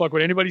 I don't give a fuck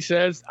what anybody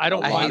says. I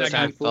don't want that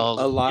guy. Seinfeld.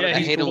 A lot of I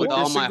hate him people with would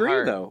all my disagree,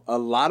 heart. though. A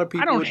lot of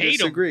people I don't would hate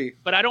disagree. him,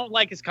 but I don't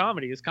like his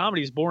comedy. His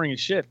comedy is boring as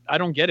shit. I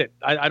don't get it.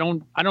 I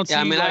don't see. Yeah,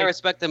 I mean, like, I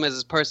respect him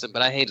as a person,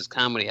 but I hate his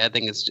comedy. I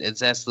think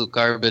it's absolute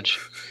garbage.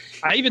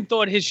 I even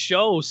thought his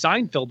show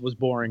Seinfeld was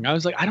boring. I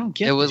was like, I don't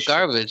get it. Was this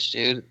garbage,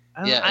 dude.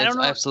 I don't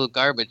know. Absolute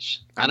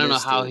garbage. I don't know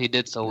how he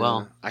did so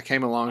well. I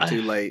came along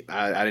too late.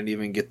 I didn't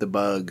even get the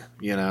bug.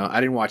 You know, I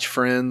didn't watch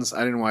Friends. I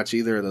didn't watch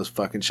either of those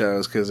fucking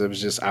shows because it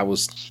was just I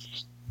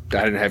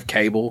didn't have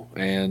cable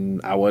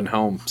and I wasn't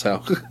home.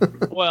 So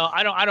well,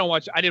 I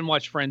didn't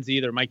watch Friends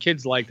either. My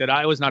kids liked it.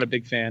 I was not a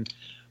big fan.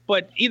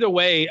 But either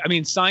way, I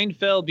mean,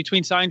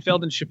 between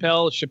Seinfeld and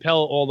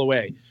Chappelle all the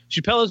way.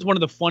 Chappelle is one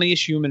of the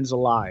funniest humans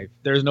alive.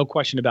 There's no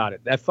question about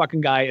it. That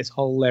fucking guy is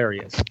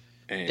hilarious.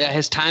 Yeah,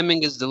 his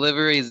timing, his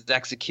delivery, his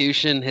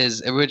execution,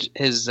 the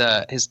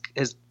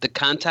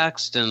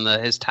context and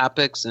his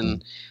topics,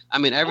 and I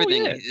mean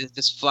everything is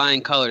just flying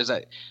colors.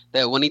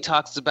 That when he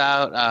talks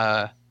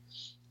about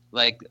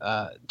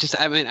just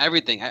I mean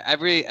everything,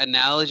 every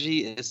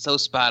analogy is so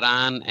spot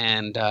on,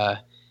 and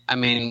I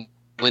mean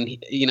when he,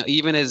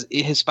 even his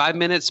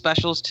 5-minute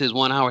specials to his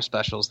 1-hour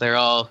specials, they're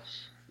all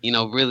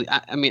really.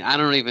 I mean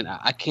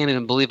I can't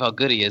even believe how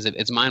good he is.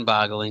 It's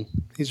mind-boggling.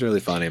 He's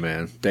really funny,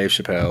 man. Dave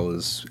Chappelle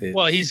is.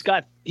 Well, he's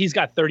got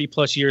 30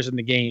 plus years in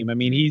the game. I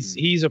mean,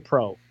 he's a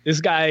pro.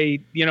 This guy,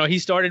 he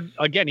started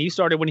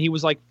when he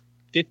was like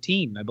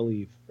 15, I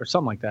believe, or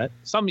something like that.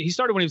 He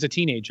started when he was a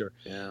teenager.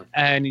 Yeah.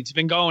 And he's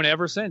been going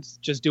ever since,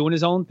 just doing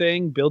his own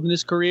thing, building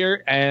his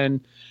career. And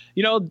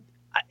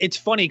it's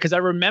funny because I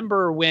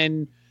remember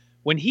when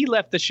he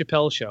left the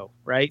Chappelle show,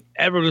 right?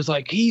 Everyone was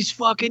like, he's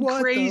fucking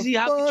crazy.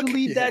 How could you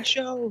leave that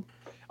show?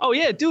 Oh,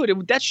 yeah,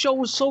 dude, that show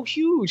was so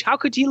huge. How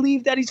could you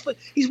leave that?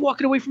 He's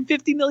walking away from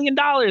 $50 million.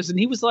 And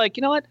he was like,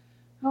 you know what?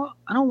 No,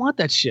 I don't want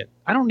that shit.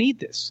 I don't need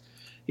this.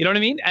 You know what I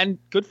mean? And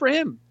good for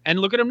him. And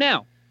look at him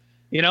now.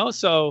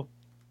 So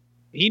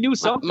he knew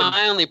something.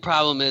 My only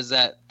problem is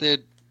that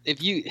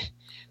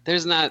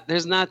there's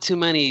not too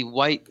many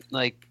white,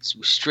 like,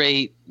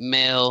 straight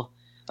male.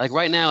 Like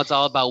right now, it's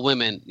all about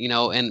women,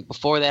 and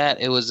before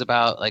that, it was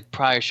about like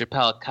Pryor,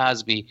 Chappelle,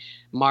 Cosby,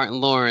 Martin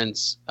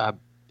Lawrence,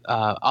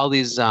 all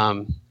these,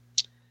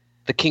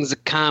 the kings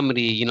of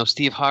comedy,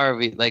 Steve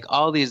Harvey, like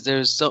all these.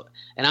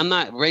 And I'm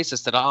not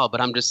racist at all, but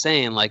I'm just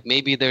saying, like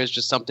maybe there's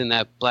just something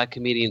that black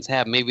comedians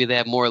have. Maybe they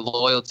have more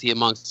loyalty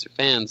amongst their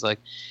fans. Like,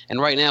 and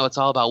right now, it's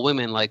all about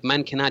women. Like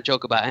men cannot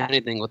joke about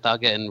anything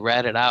without getting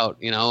ratted out,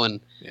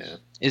 and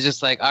it's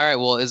just like, all right,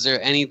 well, is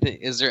there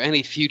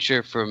any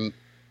future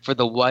for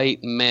the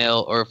white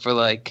male or for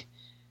like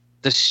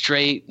the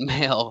straight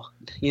male,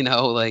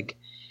 like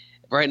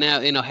right now,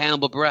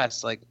 Hannibal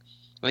Buress, like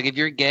if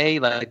you're gay,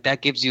 like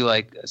that gives you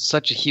like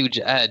such a huge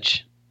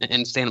edge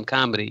in stand-up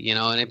comedy,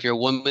 and if you're a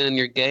woman and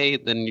you're gay,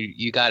 then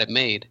you got it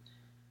made.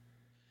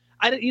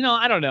 I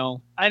don't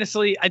know.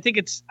 Honestly, I think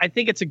it's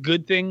a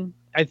good thing.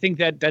 I think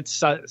that's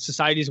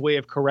society's way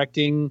of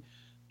correcting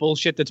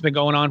bullshit that's been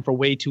going on for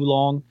way too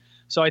long.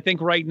 So I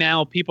think right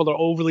now people are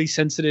overly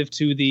sensitive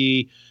to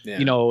the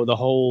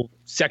whole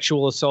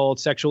sexual assault,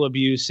 sexual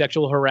abuse,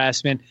 sexual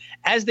harassment,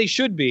 as they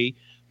should be.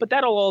 But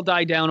that'll all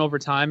die down over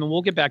time, and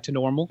we'll get back to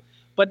normal.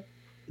 But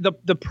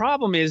the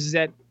problem is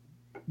that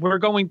we're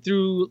going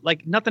through,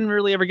 like, nothing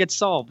really ever gets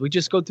solved. We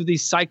just go through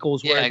these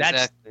cycles where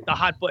that's the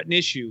hot button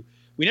issue.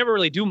 We never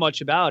really do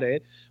much about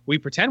it. We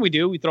pretend we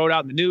do. We throw it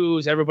out in the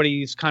news.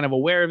 Everybody's kind of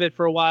aware of it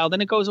for a while. Then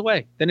it goes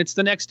away. Then it's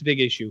the next big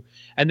issue.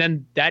 And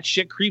then that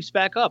shit creeps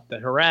back up, the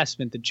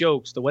harassment, the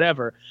jokes, the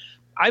whatever.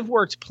 I've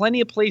worked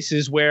plenty of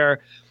places where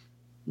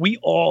we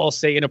all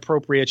say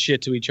inappropriate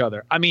shit to each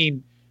other. I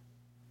mean,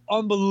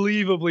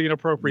 unbelievably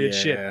inappropriate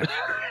shit.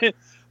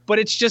 But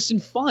it's just in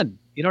fun.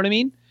 You know what I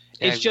mean?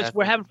 Yeah, it's just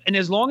and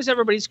as long as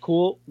everybody's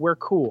cool, we're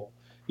cool.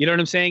 You know what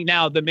I'm saying?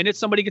 Now, the minute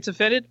somebody gets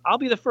offended, I'll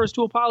be the first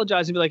to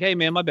apologize and be like, hey,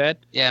 man, my bad.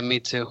 Yeah, me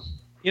too.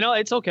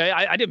 It's okay.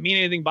 I didn't mean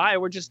anything by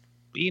it. We're just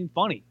being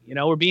funny.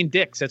 We're being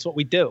dicks. That's what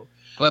we do.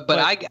 But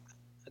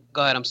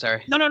go ahead. I'm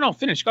sorry. No.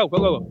 Finish. Go.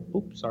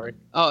 Oops, sorry.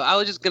 Oh, I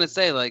was just gonna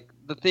say, like,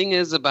 the thing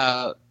is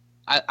about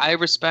I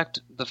respect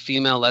the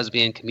female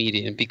lesbian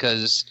comedian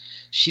because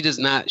she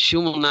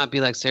will not be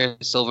like Sarah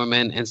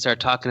Silverman and start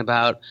talking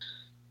about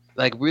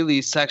like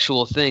really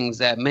sexual things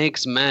that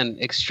makes men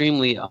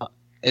extremely.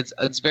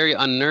 It's very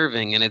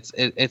unnerving, and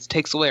it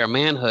takes away our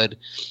manhood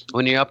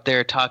when you're up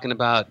there talking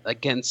about like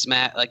getting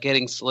smacked, like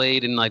getting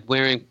slayed, and like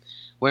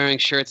wearing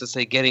shirts that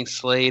say "getting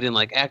slayed" and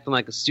like acting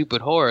like a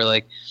stupid whore,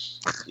 like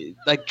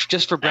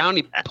just for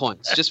brownie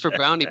points,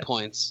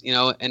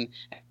 And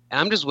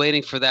I'm just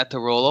waiting for that to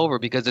roll over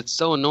because it's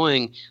so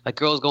annoying. Like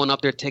girls going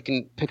up there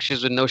taking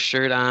pictures with no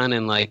shirt on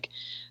and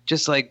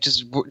just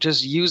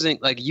using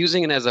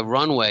it as a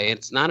runway.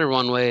 It's not a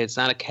runway. It's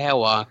not a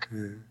catwalk.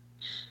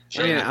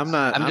 Sure. Yeah,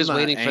 I'm just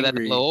waiting for that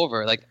to blow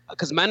over, like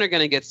because men are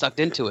going to get sucked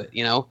into it,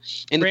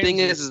 And the thing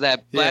is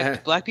that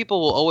black people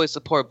will always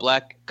support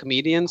black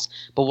comedians,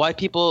 but white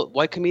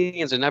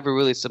comedians are never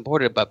really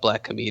supported by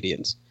black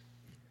comedians.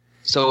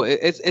 So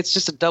it's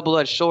just a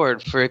double-edged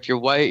sword for if you're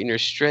white and you're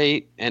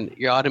straight and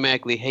you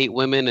automatically hate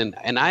women,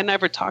 and I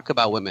never talk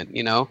about women,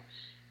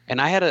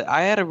 And I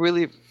had a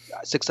really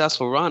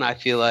successful run, I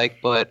feel like,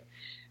 but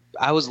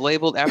I was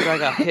labeled after I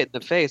got hit in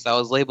the face. I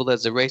was labeled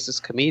as a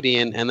racist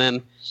comedian, and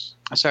then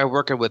I started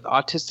working with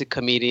autistic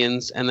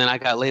comedians, and then I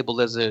got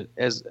labeled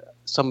as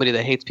somebody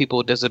that hates people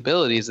with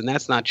disabilities, and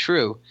that's not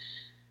true.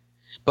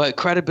 But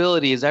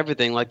credibility is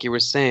everything, like you were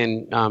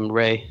saying,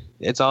 Ray.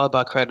 It's all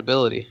about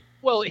credibility.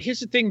 Well, here's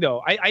the thing,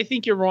 though. I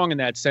think you're wrong in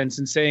that sense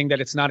in saying that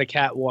it's not a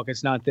catwalk,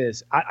 it's not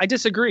this. I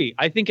disagree.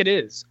 I think it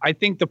is. I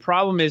think the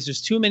problem is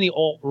there's too many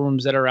alt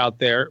rooms that are out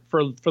there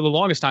for the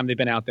longest time they've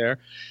been out there.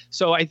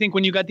 So I think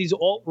when you got these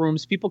alt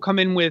rooms, people come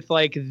in with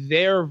like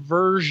their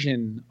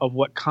version of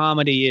what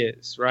comedy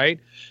is, right?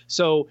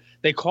 So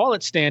they call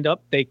it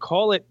stand-up. They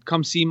call it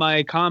come see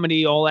my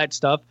comedy, all that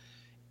stuff,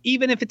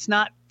 even if it's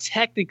not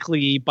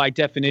technically by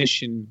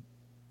definition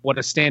what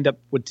a stand-up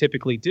would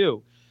typically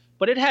do.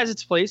 But it has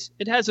its place.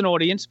 It has an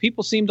audience.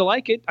 People seem to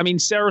like it. I mean,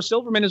 Sarah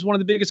Silverman is one of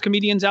the biggest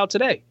comedians out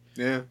today.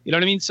 Yeah. You know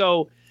what I mean?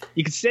 So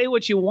you can say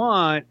what you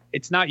want.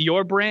 It's not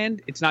your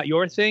brand. It's not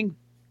your thing.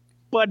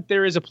 But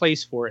there is a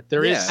place for it.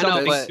 There is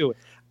something to it.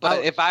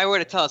 But if I were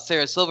to tell a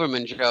Sarah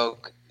Silverman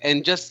joke,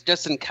 and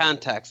just in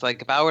context,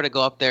 like if I were to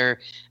go up there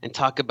and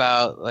talk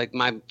about like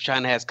my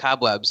vagina has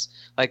cobwebs,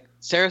 like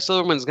Sarah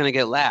Silverman's going to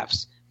get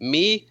laughs.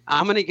 Me,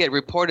 I'm going to get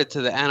reported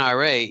to the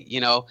NRA,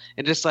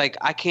 and just like,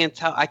 I can't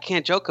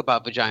joke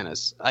about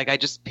vaginas. Like I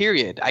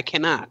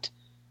cannot.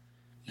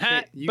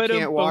 You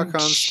can't walk on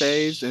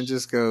stage and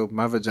just go,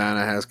 my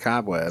vagina has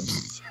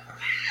cobwebs.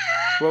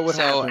 What would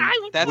happen?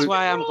 That's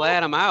why I'm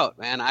glad I'm out,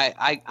 man.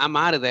 I'm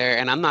out of there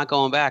and I'm not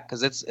going back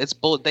because it's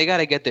bull. They got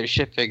to get their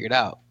shit figured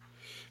out.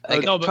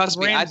 Like, trust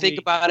me, I think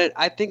about it.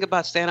 I think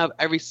about stand up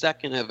every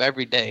second of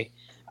every day.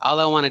 All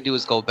I want to do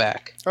is go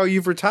back. Oh,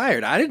 you've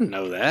retired. I didn't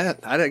know that.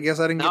 I guess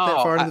I didn't get that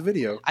far into the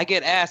video. I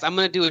get asked. I'm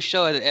going to do a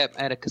show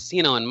at a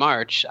casino in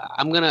March.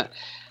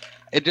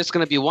 It's just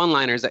going to be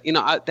one-liners.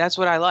 That's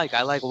what I like.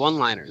 I like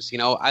one-liners.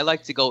 I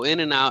like to go in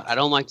and out. I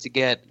don't like to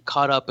get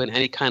caught up in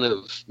any kind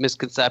of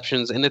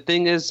misconceptions. And the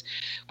thing is,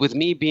 with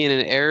me being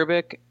an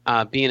Arabic,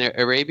 being an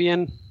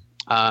Arabian,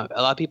 a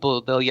lot of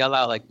people, they'll yell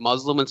out like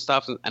Muslim and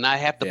stuff, and I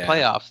have to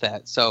play off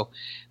that. So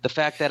the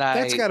fact that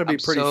that's got to be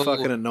pretty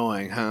fucking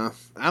annoying, huh?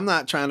 I'm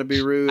not trying to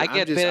be rude. I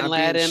get Bin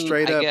Laden,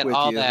 I get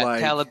all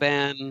that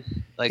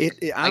Taliban. Like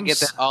I get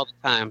that all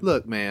the time.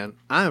 Look, man,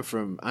 I am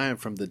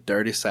from the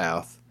dirty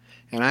South,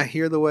 and I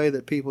hear the way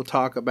that people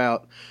talk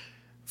about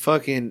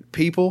fucking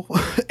people,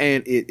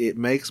 and it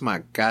makes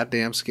my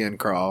goddamn skin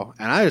crawl.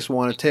 And I just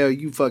want to tell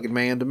you, fucking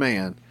man to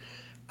man,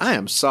 I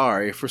am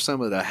sorry for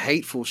some of the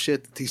hateful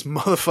shit that these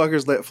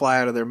motherfuckers let fly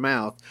out of their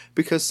mouth.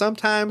 Because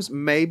sometimes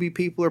maybe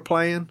people are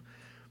playing.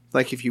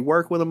 Like if you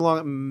work with them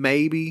long,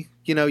 maybe,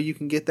 you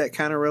can get that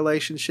kind of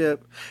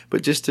relationship.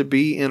 But just to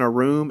be in a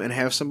room and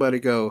have somebody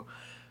go,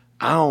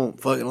 I don't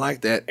fucking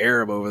like that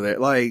Arab over there.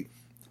 Like,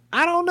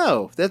 I don't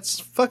know. That's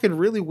fucking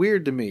really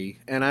weird to me.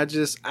 And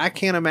I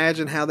can't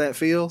imagine how that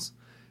feels.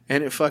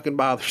 And it fucking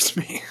bothers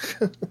me.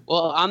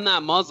 Well, I'm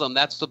not Muslim.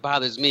 That's what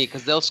bothers me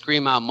because they'll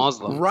scream out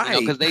Muslim. Right.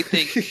 Because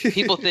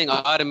people think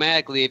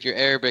automatically if you're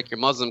Arabic, you're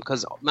Muslim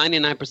because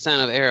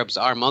 99% of Arabs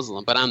are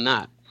Muslim, but I'm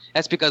not.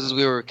 That's because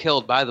we were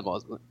killed by the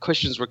Muslims.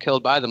 Christians were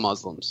killed by the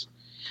Muslims.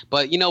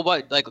 But you know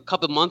what? Like a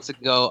couple of months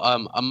ago,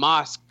 a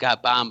mosque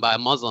got bombed by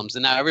Muslims.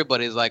 And now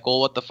everybody's like,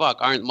 well, what the fuck?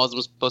 Aren't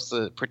Muslims supposed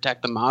to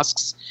protect the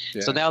mosques?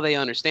 Yeah. So now they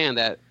understand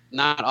that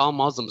not all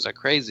Muslims are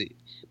crazy.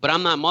 But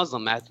I'm not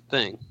Muslim. That's the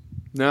thing.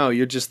 No,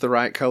 you're just the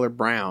right color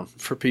brown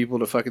for people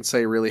to fucking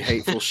say really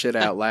hateful shit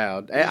out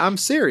loud. I'm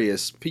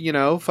serious.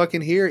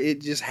 Fucking here, it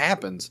just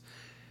happens.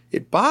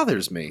 It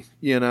bothers me,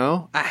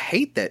 I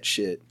hate that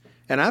shit.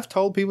 And I've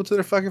told people to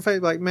their fucking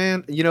face, like,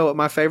 man, you know what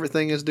my favorite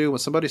thing is, dude? When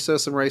somebody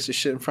says some racist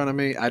shit in front of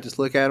me, I just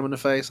look at them in the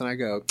face and I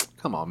go,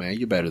 come on, man,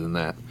 you're better than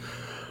that.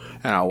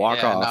 And I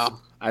walk off. No.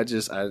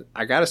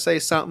 I got to say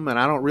something, and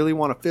I don't really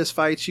want to fist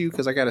fight you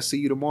because I got to see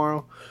you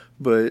tomorrow.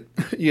 But,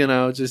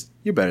 just,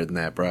 you're better than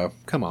that, bro.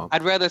 Come on.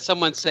 I'd rather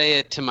someone say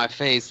it to my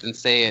face than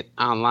say it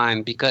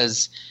online,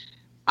 because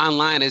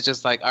online is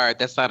just like, all right,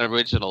 that's not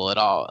original at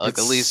all. Like,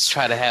 at least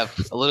try to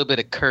have a little bit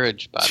of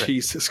courage about it.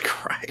 Jesus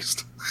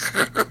Christ.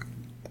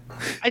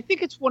 I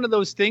think it's one of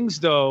those things,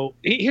 though.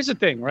 Here's the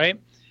thing, right?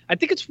 I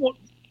think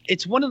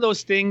it's one of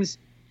those things.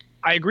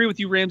 I agree with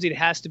you, Ramsey. It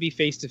has to be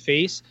face to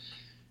face.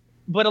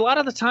 But a lot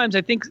of the times,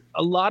 I think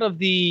a lot of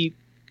the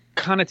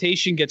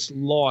connotation gets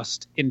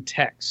lost in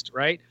text,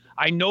 right?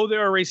 I know there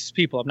are racist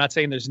people. I'm not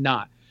saying there's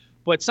not.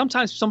 But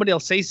sometimes somebody will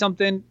say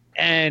something,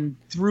 and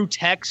through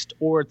text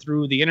or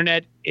through the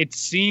internet, it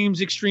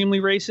seems extremely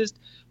racist.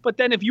 But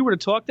then if you were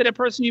to talk to that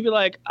person, you'd be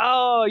like,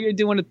 oh, you're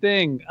doing a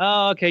thing.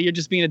 Oh, okay, you're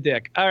just being a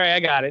dick. All right, I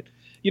got it.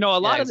 A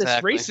lot of this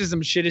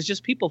racism shit is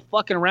just people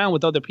fucking around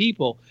with other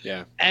people.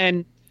 Yeah.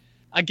 And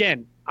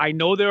again, I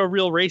know there are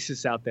real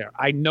racists out there.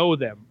 I know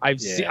them.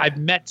 I've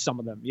met some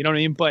of them. You know what I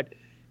mean? But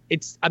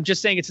I'm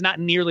just saying it's not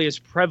nearly as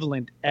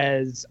prevalent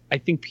as I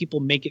think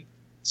people make it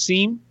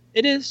seem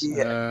it is.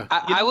 Yeah.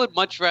 I would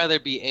much rather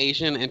be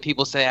Asian and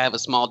people say I have a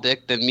small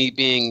dick than me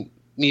being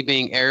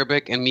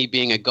Arabic and me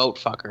being a goat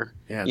fucker.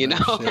 Yeah,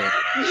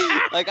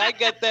 Like, I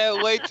get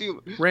that way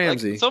too.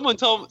 Ramsey. Like,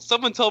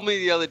 someone told me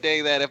the other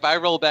day that if I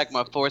roll back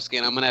my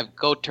foreskin, I'm gonna have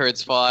goat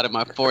turds fall out of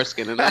my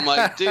foreskin, and I'm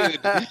like, dude,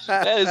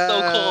 that is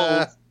so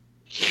cold.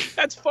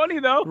 That's funny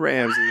though.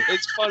 Ramsey.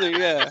 It's funny,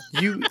 yeah.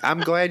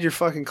 I'm glad you're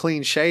fucking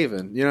clean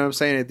shaven. You know what I'm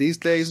saying? At these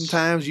days and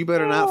times, you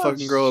better not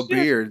fucking grow a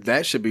beard.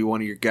 That should be one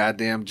of your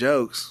goddamn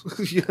jokes.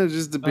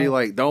 Just to be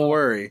like, don't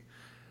worry.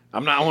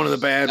 I'm not one of the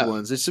bad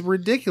ones. It's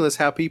ridiculous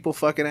how people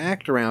fucking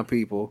act around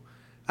people.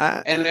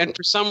 And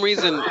for some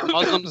reason,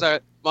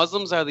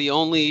 Muslims are the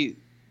only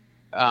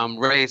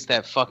race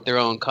that fuck their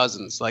own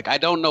cousins. Like, I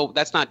don't know,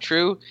 that's not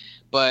true,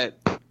 but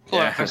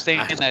for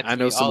saying that, I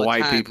know some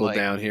white time, people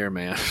down here,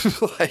 man.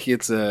 Like,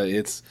 it's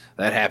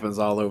that happens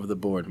all over the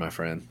board, my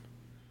friend.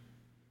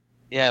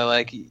 Yeah,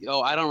 like,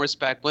 I don't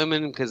respect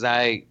women because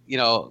I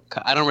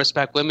don't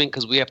respect women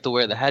because we have to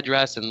wear the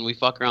headdress and we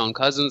fuck our own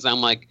cousins. I'm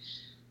like,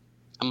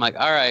 all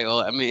right,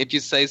 well, I mean, if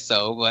you say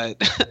so,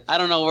 but I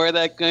don't know where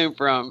that came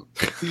from.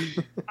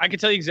 I can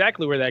tell you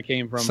exactly where that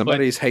came from.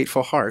 Somebody's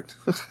hateful heart.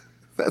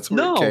 That's where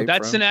it came from.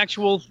 That's an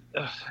actual.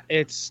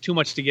 It's too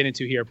much to get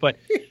into here, but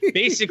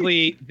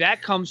basically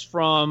that comes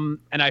from,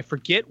 and I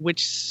forget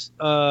which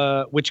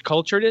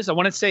culture it is. I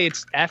want to say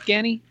it's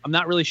Afghani. I'm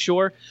not really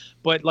sure,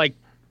 but like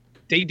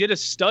they did a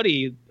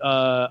study.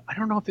 I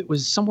don't know if it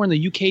was somewhere in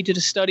the UK did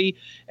a study,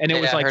 and it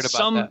was like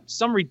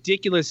some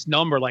ridiculous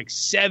number, like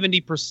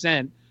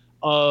 70%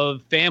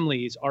 of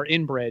families are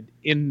inbred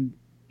in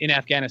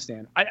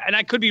Afghanistan.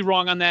 I could be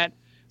wrong on that,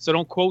 so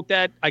don't quote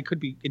that. I could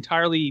be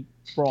entirely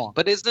wrong.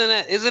 But isn't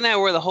that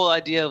where the whole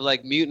idea of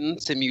like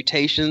mutants and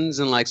mutations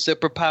and like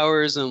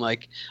superpowers and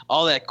like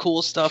all that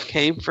cool stuff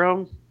came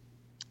from?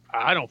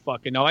 I don't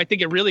fucking know. I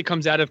think it really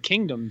comes out of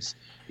kingdoms.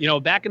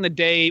 Back in the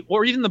day,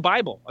 or even the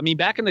Bible. I mean,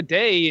 back in the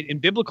day in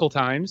biblical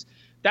times,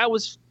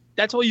 that's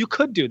all you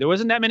could do. There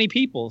wasn't that many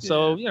people.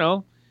 So,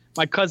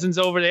 my cousin's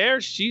over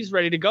there. She's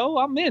ready to go.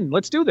 I'm in.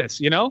 Let's do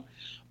this,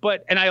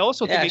 But, and I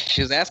also think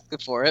she was asking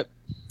for it.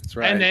 That's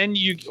right. And then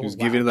she was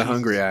giving you the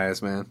hungry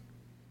eyes, man.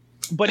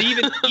 But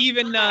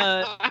even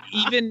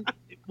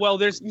well,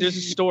 there's a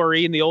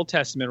story in the Old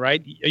Testament,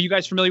 right? Are you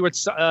guys familiar with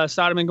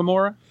Sodom and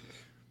Gomorrah?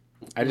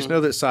 I just know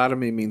that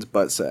sodomy means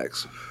butt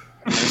sex.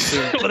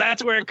 Well,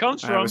 that's where it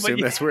comes from. I assume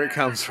that's where it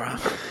comes from.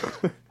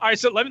 All right,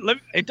 so let me,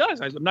 it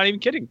does. I'm not even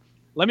kidding.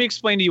 Let me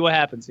explain to you what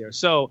happens here.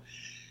 So,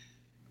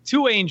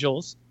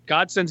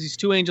 God sends these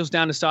two angels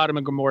down to Sodom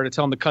and Gomorrah to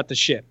tell them to cut the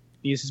shit.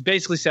 He says,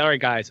 basically, say, all right,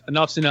 guys,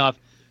 enough's enough.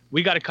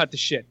 We got to cut the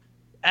shit.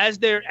 As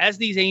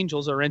these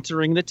angels are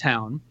entering the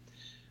town,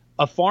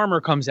 a farmer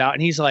comes out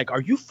and he's like,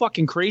 are you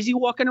fucking crazy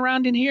walking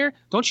around in here?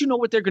 Don't you know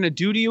what they're going to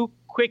do to you?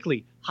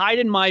 Quickly, hide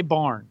in my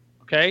barn.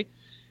 Okay.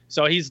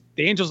 So the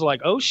angels are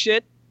like, oh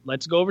shit,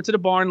 let's go over to the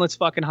barn. Let's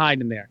fucking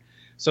hide in there.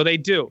 So they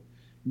do.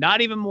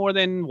 Not even more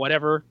than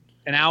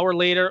an hour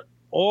later,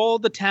 all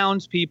the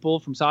townspeople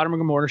from Sodom and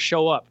Gomorrah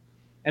show up.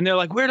 And they're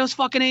like, where are those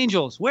fucking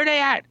angels? Where are they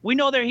at? We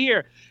know they're here.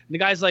 And the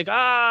guy's like,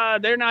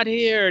 they're not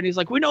here. And he's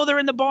like, we know they're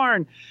in the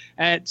barn.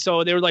 And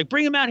so they were like,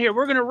 bring them out here.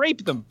 We're going to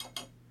rape them.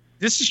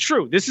 This is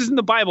true. This is in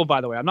the Bible, by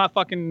the way. I'm not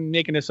fucking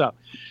making this up.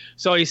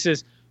 So he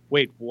says,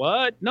 wait,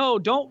 what? No,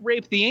 don't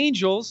rape the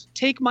angels.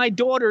 Take my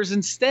daughters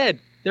instead.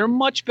 They're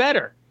much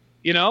better.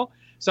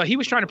 So he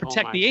was trying to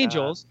protect the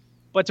angels.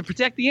 But to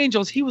protect the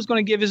angels, he was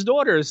going to give his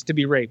daughters to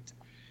be raped.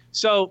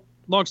 So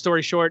long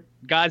story short,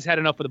 God's had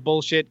enough of the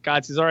bullshit.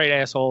 God says, all right,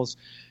 assholes,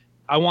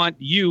 I want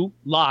you,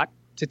 Lot,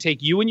 to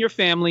take you and your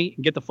family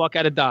and get the fuck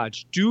out of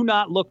Dodge. Do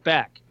not look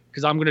back,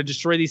 because I'm going to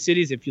destroy these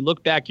cities. If you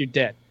look back, you're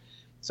dead.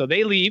 So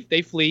they leave.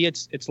 They flee.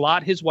 It's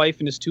Lot, his wife,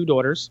 and his two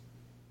daughters.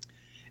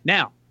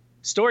 Now,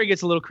 story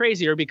gets a little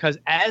crazier because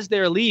as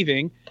they're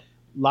leaving,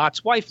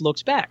 Lot's wife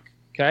looks back.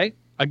 Okay?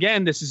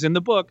 Again, this is in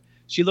the book.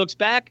 She looks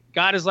back.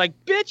 God is like,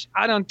 bitch,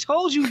 I done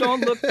told you don't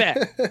look back.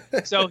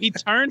 So he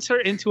turns her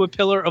into a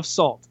pillar of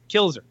salt,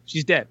 kills her.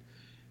 She's dead.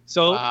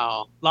 So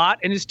Lot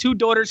and his 2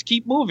 daughters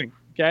keep moving,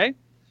 okay?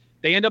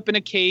 They end up in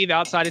a cave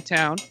outside of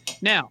town.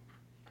 Now,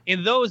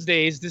 in those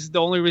days, this is the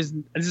only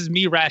reason, this is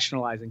me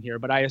rationalizing here,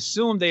 but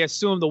they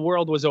assumed the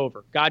world was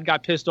over. God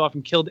got pissed off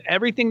and killed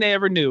everything they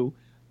ever knew,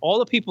 all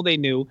the people they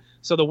knew,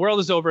 so the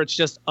world is over, it's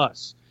just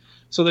us.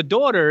 So the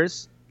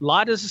daughters,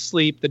 Lot is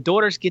asleep, the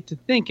daughters get to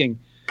thinking,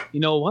 you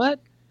know what?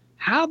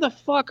 How the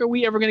fuck are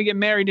we ever going to get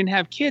married and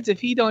have kids if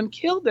he done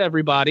killed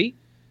everybody?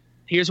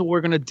 Here's what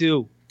we're going to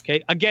do.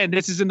 Okay, again,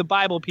 this is in the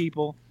Bible,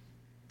 people.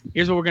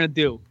 Here's what we're going to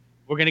do.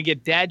 We're going to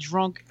get dad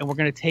drunk, and we're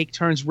going to take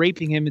turns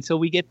raping him until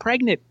we get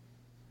pregnant.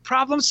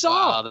 Problem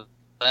solved. Wow,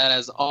 that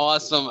is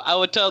awesome. I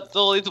would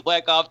totally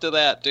whack off to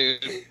that,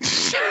 dude. And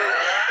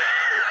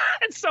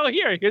so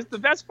here's the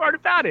best part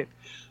about it.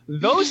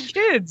 Those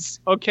kids,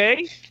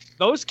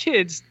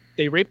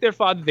 they raped their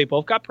father. They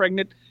both got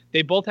pregnant.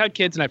 They both had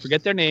kids, and I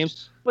forget their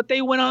names. But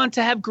they went on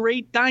to have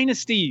great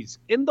dynasties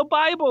in the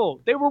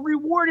Bible. They were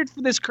rewarded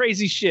for this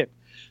crazy shit.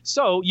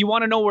 So you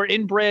want to know where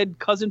inbred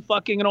cousin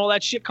fucking and all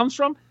that shit comes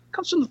from? It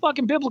comes from the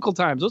fucking biblical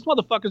times. Those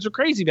motherfuckers were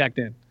crazy back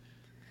then.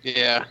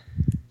 Yeah.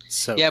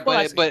 So yeah,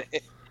 but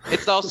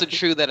it's also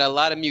true that a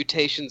lot of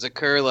mutations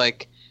occur,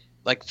 like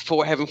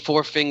having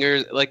 4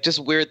 fingers, like just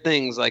weird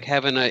things, like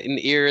having an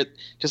ear.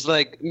 Just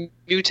like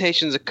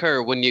mutations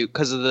occur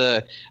because of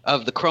the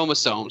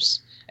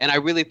chromosomes. And I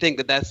really think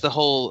that that's the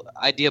whole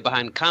idea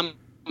behind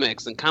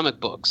comics and comic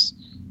books.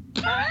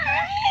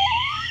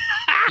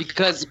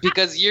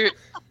 because you're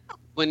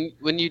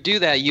when you do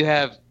that, you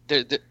have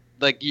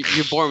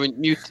you're born with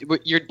the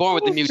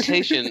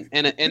mutation,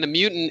 and a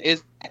mutant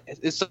is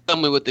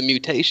someone with the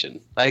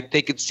mutation. Like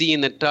they could see in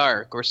the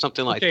dark or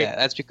something like that.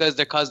 That's because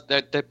their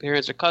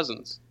parents are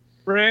cousins.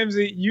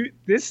 Ramsey,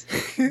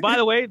 by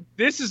the way,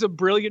 this is a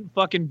brilliant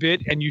fucking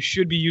bit, and you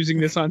should be using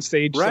this on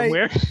stage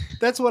somewhere.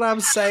 That's what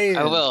I'm saying.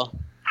 I will.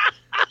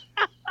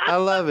 I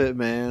love it,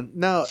 man.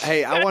 No,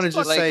 hey, I want to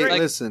just say,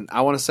 listen,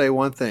 I want to say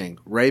one thing.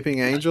 Raping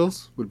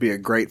Angels would be a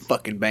great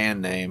fucking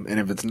band name, and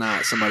if it's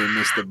not, somebody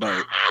missed the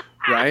boat,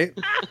 right?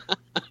 That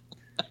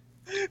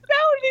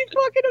would be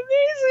fucking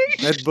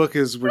amazing. That book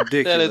is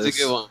ridiculous. That is a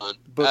good one.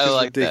 Book I is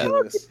like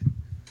ridiculous. that.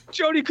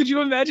 Jody, could you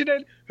imagine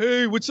it?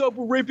 Hey, what's up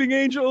with Raping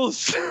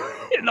Angels?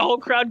 And the whole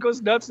crowd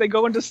goes nuts. They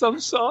go into some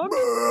song.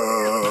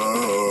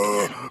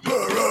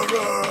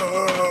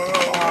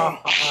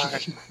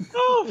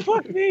 Oh,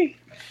 fuck me.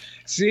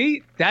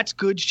 See, that's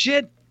good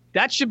shit.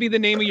 That should be the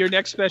name of your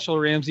next special,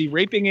 Ramsey.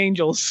 Raping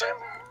Angels.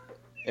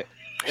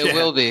 It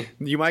will be.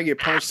 You might get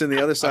punched in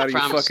the other side of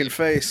your fucking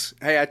face.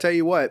 Hey, I tell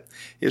you what.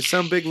 If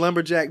some big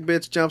lumberjack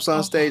bitch jumps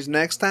on stage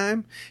next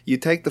time, you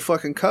take the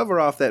fucking cover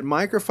off that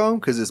microphone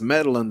because it's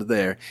metal under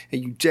there,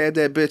 and you jab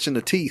that bitch in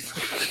the teeth.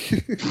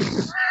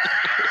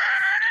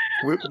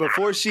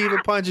 Before she even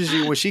punches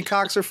you, when she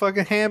cocks her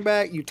fucking hand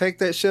back, you take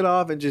that shit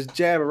off and just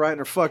jab it right in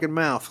her fucking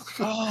mouth.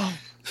 Oh,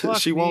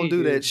 she won't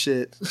do that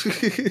shit.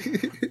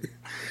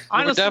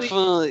 Honestly,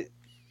 definitely.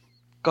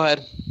 Go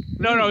ahead.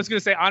 No, I was going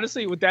to say,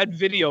 honestly, with that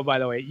video, by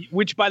the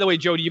way,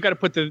 Jody, you got to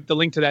put the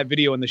link to that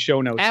video in the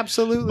show notes.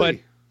 Absolutely. But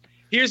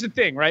here's the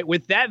thing, right?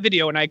 With that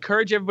video, and I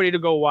encourage everybody to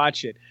go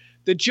watch it,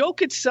 the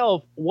joke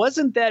itself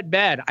wasn't that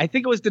bad. I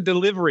think it was the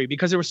delivery,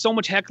 because there was so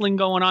much heckling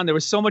going on. There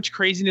was so much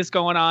craziness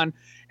going on.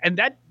 And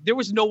that there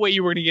was no way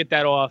you were going to get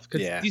that off,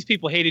 because these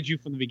people hated you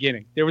from the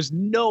beginning. There was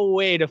no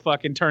way to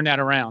fucking turn that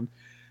around.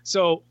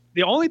 So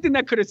the only thing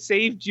that could have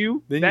saved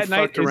you that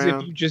night is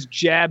if you just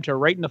jabbed her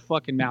right in the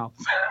fucking mouth.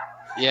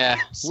 Yeah.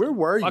 Where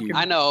were you?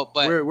 I know,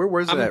 but where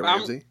was it at,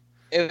 Ramsey?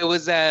 It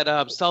was at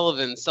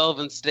Sullivan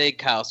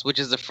Steakhouse, which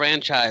is a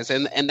franchise,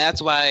 and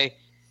that's why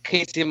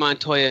Casey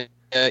Montoya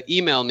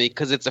emailed me,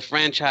 because it's a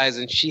franchise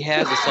and she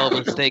has a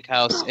Sullivan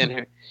Steakhouse in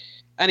her.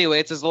 Anyway,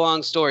 it's a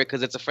long story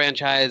because it's a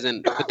franchise,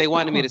 but they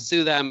wanted me to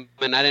sue them,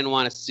 and I didn't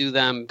want to sue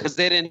them because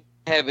they didn't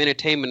have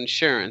entertainment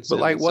insurance. But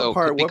like, what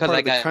part of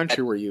the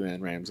country were you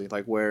in, Ramsey?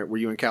 Like, where were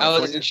you in California?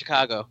 I was in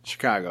Chicago.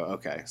 Chicago,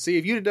 okay. See,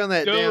 if you'd have done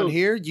that down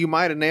here, you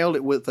might have nailed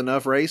it with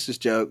enough racist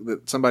joke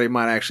that somebody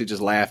might actually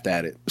just laughed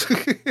at it.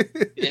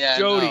 Yeah,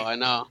 Jody, I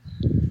know.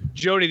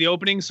 Jody, the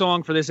opening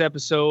song for this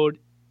episode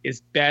is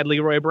Bad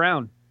Leroy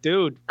Brown.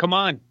 Dude, come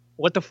on.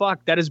 What the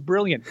fuck? That is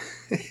brilliant.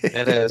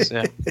 It is,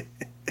 yeah.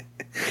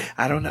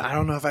 I don't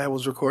know if I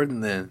was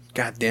recording then.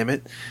 God damn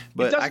it!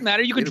 But it doesn't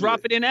matter. You can drop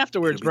it in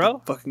afterwards,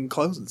 bro. Fucking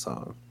closing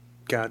song.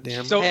 God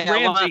damn. So hey,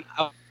 Ramsey,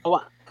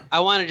 I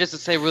wanted just to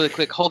say really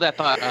quick. Hold that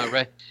thought,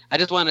 Ray. I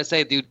just want to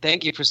say, dude,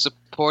 thank you for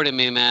supporting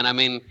me, man. I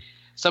mean,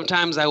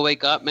 sometimes I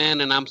wake up,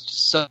 man, and I'm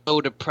so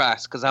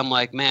depressed because I'm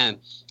like, man,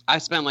 I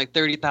spent like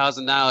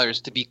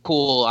 $30,000 to be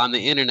cool on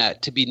the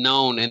internet, to be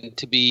known, and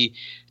to be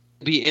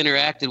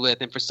interacted with,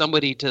 and for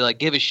somebody to like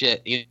give a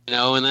shit, you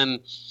know, and then.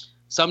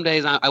 Some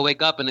days I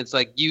wake up and it's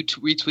like you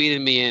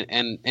retweeted me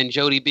and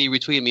Jody B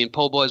retweeted me and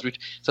Pole Boys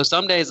so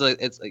some days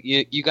it's like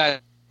you guys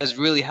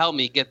really help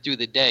me get through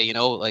the day, you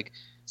know, like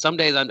some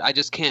days I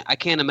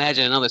can't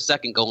imagine another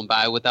second going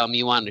by without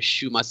me wanting to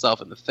shoot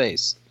myself in the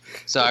face.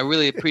 So I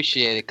really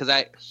appreciate it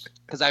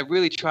because I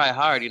really try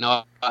hard. You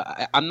know,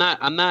 I'm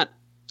not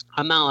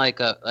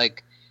like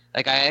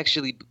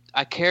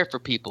I care for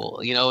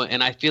people. You know,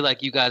 and I feel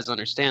like you guys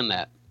understand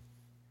that.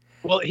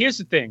 Well, here's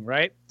the thing,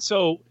 right?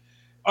 So,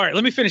 all right,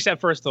 let me finish that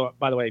first, though,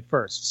 by the way,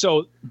 first.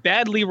 So,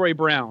 Bad Leroy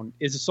Brown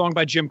is a song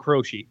by Jim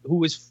Croce,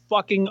 who is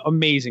fucking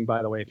amazing,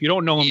 by the way. If you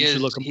don't know him, you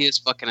should look him up. He is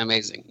fucking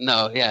amazing.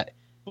 No, yeah.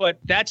 But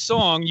that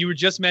song, you were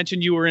just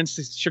mentioned you were in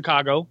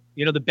Chicago,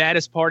 you know, the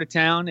baddest part of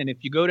town. And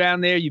if you go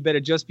down there, you better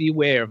just be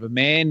aware of a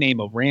man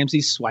named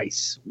Ramsey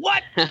Swice.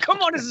 What?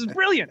 Come on, this is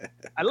brilliant.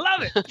 I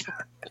love it.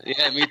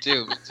 Yeah, me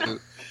too. Me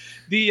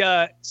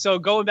too. So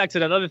going back to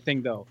that other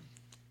thing, though.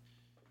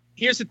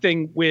 Here's the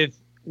thing with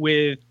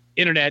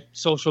internet,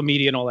 social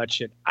media, and all that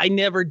shit. I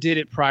never did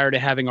it prior to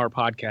having our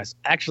podcast.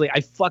 Actually, I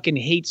fucking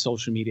hate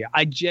social media.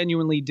 I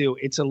genuinely do.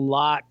 It's a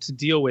lot to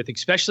deal with,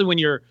 especially when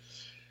you're,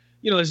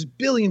 you know, there's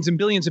billions and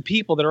billions of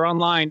people that are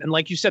online. And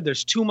like you said,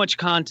 there's too much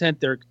content.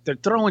 They're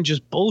throwing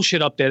just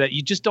bullshit up there that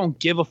you just don't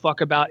give a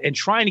fuck about. And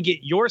trying to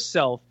get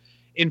yourself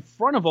in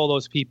front of all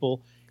those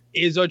people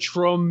is a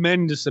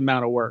tremendous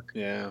amount of work.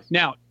 Yeah.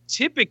 Now,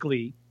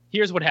 typically,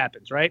 here's what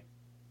happens, right?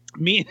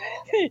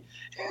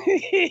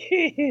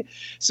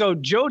 So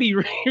Jody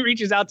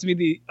reaches out to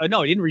me.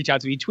 No, he didn't reach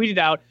out to me. He tweeted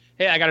out,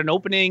 "Hey, I got an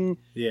opening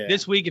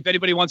this week. If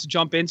anybody wants to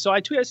jump in." So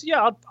I tweeted, I said,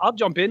 "Yeah, I'll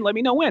jump in. Let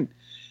me know when."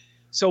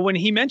 So when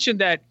he mentioned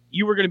that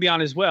you were going to be on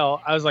as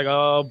well, I was like,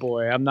 "Oh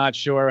boy, I'm not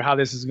sure how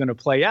this is going to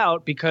play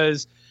out,"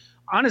 because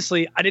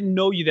honestly, I didn't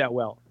know you that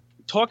well.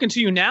 Talking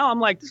to you now, I'm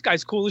like, this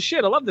guy's cool as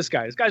shit. I love this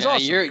guy. This guy's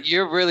awesome.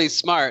 You're really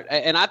smart,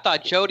 and I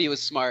thought Jody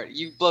was smart.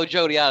 You blow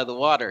Jody out of the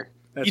water.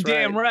 You're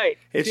damn right.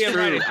 It's damn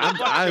true. Right.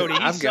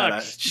 I've got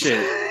a shit.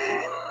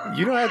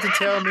 You don't have to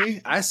tell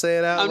me. I say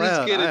it out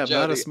loud. Kidding, I am Jody.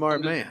 not a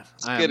smart man.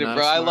 Just kidding,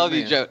 bro. I love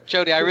you,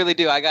 Jody. I really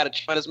do. I got a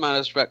tremendous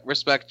amount of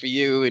respect for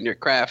you and your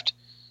craft.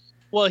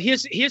 Well,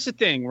 here's the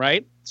thing,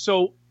 right?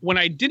 So when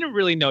I didn't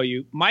really know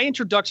you, my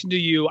introduction to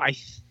you, I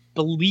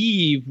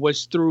believe,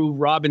 was through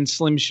Rob and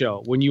Slim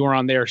show when you were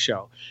on their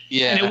show.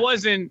 Yeah. And it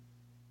wasn't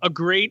a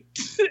great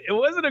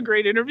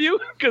interview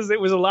because it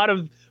was a lot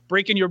of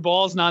breaking your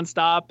balls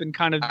nonstop and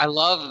kind of. I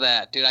love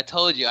that, dude. I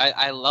told you,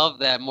 I love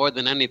that more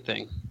than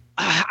anything.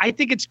 I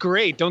think it's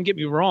great. Don't get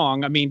me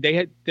wrong. I mean,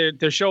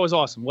 their show is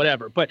awesome,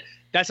 whatever. But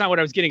that's not what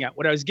I was getting at.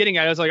 What I was getting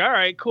at, I was like, all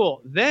right,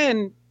 cool.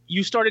 Then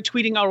you started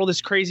tweeting out all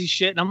this crazy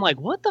shit, and I'm like,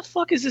 what the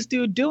fuck is this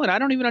dude doing? I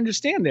don't even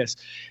understand this.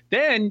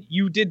 Then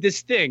you did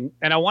this thing,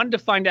 and I wanted to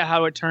find out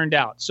how it turned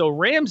out. So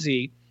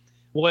Ramsey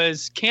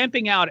was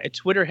camping out at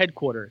Twitter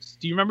headquarters.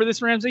 Do you remember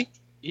this, Ramsey?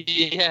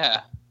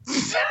 Yeah.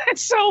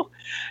 So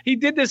he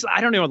did this.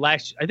 I don't know. I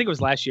think it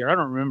was last year. I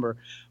don't remember.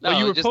 No, but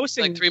you were just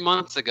posting like 3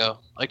 months ago.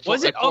 Like 4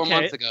 okay.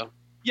 months ago.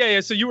 Yeah.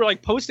 So you were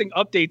like posting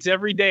updates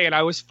every day, and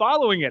I was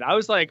following it. I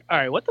was like, all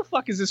right, what the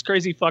fuck is this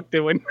crazy fuck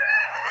doing?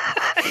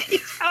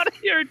 He's out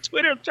here on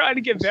Twitter trying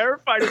to get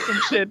verified or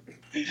some shit,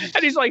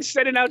 and he's like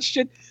sending out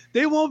shit.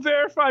 They won't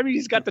verify me.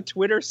 He's got the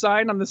Twitter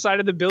sign on the side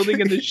of the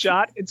building in the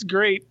shot. It's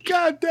great.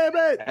 God damn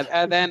it!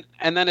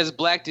 And then his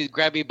black dude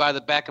grabbed me by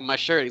the back of my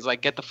shirt. He's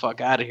like, "Get the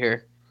fuck out of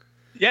here."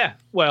 Yeah,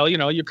 well, you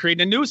know, you're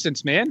creating a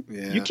nuisance, man.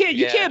 Yeah. You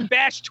can't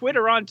bash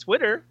Twitter on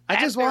Twitter. I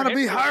just want to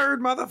be heard,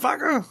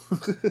 motherfucker.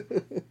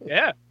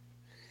 Yeah,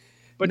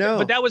 but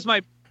that was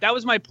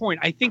my point.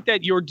 I think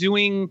that you're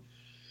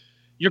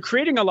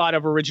creating a lot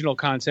of original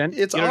content.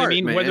 It's art, what I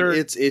mean? Man.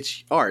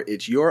 It's art.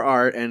 It's your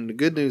art, and the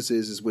good news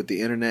is with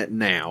the internet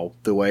now,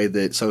 the way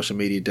that social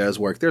media does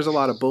work, there's a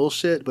lot of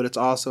bullshit, but it's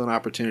also an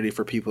opportunity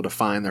for people to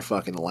find their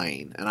fucking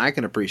lane, and I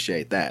can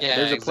appreciate that. Yeah,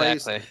 there's a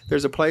place for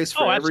there's a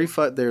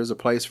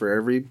place for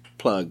every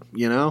plug,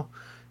 you know,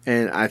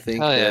 and I think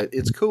that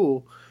it's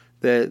cool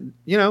that,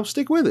 you know,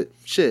 stick with it.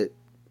 Shit,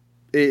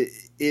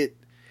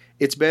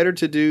 it's better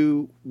to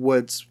do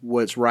what's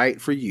right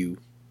for you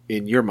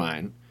in your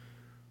mind.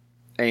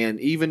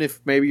 And even if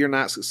maybe you're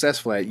not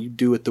successful at it, you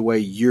do it the way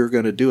you're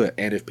going to do it.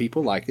 And if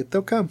people like it,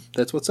 they'll come.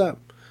 That's what's up.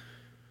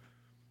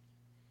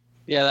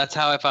 Yeah, that's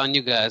how I found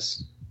you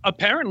guys.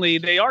 Apparently,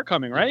 they are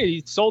coming, right?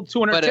 He sold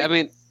 200 tickets. I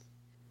mean,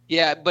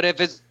 yeah, but if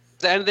it's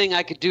anything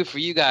I could do for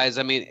you guys,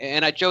 I mean,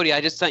 and Jody,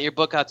 I just sent your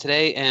book out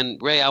today.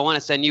 And Ray, I want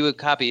to send you a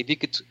copy. If you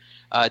could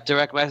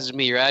direct message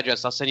me your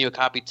address, I'll send you a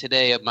copy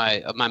today of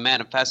my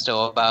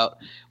manifesto about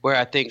where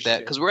I think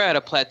that, because we're at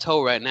a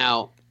plateau right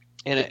now.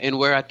 And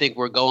where I think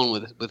we're going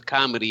with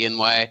comedy and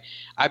why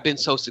I've been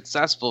so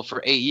successful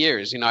for 8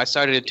 years. You know, I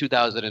started in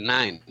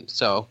 2009.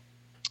 So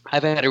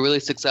I've had a really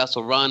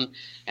successful run.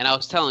 And I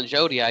was telling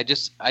Jody, I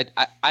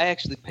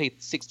actually paid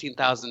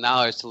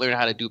 $16,000 to learn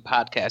how to do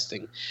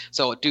podcasting.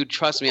 So, dude,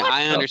 trust me,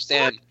 I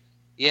understand.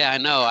 Yeah, I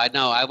know.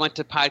 I went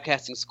to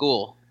podcasting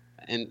school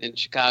in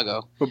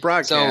Chicago. But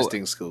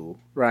broadcasting school,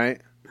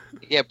 right?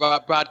 Yeah,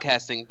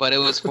 broadcasting, but it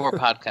was for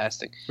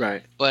podcasting.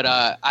 Right. But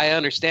I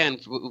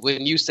understand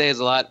when you say it's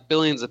a lot,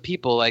 billions of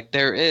people, like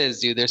there is,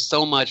 dude, there's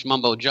so much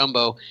mumbo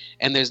jumbo,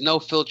 and there's no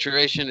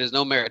filtration, there's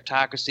no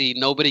meritocracy.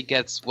 Nobody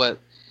gets what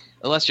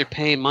unless you're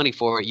paying money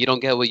for it, you don't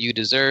get what you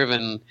deserve.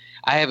 And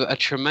I have a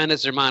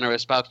tremendous amount of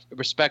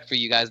respect for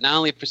you guys, not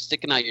only for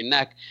sticking out your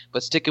neck,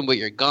 but sticking with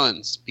your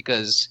guns,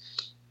 because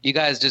you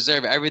guys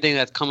deserve everything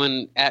that's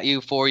coming at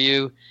you for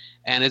you.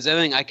 And is there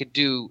anything I could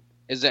do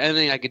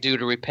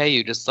to repay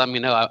you? Just let me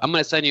know. I'm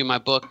going to send you my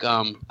book.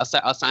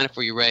 I'll sign it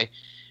for you, Ray.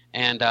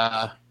 And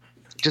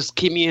just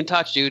keep me in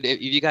touch, dude.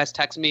 If you guys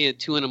text me at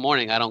 2 a.m,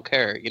 I don't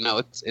care. You know,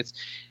 it's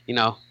you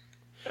know.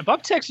 If I'm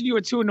texting you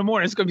at 2 a.m,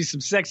 it's gonna be some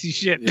sexy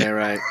shit. Yeah,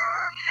 right.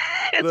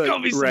 It's Look,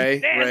 gonna be some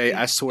Ray,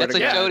 I swear That's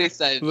to what God. Jody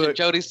said. Look.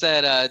 Jody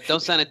said,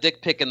 "Don't send a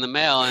dick pic in the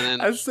mail." And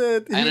then I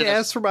said, he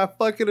asked for my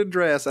fucking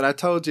address, and I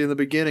told you in the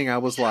beginning, I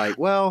was like,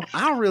 well,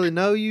 I don't really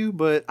know you,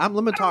 but let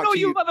me talk to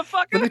you.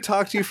 Motherfucker. Let me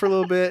talk to you for a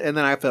little bit. And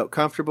then I felt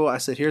comfortable. I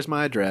said, here's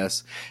my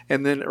address.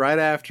 And then right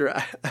after,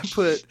 I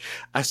put,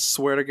 I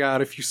swear to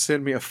God, if you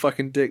send me a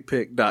fucking dick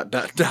pic, ...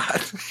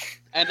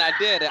 And I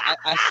did.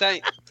 I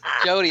sent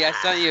Jody. I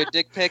sent you a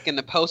dick pic, and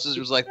the postage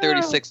was like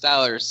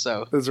 $36.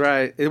 So That's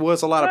right. It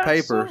was a lot of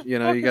paper. so You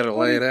know, you got to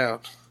lay it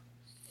out.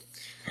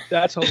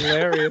 That's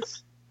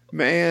hilarious.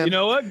 Man. You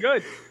know what?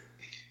 Good.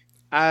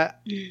 I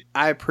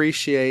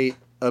appreciate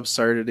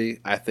absurdity.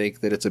 I think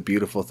that it's a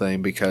beautiful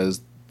thing because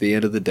at the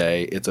end of the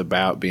day, it's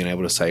about being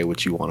able to say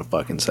what you want to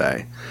fucking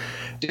say.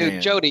 dude,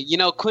 And Jody, you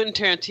know, Quentin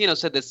Tarantino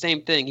said the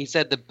same thing. He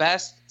said the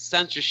best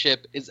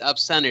censorship is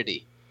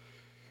obscenity.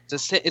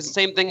 It's the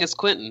same thing as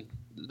Quentin.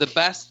 The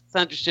best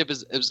censorship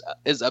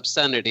is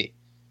obscenity,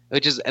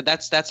 which is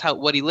that's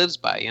what he lives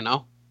by, you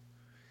know.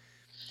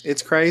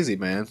 It's crazy,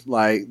 man.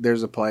 Like,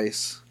 there's a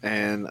place,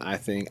 and I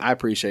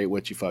appreciate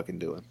what you fucking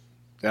doing.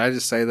 Did I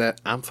just say that?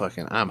 I'm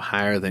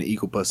higher than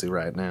Equal Pussy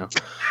right now.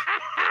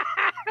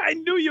 I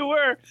knew you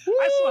were. Woo!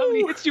 I saw how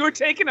many hits you were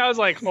taking. I was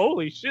like,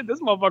 holy shit, this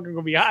motherfucker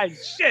gonna be high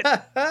as shit.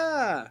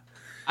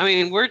 I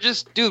mean, we're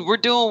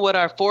doing what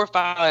our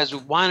forefathers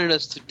wanted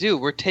us to do.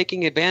 We're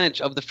taking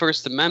advantage of the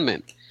First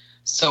Amendment.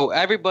 So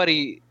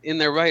everybody in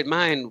their right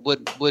mind is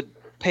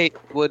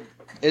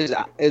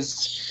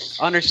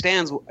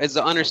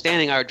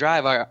understanding our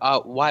drive,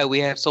 our why we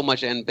have so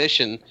much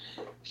ambition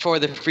for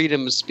the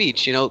freedom of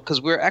speech, you know, because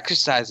we're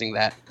exercising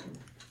that.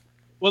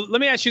 Well,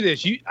 let me ask you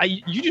this: you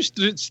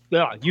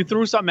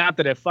threw something out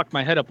that fucked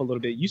my head up a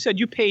little bit. You said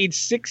you paid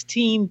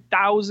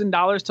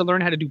 $16,000 to learn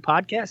how to do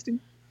podcasting.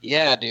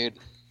 Yeah, dude.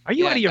 Are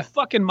you out of your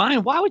fucking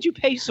mind? Why would you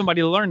pay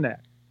somebody to learn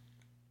that?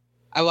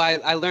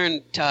 I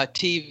learned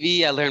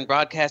TV, I learned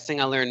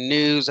broadcasting, I learned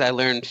news, I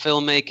learned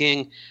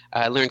filmmaking,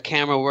 I learned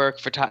camera work.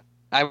 So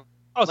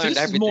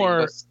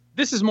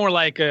this is more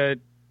like a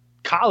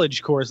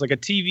college course, like a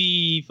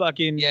TV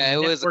fucking it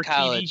was a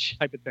college TV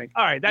type of thing.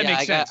 All right, that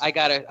makes sense. I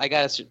got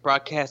a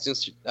broadcasting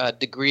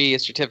degree, a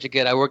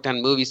certificate. I worked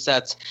on movie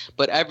sets,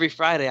 but every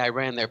Friday I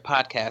ran their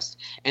podcast.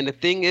 And the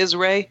thing is,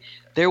 Ray,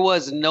 there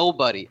was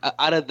nobody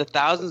out of the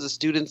thousands of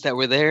students that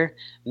were there.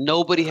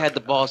 Nobody had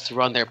the balls to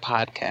run their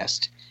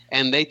podcast.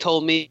 And they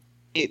told me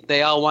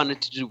they all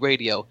wanted to do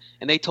radio.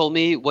 And they told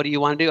me, what do you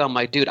want to do? I'm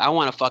like, dude, I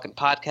want a fucking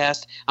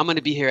podcast. I'm going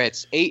to be here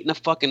at 8 in the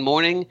fucking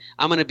morning.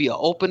 I'm going to be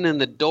opening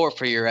the door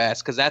for your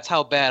ass because that's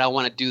how bad I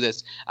want to do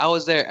this. I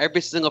was there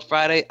every single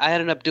Friday. I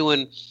ended up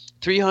doing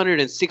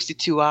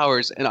 362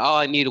 hours, and all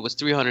I needed was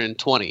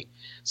 320.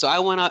 So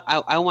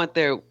I went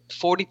there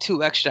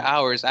 42 extra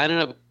hours. I ended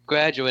up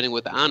graduating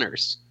with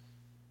honors.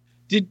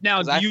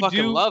 I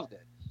fucking loved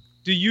it.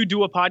 Do you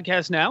do a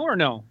podcast now or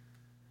no?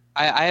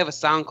 I have a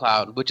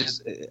SoundCloud, which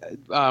is,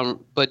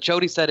 but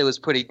Jody said it was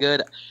pretty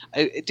good.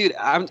 Dude,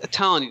 I'm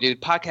telling you,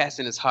 dude,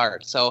 podcasting is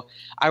hard. So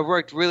I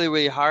worked really,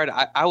 really hard.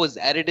 I was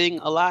editing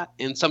a lot,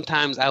 and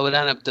sometimes I would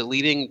end up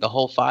deleting the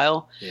whole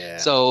file. Yeah.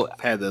 So I've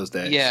had those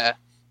days. Yeah.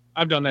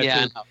 I've done that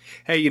too.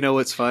 Hey, you know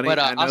what's funny? But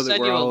I know I'll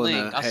send you a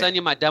link. I'll send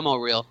you my demo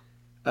reel.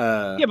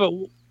 Yeah, but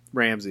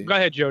Ramsey. Go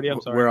ahead, Jody. I'm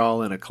sorry. We're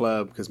all in a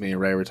club because me and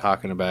Ray were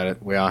talking about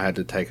it. We all had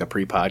to take a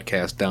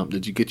pre-podcast dump.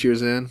 Did you get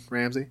yours in,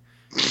 Ramsey?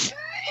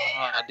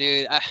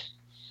 Dude,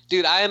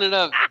 I ended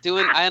up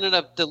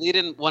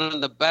deleting one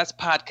of the best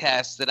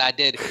podcasts that I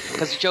did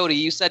because Jody,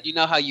 you said you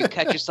know how you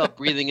catch yourself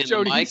breathing in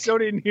Jody, the mic.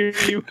 Jody didn't hear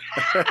you.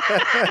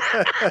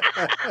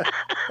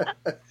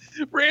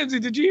 Ramsey,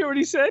 did you hear what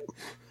he said?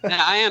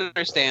 I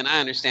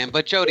understand.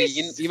 But Jody,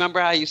 you remember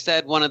how you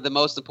said one of the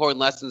most important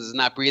lessons is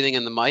not breathing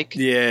in the mic?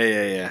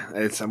 Yeah.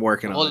 I'm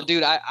working on it. Well,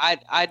 dude,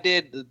 I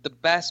did the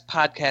best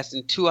podcast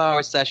in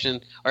 2-hour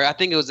session, or I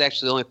think it was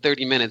actually only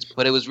 30 minutes,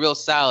 but it was real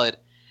solid.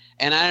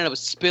 And I ended up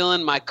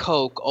spilling my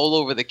Coke all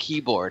over the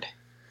keyboard,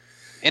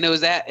 and it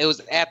was at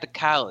the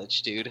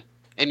college, dude.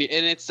 And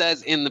it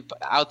says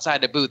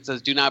outside the booth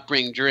says "Do not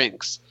bring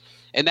drinks,"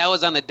 and that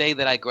was on the day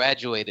that I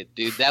graduated,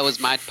 dude. That was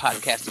my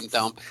podcasting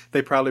dump.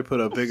 They probably put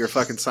a bigger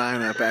fucking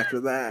sign up after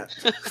that.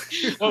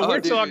 What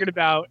we're talking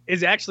about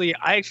is I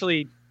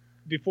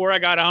before I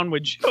got on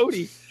with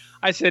Jody,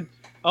 I said,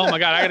 oh my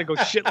God, I gotta go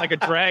shit like a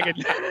dragon.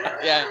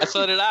 Yeah,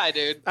 so did I,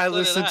 dude. I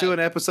listened to an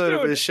episode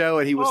of his show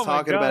and he was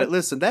talking about it.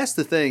 Listen, that's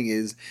the thing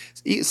is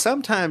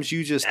sometimes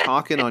you just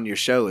talking on your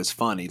show is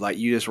funny. Like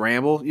you just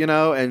ramble, you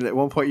know, and at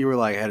one point you were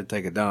like, I had to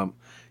take a dump.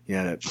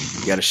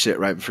 you gotta shit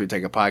right before you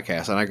take a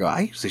podcast. And I go,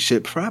 I usually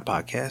shit before I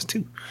podcast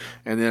too.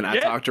 And then I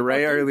talked to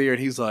Ray earlier,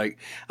 and he's like,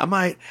 I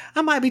might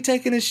be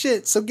taking a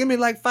shit, so give me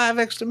like 5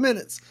 extra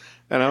minutes.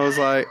 And I was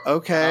like,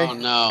 okay. Oh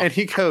no. And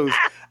he goes,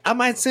 I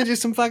might send you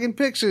some fucking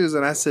pictures.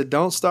 And I said,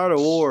 don't start a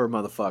war,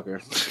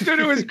 motherfucker. Dude,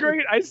 it was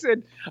great. I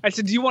said,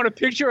 do you want a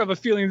picture? I have a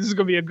feeling this is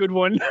gonna be a good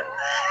one.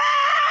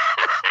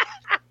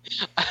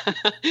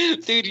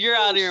 Dude, you're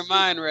out of your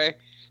mind, Ray.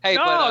 Hey,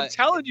 no, I'm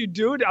telling you,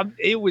 dude.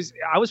 I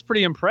was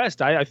pretty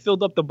impressed. I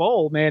filled up the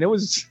bowl, man. It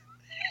was.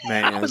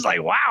 Man, I was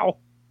like, wow.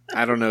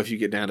 I don't know if you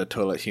get down to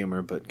toilet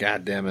humor, but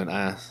god damn it,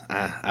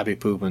 I be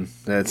pooping.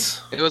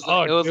 It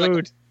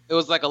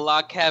was like a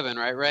log cabin,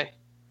 right, Ray?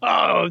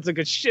 Oh, it's like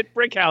a shit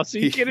brick house. Are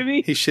you kidding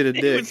me? He shit a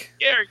dick. It was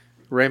scary.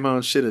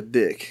 Raymond shit a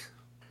dick.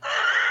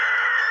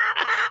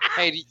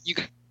 Hey, you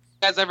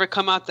guys ever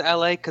come out to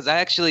LA? Because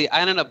I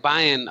ended up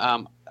buying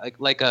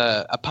like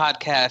a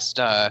podcast,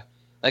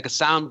 like a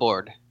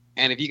soundboard.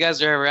 And if you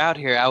guys are ever out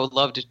here, I would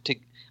love to.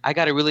 I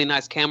got a really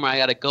nice camera. I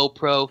got a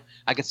GoPro.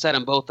 I could set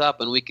them both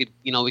up, and we could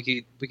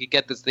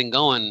get this thing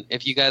going.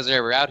 If you guys are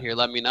ever out here,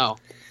 let me know.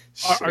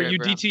 Are you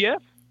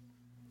DTF?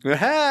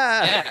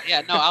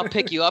 Yeah. No, I'll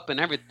pick you up and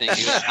everything.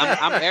 Dude.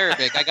 I'm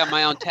Arabic. I got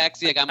my own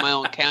taxi. I got my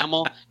own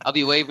camel. I'll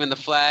be waving the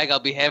flag. I'll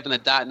be having the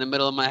dot in the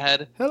middle of my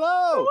head.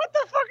 Hello. What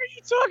the fuck are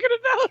you talking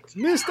about,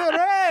 Mr.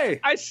 Ray?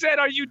 I said,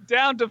 are you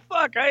down to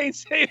fuck? I ain't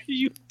saying, are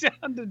you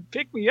down to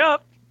pick me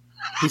up?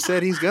 He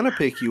said he's gonna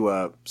pick you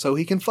up so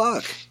he can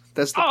fuck.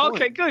 That's the point.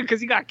 Okay, good,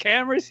 because he got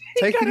cameras.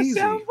 Take got it easy.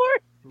 Soundboard,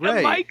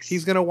 Ray, mics.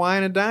 he's gonna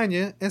wine and dine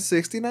you and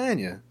 69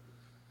 you.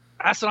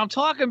 That's what I'm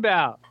talking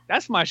about.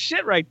 That's my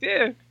shit right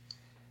there.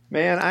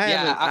 Man,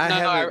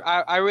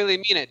 I really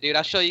mean it, dude.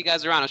 I'll show you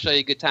guys around. I'll show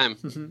you a good time.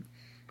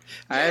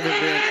 I haven't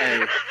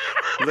been.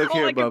 Hey, look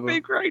here,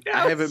 Bubba. Right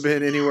I haven't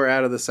been anywhere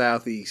out of the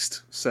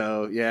Southeast,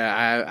 so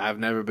yeah, I've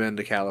never been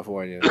to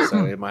California.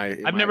 So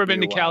I've never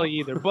been to Cali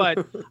either,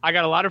 but I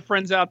got a lot of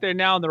friends out there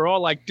now, and they're all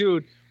like,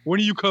 "Dude,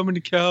 when are you coming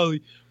to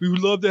Cali? We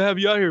would love to have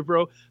you out here,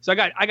 bro." So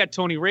I got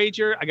Tony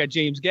Rager, I got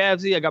James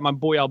Gavsey, I got my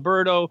boy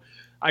Alberto.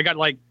 I got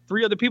like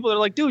 3 other people that are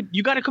like, dude,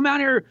 you got to come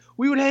out here.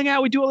 We would hang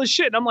out. We do all this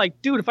shit. And I'm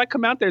like, dude, if I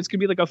come out there, it's going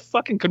to be like a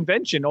fucking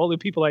convention. All the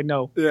people I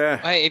know. Yeah.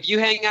 Hey, if you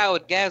hang out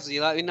with Gavsey,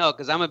 let me know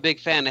because I'm a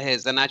big fan of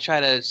his and I try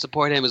to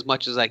support him as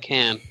much as I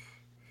can.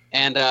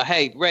 And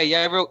hey, Ray,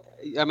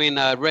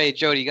 Ray,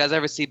 Jody, you guys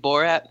ever see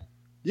Borat?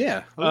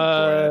 Yeah.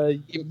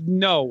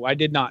 No, I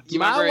did not. You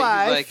remember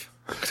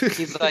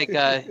he's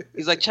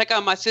like, check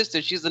out my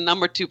sister. She's the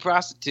number 2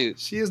 prostitute.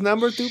 She is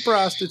number 2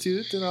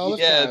 prostitute and all the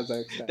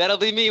time. That'll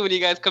be me when you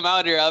guys come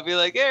out here. I'll be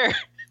like, here.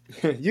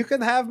 You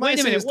can have my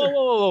sister. Wait a minute.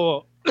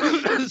 Whoa.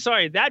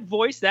 Sorry, that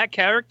voice, that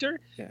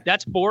character,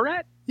 that's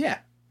Borat? Yeah.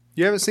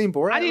 You haven't seen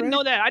Borat? I didn't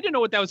know that. I didn't know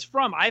what that was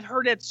from. I've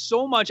heard it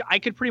so much. I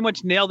could pretty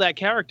much nail that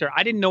character.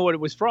 I didn't know what it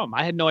was from.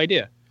 I had no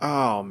idea.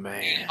 Oh,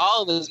 man.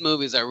 All of his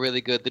movies are really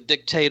good. The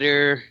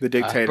Dictator.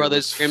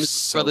 Brothers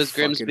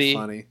Grimsby.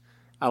 Funny.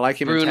 I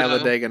like him in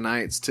Talladega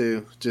Nights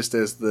too, just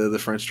as the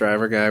French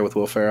driver guy with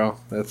Will Ferrell.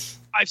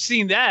 I've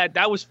seen that.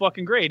 That was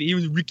fucking great. He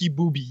was Ricky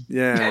Bobby.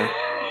 Yeah,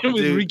 it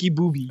was Ricky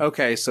Bobby.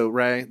 Okay, so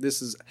Ray,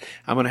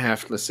 I'm gonna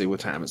have to. Let's see,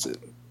 what time is it?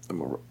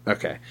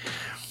 Okay,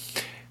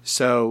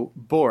 so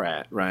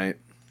Borat, right?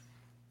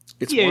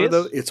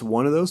 It's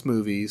one of those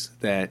movies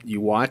that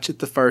you watch it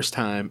the first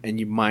time and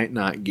you might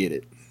not get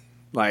it.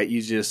 Like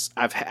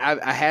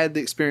I had the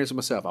experience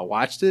myself. I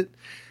watched it.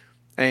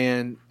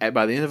 And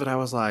by the end of it, I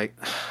was like,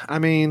 I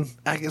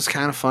guess it's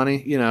kind of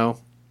funny, you know.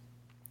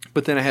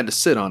 But then I had to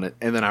sit on it.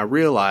 And then I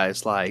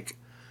realized, like,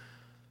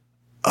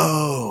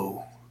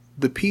 oh,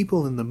 the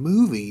people in the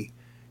movie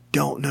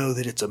don't know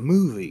that it's a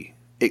movie.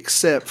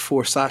 Except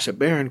for Sacha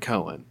Baron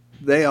Cohen.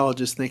 They all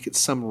just think it's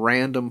some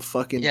random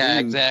fucking dude.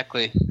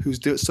 Exactly.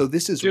 So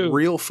this is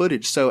real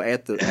footage. So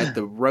at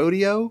the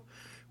rodeo,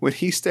 when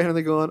he's standing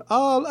there going,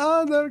 all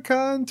other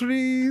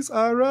countries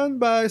are run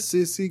by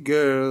sissy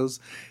girls.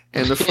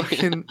 And the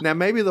fucking now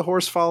maybe the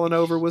horse falling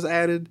over was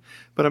added,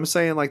 but I'm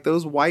saying like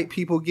those white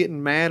people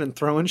getting mad and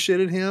throwing shit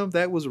at him,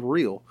 that was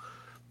real.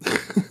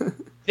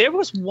 There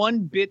was one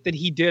bit that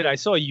he did. I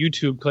saw a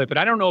YouTube clip, and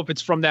I don't know if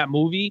it's from that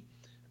movie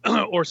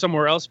or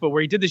somewhere else, but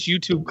where he did this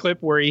YouTube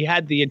clip where he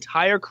had the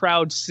entire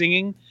crowd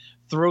singing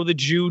 "Throw the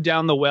Jew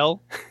Down the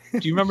Well."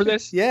 Do you remember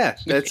this? Yeah,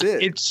 that's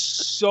it. It's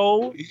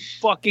so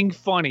fucking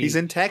funny. He's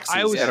in Texas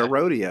at a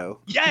rodeo.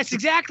 Yes,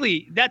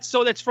 exactly. That's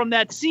from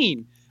that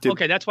scene. Dude,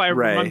 okay, that's why I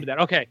remember that.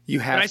 Okay, you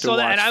have to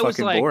watch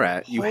fucking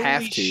Borat. You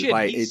have to. Shit,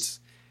 like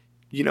it's,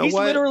 you know he's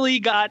what? He's literally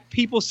got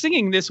people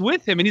singing this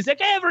with him, and he's like,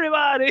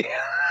 "Everybody."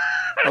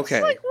 Okay.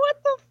 It's like,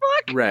 what the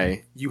fuck?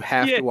 Ray, you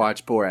have to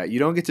watch Borat. You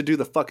don't get to do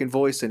the fucking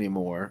voice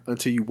anymore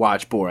until you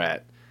watch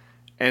Borat.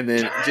 And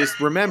then just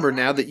remember,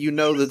 now that you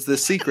know that's the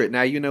secret,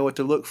 now you know what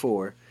to look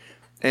for.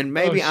 And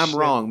maybe I'm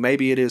wrong.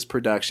 Maybe it is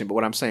production. But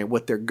what I'm saying,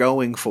 what they're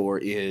going for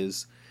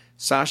is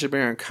Sacha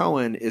Baron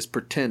Cohen is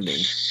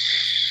pretending.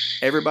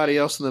 everybody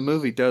else in the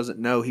movie doesn't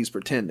know he's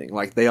pretending.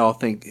 Like, they all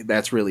think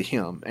that's really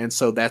him. And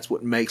so that's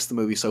what makes the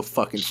movie so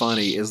fucking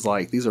funny, is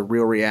like, these are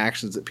real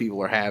reactions that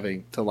people are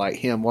having to like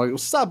him. Like,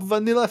 what's up,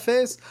 Vanilla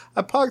Face?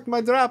 I parked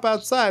my drop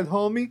outside,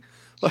 homie.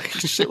 Like,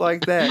 shit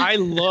like that. I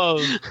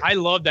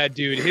love that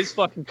dude. His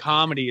fucking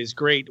comedy is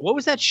great. What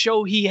was that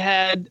show he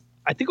had?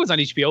 I think it was on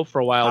HBO for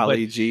a while.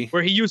 Ali G.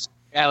 Where he used...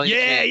 Yeah,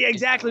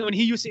 exactly. When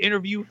he used to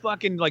interview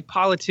fucking like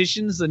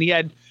politicians, and he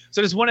had... So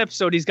there's one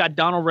episode he's got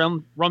Donald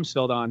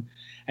Rumsfeld on,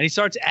 and he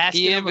starts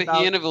asking him about...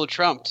 He interviewed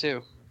Trump,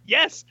 too.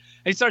 Yes.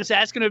 And he starts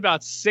asking him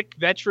about sick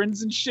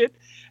veterans and shit.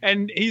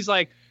 And he's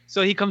like...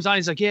 So he comes on,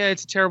 he's like, yeah,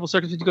 it's a terrible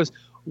circumstance. He goes,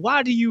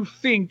 why do you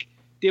think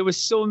there were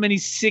so many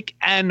sick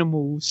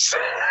animals?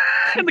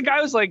 And the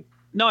guy was like,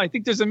 no, I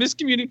think there's a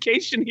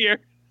miscommunication here.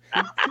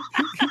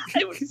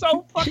 It was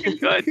so fucking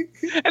good.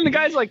 And the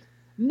guy's like,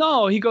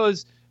 no. He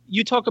goes,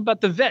 you talk about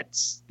the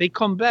vets. They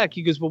come back.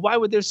 He goes, well, why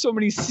were there so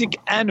many sick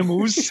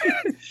animals?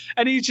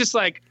 And he's just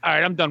like, all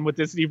right, I'm done with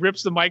this. And he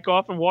rips the mic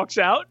off and walks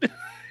out.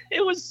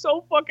 It was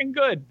so fucking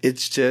good.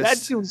 It's just... That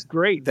feels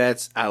great.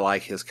 I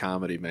like his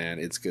comedy, man.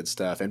 It's good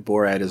stuff. And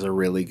Borat is a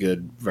really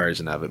good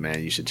version of it,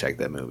 man. You should check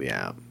that movie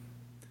out.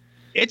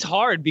 It's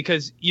hard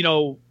because,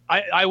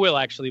 I will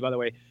actually, by the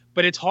way,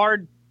 but it's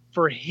hard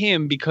for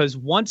him because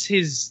once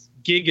his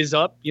gig is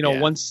up,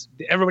 once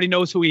everybody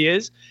knows who he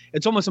is,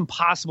 it's almost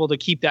impossible to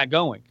keep that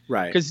going.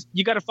 Right. Because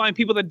you got to find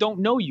people that don't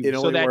know you. It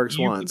only works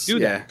once. Can do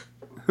that.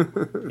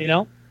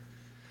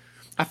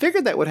 I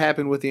figured that would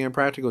happen with the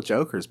Impractical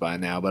Jokers by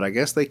now, but I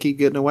guess they keep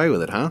getting away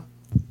with it, huh?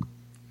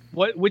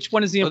 Which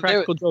one is the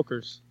Impractical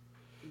Jokers?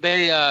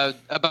 They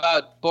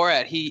about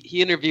Borat. He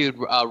interviewed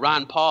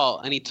Ron Paul,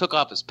 and he took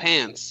off his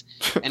pants,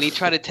 and he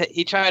tried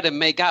to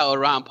make out with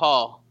Ron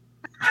Paul,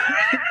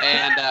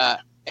 and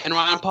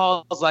Ron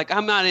Paul was like,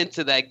 "I'm not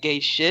into that gay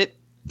shit."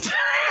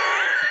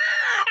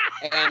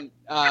 And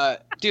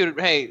dude,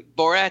 hey,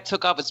 Borat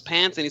took off his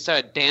pants and he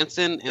started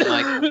dancing and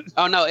like,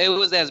 oh no, it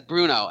was as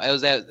Bruno. It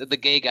was as the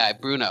gay guy,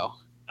 Bruno.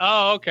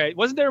 Oh, okay.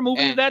 Wasn't there a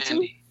movie of that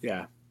too?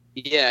 Yeah.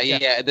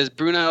 Yeah. There's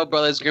Bruno,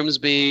 Brothers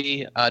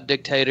Grimsby,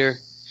 Dictator.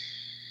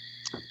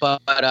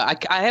 But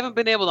I haven't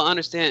been able to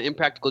understand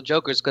Impractical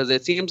Jokers because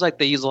it seems like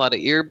they use a lot of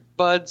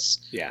earbuds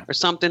or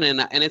something.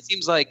 And it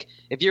seems like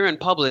if you're in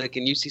public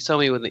and you see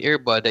somebody with an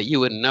earbud that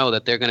you wouldn't know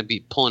that they're going to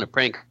be pulling a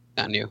prank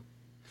on you.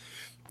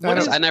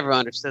 I never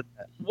understood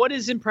that. What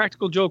is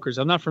Impractical Jokers?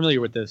 I'm not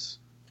familiar with this.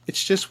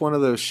 It's just one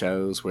of those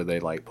shows where they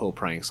like pull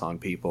pranks on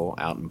people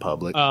out in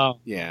public. Oh.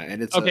 Yeah,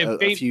 and it's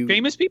a few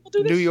famous people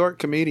do this? New York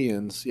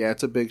comedians. Yeah,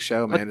 it's a big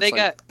show, man. But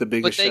it's the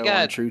biggest show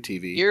on True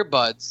TV.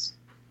 Earbuds,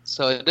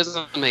 so it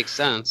doesn't make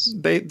sense.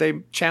 They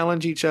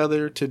challenge each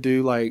other to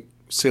do like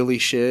silly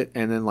shit,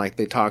 and then like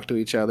they talk to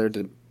each other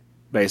to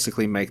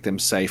basically make them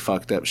say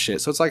fucked up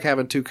shit. So it's like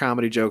having two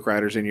comedy joke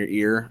writers in your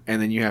ear,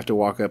 and then you have to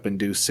walk up and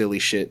do silly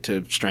shit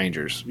to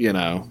strangers, have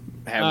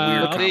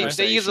weird conversations.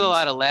 They use a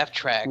lot of laugh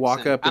tracks.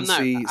 Walk up and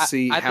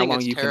see how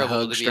long you can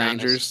hug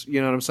strangers.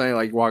 You know what I'm saying?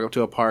 Like walk up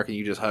to a park and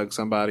you just hug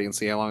somebody and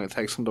see how long it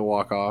takes them to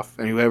walk off.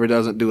 And whoever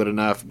doesn't do it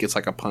enough gets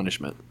like a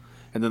punishment.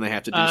 And then they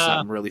have to do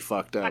something really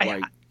fucked up,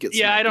 like get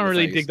smacked I don't in the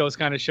really face. dig those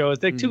kind of shows.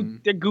 They're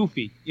they're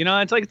goofy.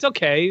 It's like it's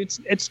okay.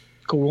 It's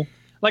cool.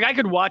 Like I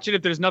could watch it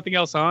if there's nothing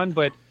else on,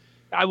 but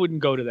I wouldn't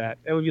go to that.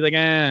 It would be like,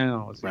 I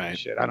don't see that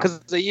shit. Because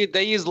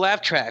they use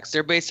laugh tracks.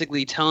 They're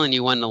basically telling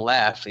you when to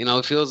laugh.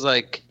 It feels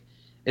like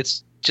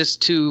it's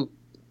just too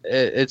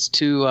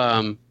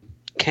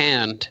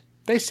canned.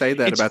 They say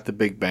that about The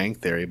Big Bang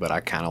Theory, but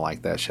I kind of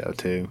like that show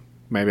too.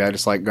 Maybe I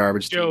just like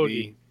garbage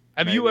Jody, TV.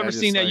 Have you ever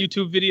seen that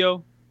YouTube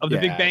video of The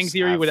Big Bang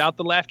Theory without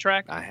the laugh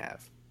track? I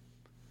have.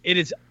 It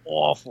is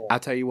awful. I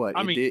tell you what,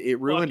 it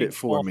ruined it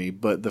for me.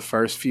 But the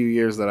first few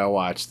years that I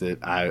watched it,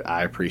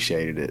 I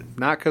appreciated it.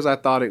 Not because I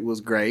thought it was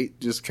great,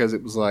 just because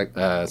it was like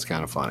it's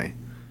kind of funny,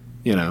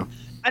 I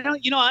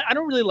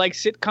don't really like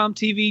sitcom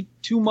TV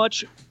too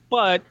much,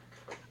 but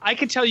I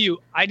can tell you,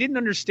 I didn't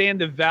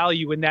understand the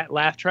value in that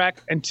laugh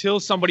track until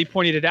somebody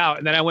pointed it out,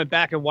 and then I went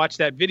back and watched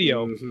that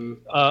video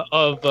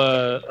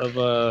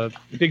of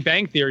Big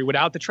Bang Theory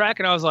without the track,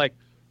 and I was like,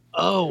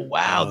 oh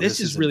wow,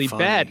 this is really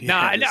funny.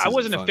 Bad. I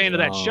wasn't a fan of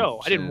that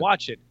show. I didn't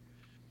watch it,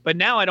 but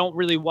now I don't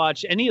really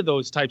watch any of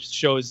those types of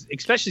shows,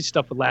 especially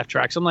stuff with laugh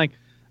tracks. I'm like,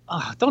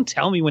 don't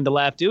tell me when to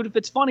laugh, dude. If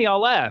it's funny, I'll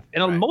laugh.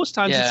 And most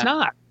times it's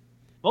not.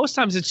 Most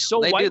times it's so.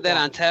 They do that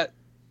on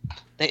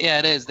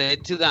it is. They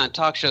do that on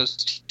talk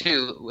shows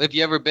too. If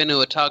you ever been to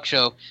a talk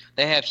show,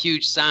 they have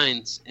huge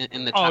signs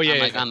in the top,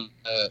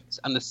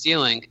 on the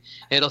ceiling.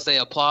 It'll say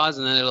applause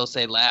and then it'll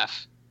say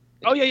laugh.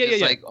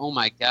 It's like, oh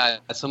my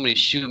god, somebody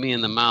shoot me in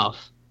the mouth.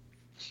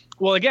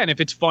 Well, again, if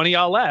it's funny,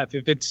 I'll laugh.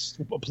 If it's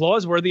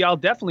applause worthy, I'll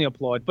definitely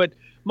applaud. But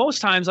most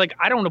times, like,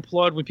 I don't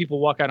applaud when people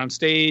walk out on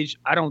stage.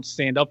 I don't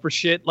stand up for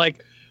shit.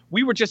 Like,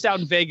 we were just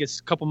out in Vegas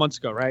a couple months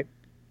ago, right?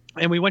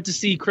 And we went to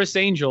see Chris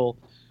Angel,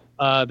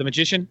 the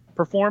magician,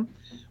 perform.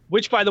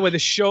 Which, by the way, the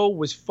show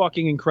was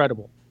fucking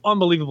incredible.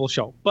 Unbelievable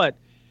show. But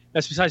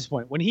that's besides the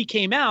point. When he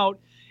came out,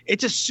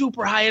 it's a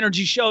super high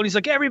energy show. And he's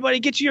like,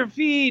 everybody get to your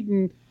feet.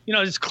 And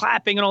just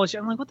clapping and all this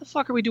shit. I'm like, what the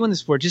fuck are we doing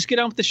this for? Just get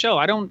on with the show.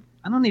 I don't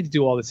need to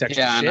do all this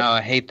extra shit. Yeah, I know.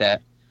 I hate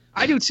that.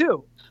 I do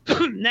too.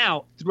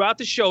 Now, throughout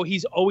the show,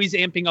 he's always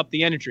amping up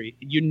the energy.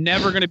 You're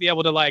never going to be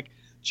able to like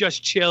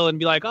just chill and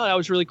be like, oh, that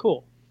was really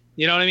cool.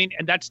 You know what I mean?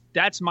 And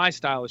that's my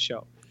style of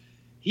show.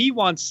 He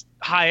wants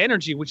high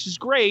energy, which is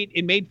great.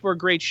 It made for a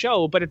great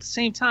show. But at the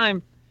same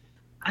time,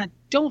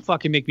 don't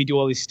fucking make me do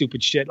all these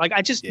stupid shit. Like,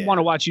 I just want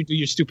to watch you do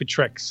your stupid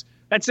tricks.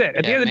 That's it.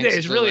 At the end of the day,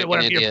 it's really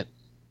what I'm here.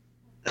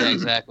 Yeah,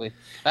 exactly.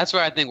 That's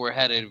where I think we're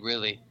headed,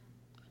 really.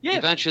 Yeah.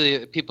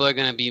 Eventually, people are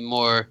going to be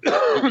more.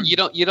 You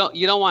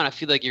don't want to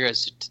feel like you're a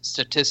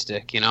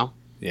statistic,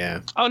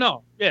 Yeah. Oh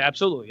no. Yeah,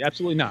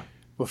 absolutely not.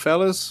 Well,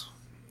 fellas,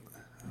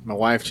 my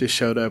wife just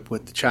showed up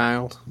with the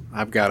child.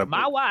 I've got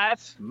My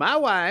wife.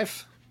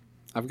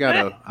 I've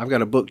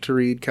got a book to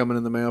read coming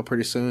in the mail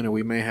pretty soon, and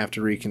we may have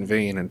to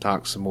reconvene and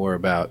talk some more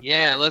about.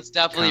 Yeah, let's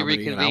definitely comedy.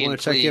 reconvene. I want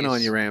to check in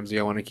on you, Ramsey.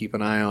 I want to keep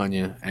an eye on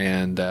you,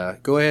 and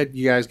go ahead,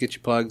 you guys, get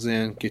your plugs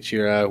in, get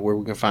your where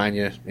we can find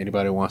you.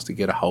 Anybody who wants to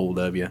get a hold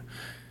of you,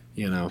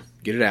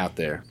 get it out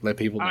there. Let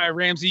people know. All right,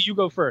 Ramsey, you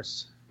go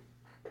first.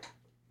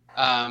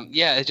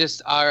 Yeah, it's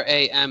just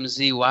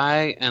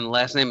Ramzy, and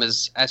last name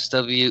is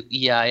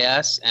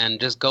Sweis, and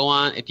just go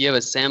on. If you have a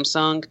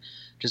Samsung,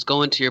 just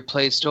go into your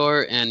Play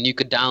Store and you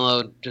could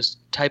download. Just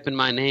type in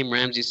my name,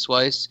 Ramsey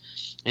Swice,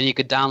 and you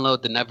could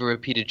download the Never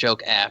Repeat a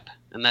Joke app.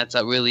 And that's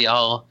really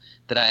all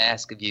that I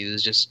ask of you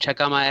is just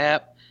check out my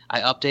app. I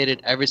update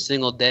it every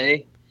single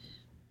day,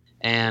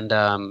 and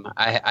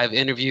I've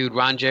interviewed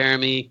Ron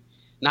Jeremy.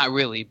 Not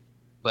really.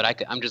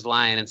 But I'm just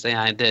lying and saying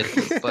I did.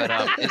 But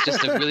it's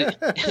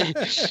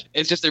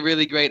just a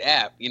really great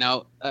app.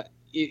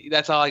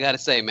 That's all I got to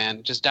say,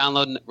 man. Just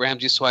download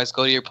Ramsey Swice.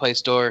 Go to your Play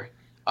Store.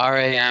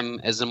 RAM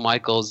as in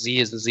Michael, Z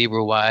as in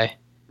zebra, Y.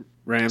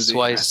 Ramsey,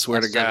 Swice, I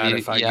swear to God,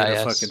 if I get a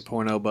S-W-E-I-S. fucking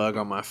porno bug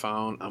on my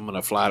phone, I'm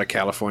gonna fly to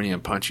California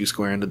and punch you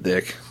square in the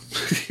dick.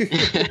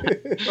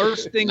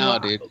 First thing,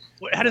 dude.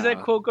 How does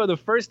that quote go? The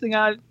first thing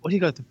I'm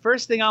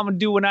gonna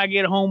do when I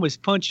get home is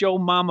punch your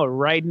mama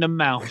right in the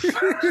mouth.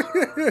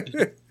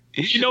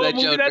 You know what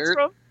movie that's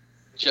from?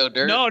 Joe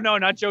Dirt? No,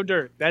 not Joe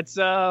Dirt. That's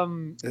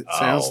It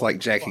sounds like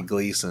Jackie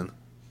Gleason.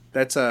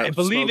 That's I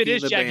believe Smokey it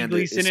is the Jackie Bandit.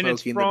 Gleason, and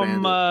it's Smokey and the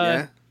from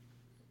Bandit.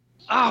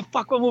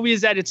 what movie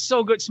is that? It's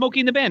so good. Smokey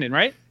and the Bandit,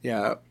 right?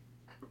 Yeah.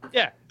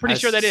 Yeah, pretty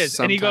sure that is.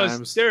 And he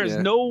goes, "There is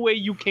no way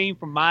you came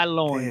from my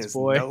loins, There's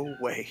boy." no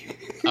way.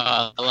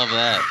 I love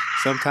that.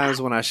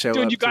 Sometimes when I show up,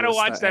 Dude, you to gotta a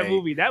watch that hey,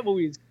 movie. That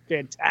movie is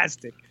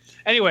fantastic.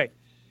 Anyway,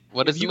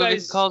 What is If the you movie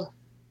guys- called?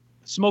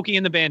 Smokey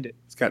and the Bandit.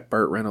 It's got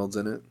Burt Reynolds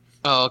in it.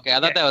 Oh, okay. I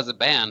thought that was a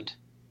band.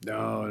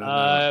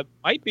 No.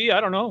 Might be.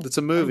 I don't know. It's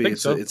a movie. think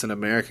It's so. it's an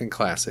American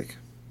classic.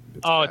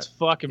 It's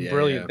fucking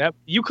brilliant. yeah. That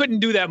you couldn't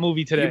do that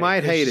movie today. You might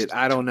It's hate just- it.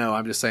 I don't know.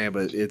 I'm just saying,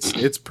 but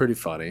it's pretty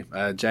funny.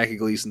 Jackie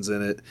Gleason's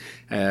in it.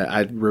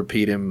 I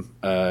repeat him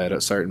at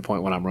a certain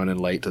point when I'm running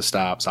late to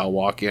stops. I'll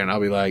walk in and I'll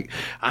be like,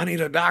 "I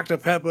need a Dr.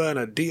 Pepper and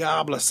a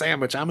Diablo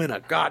sandwich. I'm in a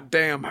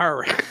goddamn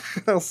hurry."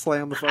 I'll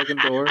slam the fucking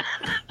door.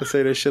 I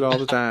say this shit all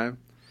the time.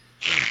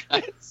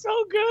 It's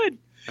so good.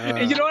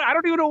 And you know what? I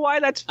don't even know why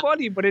that's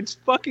funny, but it's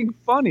fucking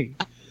funny.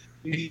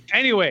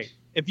 Anyway,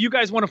 if you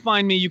guys want to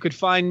find me, you could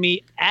find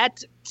me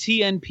at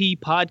TNP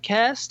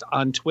Podcast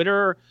on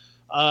Twitter.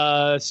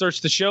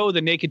 Search the show,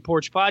 The Naked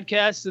Porch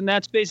Podcast, and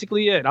that's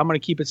basically it. I'm going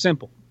to keep it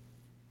simple.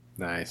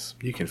 Nice.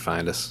 You can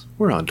find us.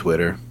 We're on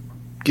Twitter.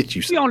 Get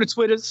you See some. on the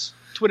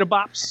Twitter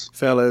bops.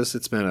 Fellas,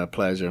 it's been a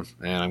pleasure,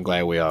 and I'm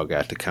glad we all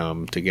got to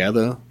come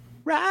together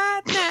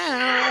right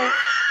now.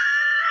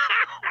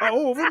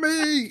 Over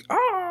me.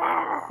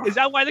 Ah! Is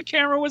that why the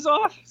camera was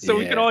off? So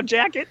we Yeah. could all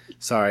jack it?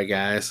 Sorry,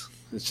 guys.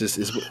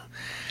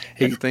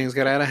 Things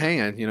got out of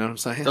hand. You know what I'm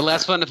saying? The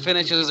last one to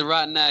finish was a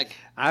rotten egg.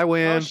 I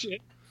win. Oh,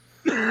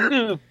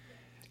 shit.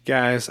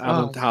 Guys,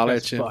 I'm going to holler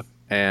that's at you. fuck.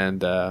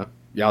 And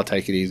y'all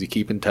take it easy.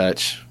 Keep in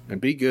touch. And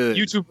be good.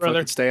 You too, brother.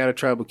 Fucking stay out of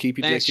trouble. Keep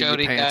your Thanks, dick in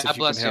Jody. your pants God if you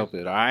bless can you. help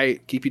it. All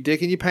right? Keep your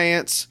dick in your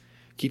pants.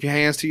 Keep your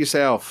hands to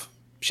yourself.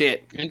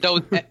 Shit. And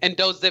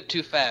don't zip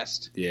too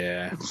fast.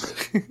 Yeah.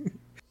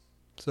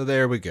 So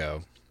there we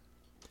go.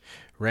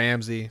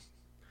 Ramsey,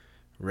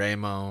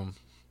 Raymond,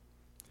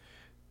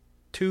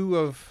 two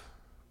of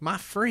my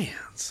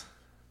friends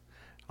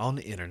on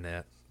the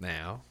internet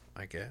now,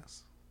 I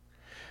guess.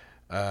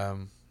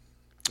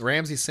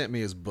 Ramsey sent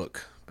me his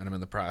book, and I'm in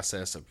the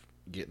process of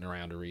getting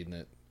around to reading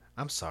it.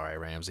 I'm sorry,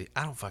 Ramsey.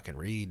 I don't fucking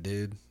read,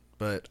 dude.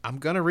 But I'm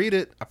going to read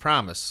it, I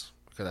promise.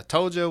 Because I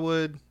told you I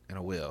would, and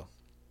I will.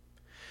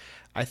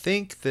 I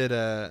think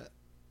that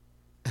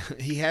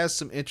he has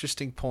some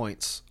interesting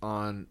points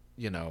on,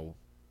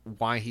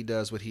 why he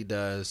does what he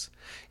does.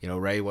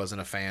 Ray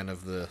wasn't a fan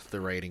of the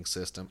rating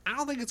system. I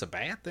don't think it's a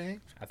bad thing.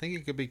 I think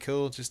it could be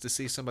cool just to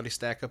see somebody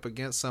stack up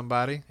against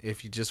somebody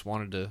if you just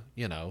wanted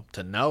to,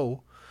 to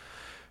know.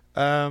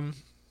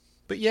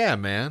 But yeah,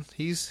 man,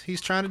 he's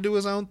trying to do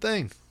his own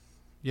thing.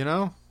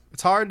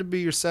 It's hard to be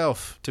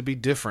yourself, to be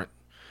different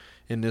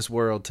in this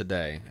world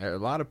today. A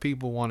lot of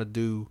people want to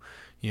do,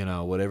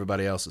 what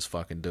everybody else is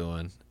fucking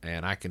doing,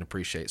 and I can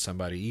appreciate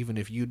somebody even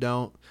if you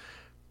don't.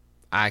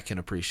 I can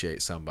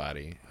appreciate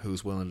somebody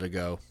who's willing to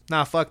go,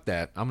 nah, fuck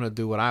that. I'm going to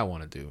do what I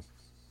want to do.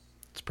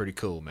 It's pretty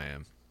cool,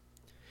 man.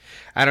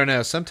 I don't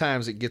know.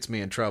 Sometimes it gets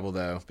me in trouble,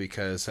 though,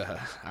 because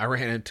I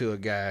ran into a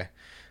guy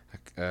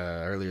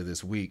earlier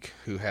this week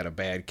who had a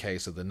bad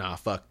case of the nah,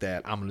 fuck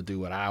that. I'm going to do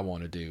what I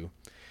want to do.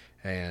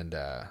 And,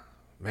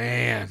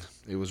 man,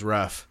 it was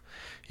rough.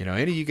 You know,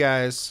 any of you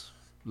guys,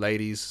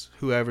 ladies,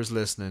 whoever's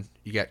listening,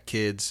 you got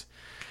kids.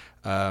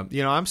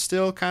 You know, I'm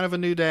still kind of a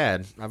new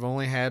dad. I've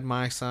only had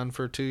my son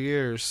for 2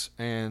 years,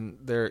 and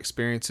there are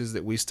experiences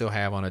that we still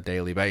have on a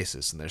daily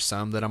basis. And there's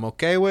some that I'm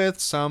okay with,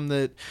 some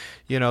that,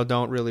 you know,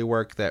 don't really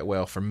work that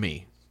well for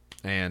me.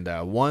 And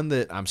one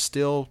that I'm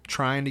still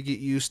trying to get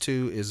used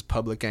to is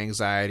public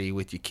anxiety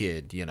with your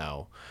kid. You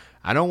know,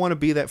 I don't want to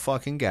be that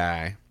fucking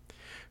guy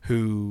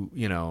who,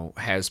 you know,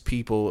 has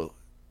people.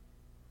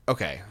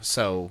 Okay,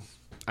 so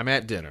I'm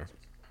at dinner.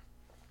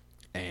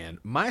 And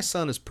my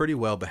son is pretty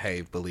well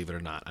behaved, believe it or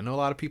not. I know a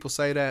lot of people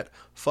say that.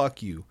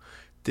 Fuck you.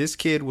 This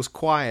kid was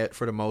quiet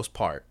for the most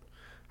part.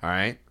 All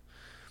right?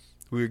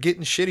 We were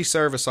getting shitty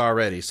service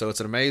already, so it's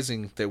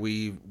amazing that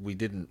we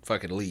didn't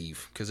fucking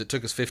leave, because it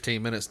took us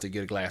 15 minutes to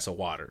get a glass of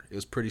water. It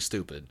was pretty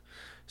stupid.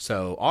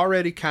 So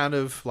already kind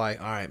of like,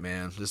 all right,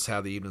 man, this is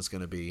how the evening's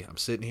going to be. I'm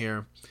sitting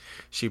here.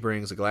 She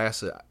brings a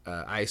glass of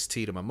iced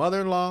tea to my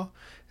mother-in-law,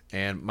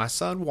 and my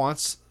son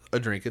wants a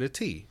drink of the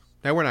tea.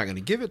 Now, we're not going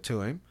to give it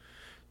to him,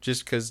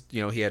 just because,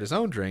 you know, he had his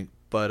own drink,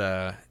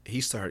 but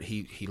he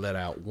let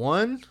out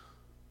one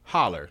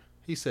holler.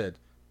 He said,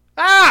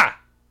 ah!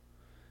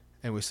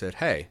 And we said,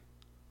 hey,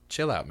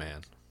 chill out,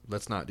 man.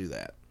 Let's not do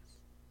that.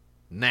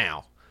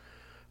 Now,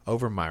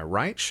 over my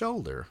right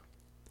shoulder,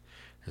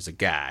 there's a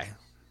guy,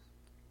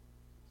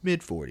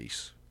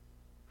 mid-40s.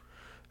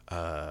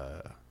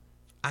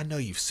 I know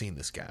you've seen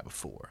this guy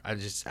before.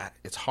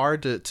 It's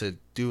hard to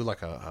do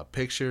like a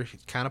picture.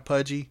 He's kind of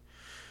pudgy.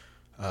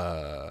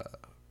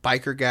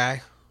 Biker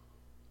guy.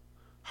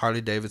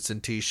 Harley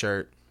Davidson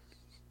t-shirt,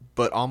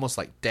 but almost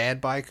like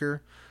dad biker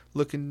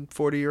looking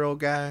 40-year-old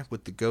guy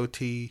with the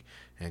goatee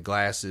and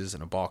glasses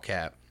and a ball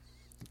cap.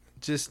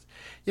 Just,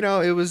 you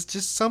know, it was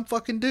just some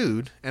fucking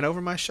dude. And over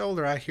my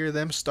shoulder, I hear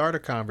them start a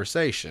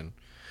conversation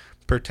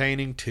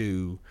pertaining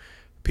to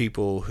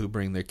people who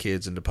bring their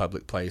kids into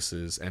public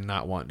places and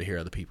not wanting to hear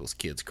other people's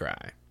kids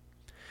cry.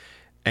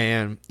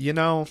 And, you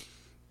know,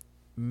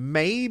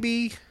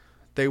 maybe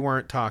they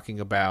weren't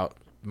talking about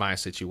my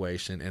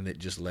situation, and it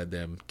just led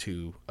them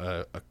to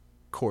a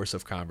course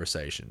of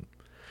conversation.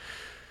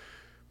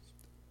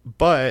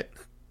 But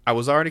I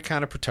was already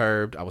kind of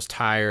perturbed. I was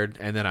tired,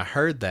 and then I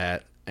heard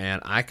that,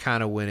 and I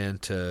kind of went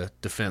into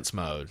defense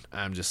mode.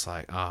 I'm just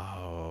like,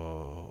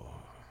 oh,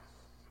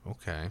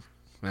 okay.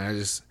 And I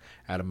just,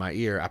 out of my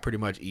ear, I pretty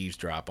much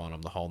eavesdrop on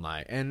them the whole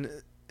night. And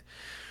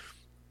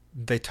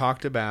they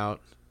talked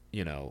about,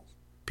 you know,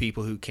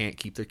 people who can't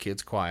keep their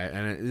kids quiet,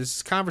 and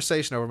this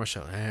conversation over my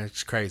shoulder,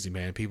 it's crazy,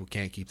 man. People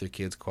can't keep their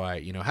kids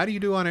quiet. You know, how do you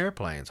do on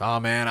airplanes? Oh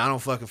man, I don't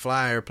fucking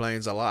fly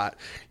airplanes a lot,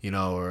 you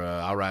know, or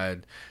I'll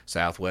ride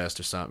Southwest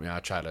or something. You know, I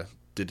try to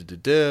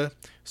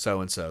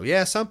so and so.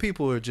 Yeah, some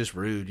people are just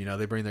rude. You know,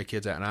 they bring their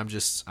kids out, and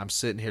I'm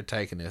sitting here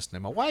taking this. Now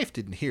my wife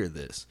didn't hear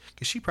this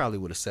because she probably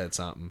would have said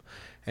something,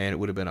 and it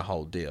would have been a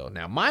whole deal.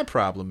 Now my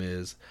problem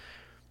is,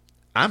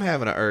 I'm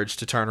having an urge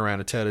to turn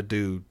around and tell the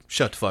dude,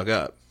 shut the fuck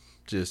up.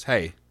 Just,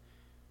 hey,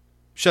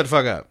 shut the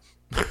fuck up.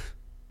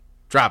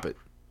 Drop it.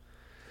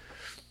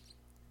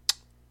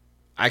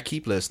 I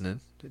keep listening.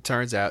 It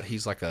turns out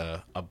he's like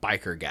a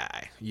biker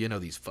guy. You know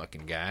these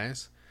fucking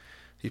guys.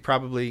 He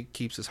probably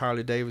keeps his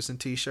Harley Davidson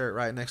t-shirt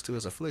right next to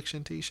his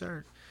Affliction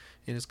t-shirt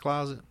in his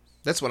closet.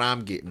 That's what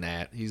I'm getting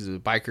at. He's a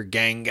biker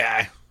gang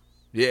guy.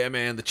 Yeah,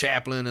 man, the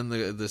chaplain and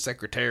the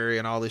secretary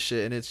and all this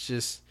shit. And it's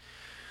just,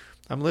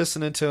 I'm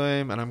listening to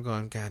him and I'm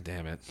going, God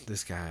damn it,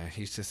 this guy,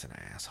 he's just an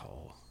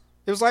asshole.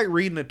 It was like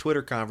reading a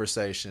Twitter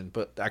conversation,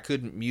 but I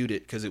couldn't mute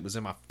it because it was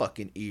in my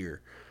fucking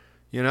ear.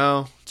 You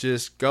know,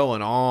 just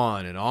going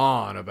on and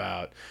on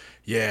about,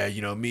 yeah,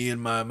 you know, me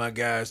and my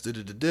guys,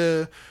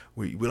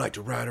 we like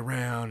to ride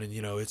around, and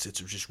you know, it's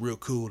just real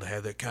cool to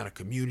have that kind of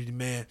community,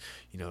 man.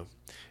 You know,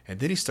 and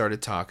then he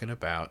started talking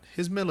about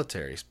his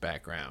military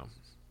background,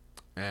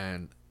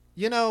 and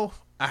you know,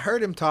 I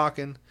heard him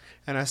talking,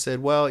 and I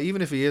said, well,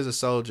 even if he is a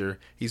soldier,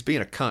 he's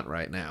being a cunt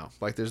right now.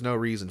 Like, there's no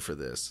reason for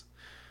this.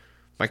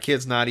 My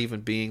kid's not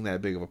even being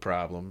that big of a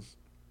problem.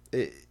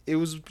 It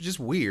was just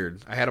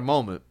weird. I had a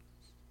moment.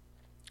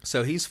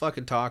 So he's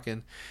fucking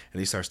talking, and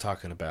he starts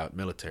talking about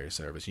military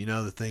service. You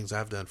know, the things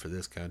I've done for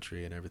this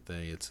country and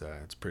everything. It's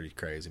pretty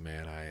crazy,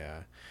 man.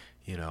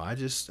 I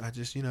just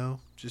you know,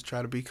 just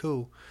try to be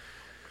cool.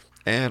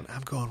 And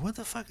I'm going, what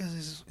the fuck is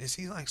this? Is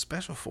he like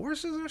special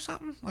forces or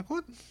something? Like,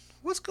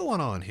 what's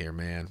going on here,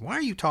 man? Why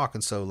are you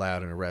talking so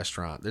loud in a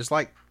restaurant? There's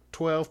like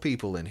 12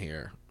 people in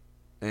here,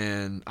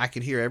 and I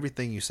can hear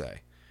everything you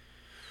say.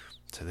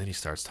 So then he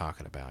starts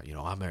talking about, you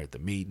know, I'm there at the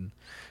meeting,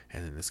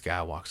 and then this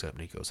guy walks up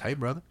and he goes, hey,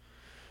 brother,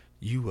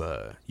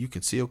 you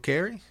conceal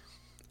carry?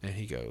 And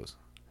he goes,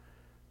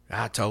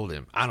 I told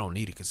him I don't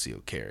need a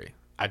concealed carry.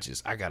 I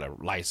got a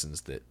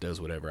license that does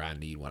whatever I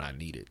need when I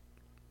need it.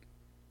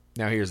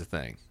 Now, here's the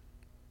thing.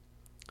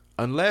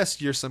 Unless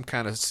you're some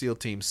kind of SEAL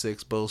Team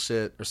 6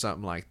 bullshit or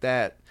something like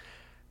that,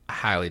 I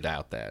highly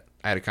doubt that.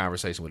 I had a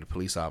conversation with a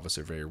police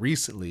officer very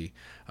recently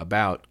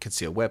about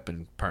concealed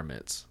weapon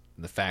permits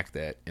and the fact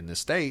that in the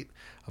state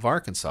of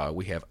Arkansas,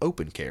 we have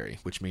open carry,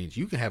 which means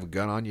you can have a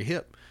gun on your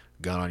hip,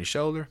 gun on your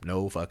shoulder,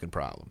 no fucking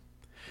problem.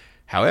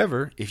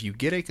 However, if you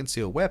get a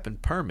concealed weapon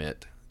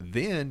permit,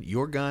 then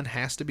your gun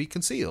has to be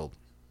concealed.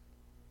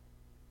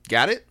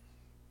 Got it?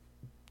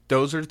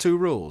 Those are the two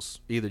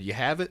rules. Either you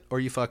have it or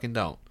you fucking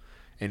don't.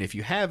 And if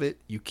you have it,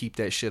 you keep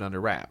that shit under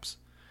wraps.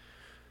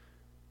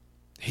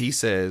 He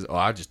says, "Oh,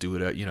 I just do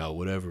it,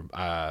 whatever.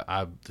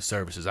 The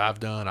services I've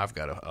done, I've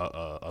got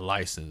a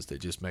license that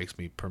just makes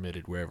me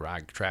permitted wherever I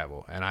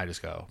travel." And I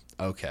just go,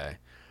 "Okay,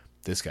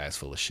 this guy's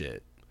full of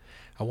shit."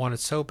 I wanted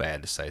so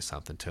bad to say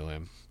something to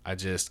him.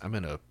 I'm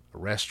in a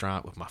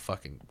restaurant with my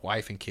fucking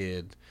wife and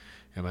kid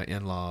and my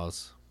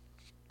in-laws,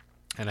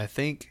 and I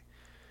think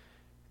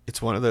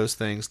it's one of those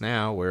things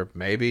now where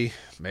maybe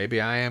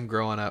I am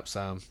growing up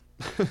some,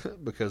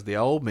 because the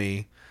old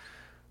me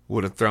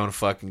would have thrown a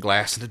fucking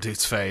glass in the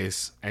dude's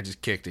face and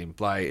just kicked him.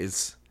 Like,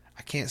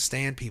 I can't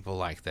stand people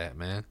like that,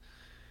 man.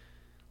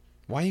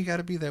 Why you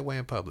gotta be that way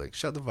in public?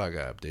 Shut the fuck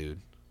up,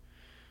 dude.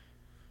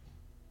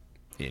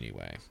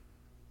 Anyway,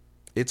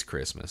 it's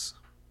Christmas.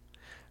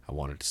 I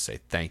wanted to say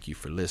thank you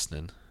for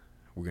listening.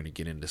 We're gonna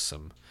get into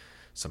some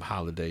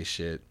holiday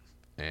shit,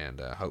 and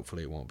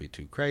hopefully it won't be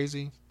too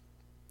crazy.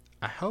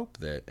 I hope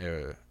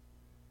that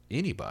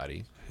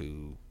anybody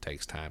who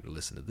takes time to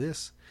listen to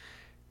this,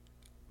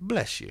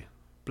 bless you.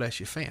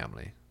 Bless your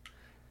family.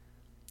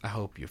 I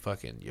hope your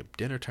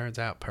dinner turns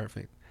out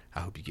perfect. I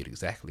hope you get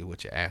exactly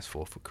what you asked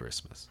for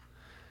Christmas.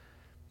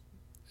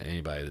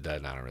 Anybody that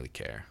doesn't, I don't really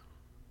care.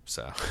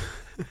 So,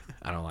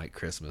 I don't like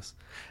Christmas.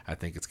 I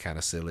think it's kind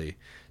of silly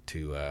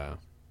to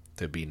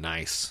be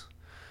nice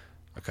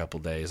a couple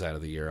days out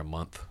of the year, a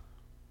month.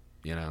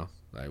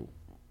 Like,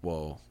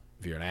 well,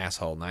 if you're an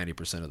asshole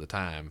 90% of the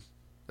time,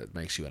 that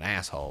makes you an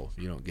asshole.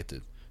 You don't get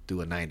to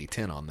do a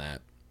 90-10 on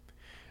that.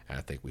 And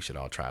I think we should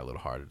all try a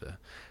little harder to,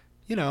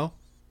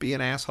 be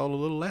an asshole a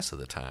little less of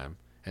the time,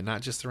 and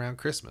not just around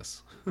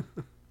Christmas.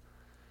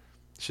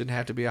 Shouldn't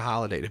have to be a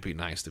holiday to be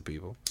nice to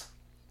people.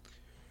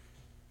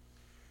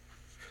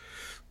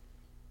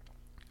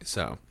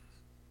 So,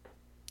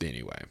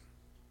 anyway,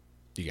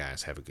 you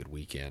guys have a good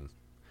weekend,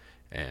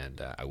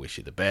 and I wish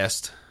you the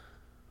best.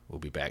 We'll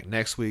be back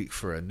next week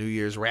for a New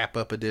Year's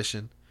wrap-up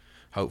edition.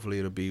 Hopefully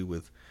it'll be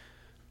with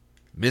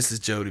Mrs.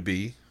 Jody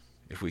B,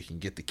 if we can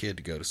get the kid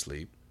to go to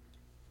sleep.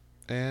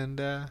 And,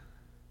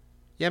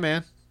 yeah,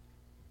 man,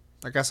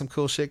 I got some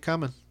cool shit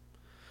coming.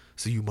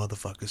 So you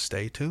motherfuckers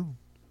stay tuned.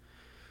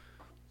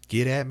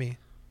 Get at me.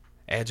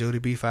 At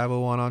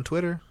JodyB501 on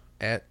Twitter.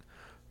 At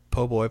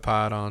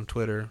PoBoyPod on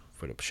Twitter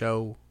for the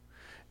show.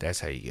 That's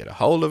how you get a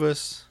hold of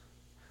us.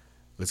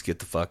 Let's get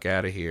the fuck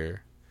out of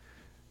here.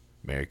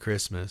 Merry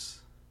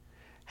Christmas.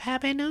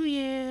 Happy New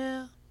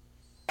Year.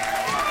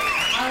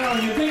 I know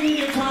you think you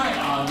get tight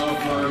on the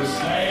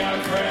first day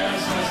of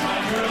Christmas.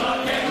 My true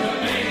love came to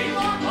me. A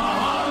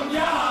hung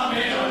job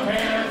in a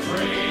pear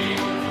tree.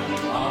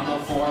 On the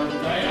fourth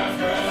day of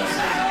Christmas.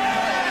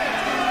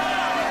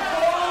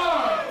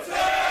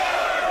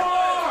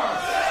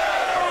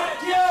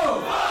 Fuck you!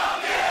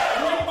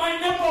 Lick my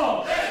nipple!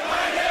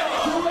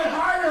 Do it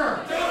harder!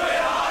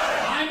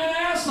 I'm an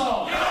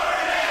asshole! You're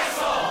an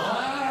asshole!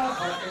 I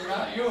fucking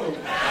got you.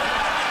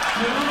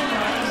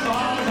 Children's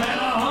balls and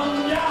a hung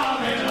job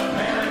in a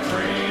pear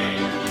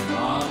tree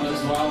on the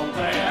 12th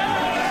day of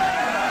Christmas.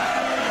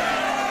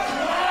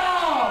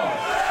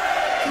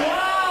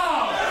 12!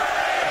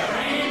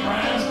 3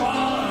 brass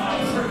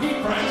balls, 3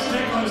 brass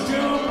sticklers, 2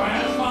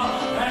 brass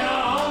balls, and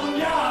a hung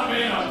job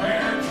in a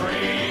pear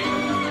tree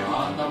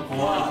on the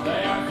 4th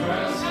day of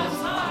Christmas.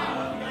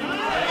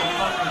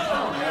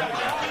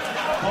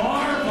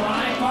 4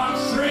 blind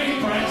bucks, 3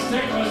 brass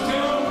sticklers, 2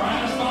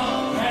 brass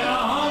balls, and a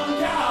hung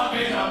job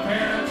in a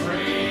pear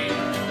tree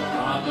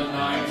on the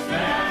 9th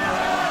day of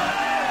Christmas.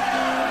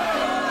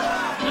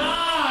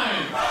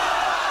 9!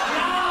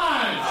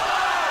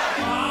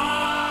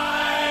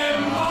 5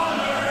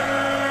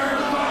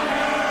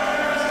 motherfuckers!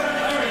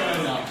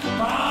 Everybody now.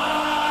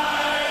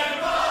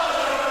 5 motherfuckers!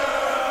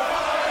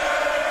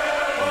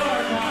 4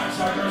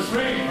 cocksuckers,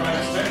 3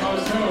 brass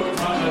sticklers, 2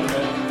 trumpets,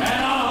 and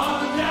a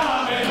hung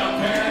job in a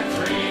pear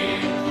tree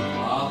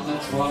on the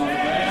 12th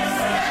day of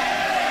Christmas.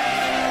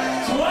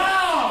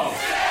 12!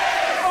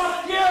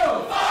 Fuck you!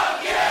 Fuck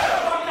you!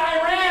 Fuck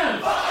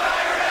Iran! Fuck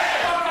Iran!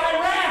 Fuck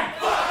Iraq!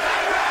 Fuck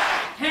Iraq!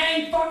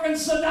 Hang fucking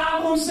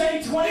Saddam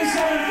Hussein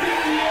 27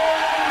 BBS!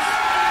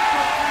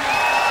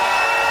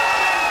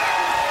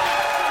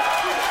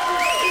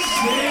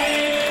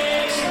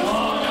 6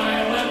 Long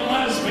Island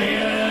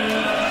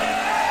lesbians!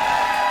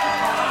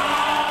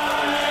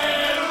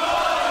 5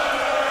 motherfuckers!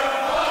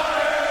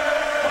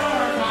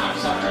 4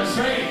 cocksuckers,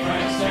 3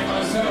 French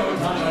sticklers, 2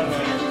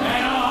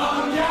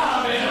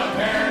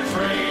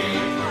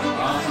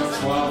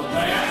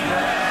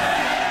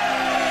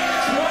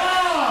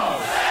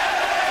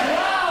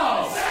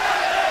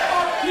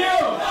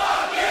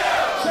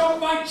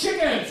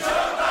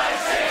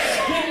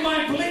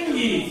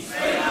 Blinky.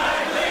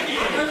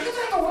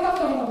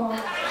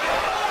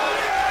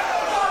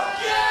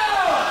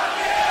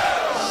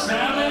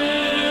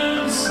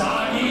 Seven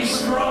soggy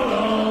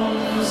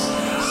scrotums.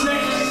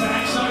 6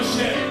 sacks of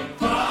shit.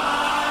 5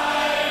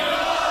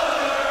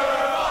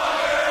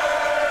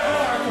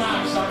 4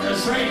 cocksuckers.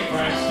 3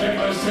 crack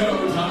sticklers. 2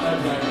 ton of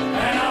drink.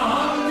 And a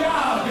hung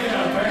job in a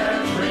pear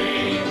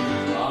tree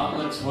on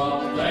the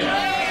 12th day.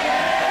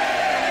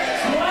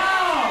 12!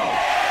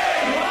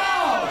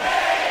 12!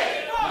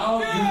 No,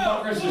 you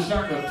fuckers are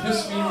starting to piss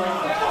me right the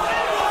fuck off.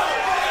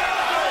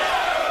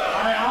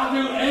 Alright, I'll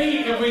do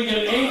 8 if we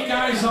get 8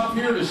 guys up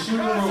here to shoot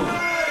a room.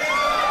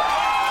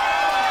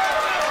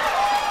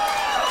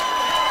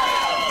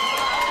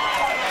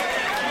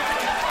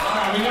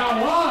 Alright, we got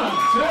 1,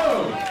 2,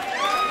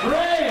 3,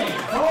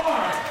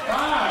 4,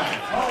 5.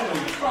 Holy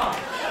fuck.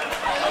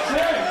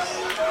 6,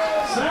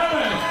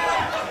 7.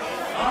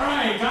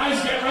 Alright, guys,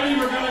 get ready.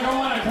 We're gonna go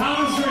on a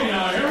count of 3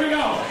 now. Here we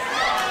go.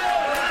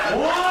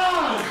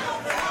 1,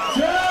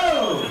 2,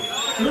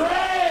 3.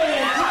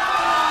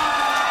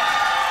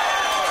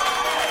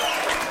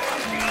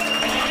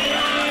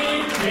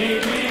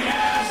 Kicking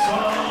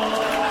assholes.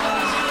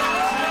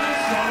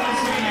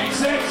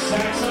 6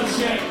 sacks of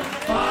shit.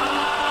 5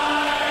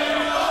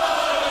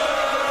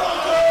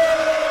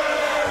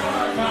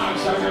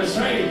 cocksuckers.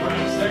 3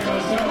 bricks. There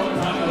goes 2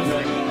 tons of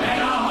it.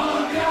 And a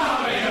hung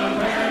job in a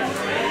pear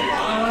tree.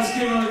 Let's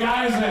give the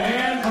guys a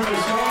hand for the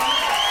score.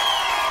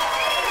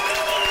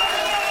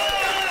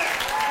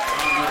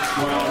 On the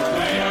 12th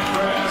day of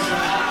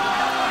Christmas.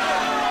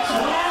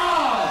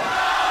 12!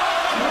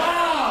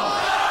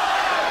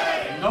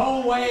 No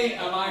way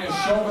am I a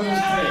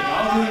chauvinist pig.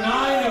 I'll do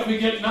 9 if we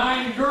get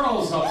 9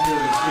 girls up here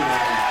this year.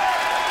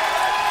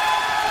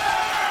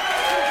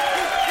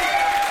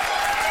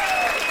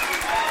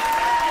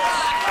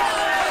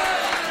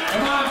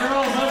 Come on,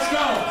 girls, let's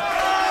go.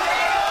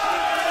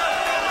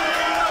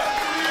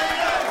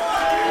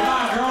 Come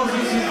on, girls,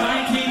 this is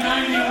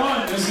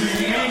 1991. This is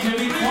the age of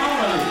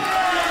equality.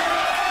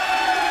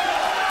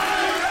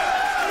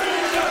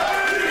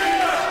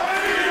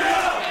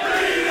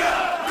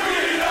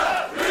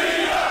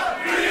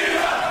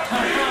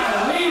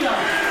 Rita!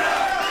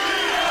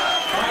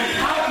 By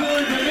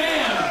popular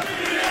demand,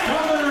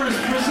 Governors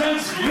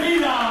presents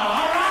Rita.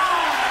 All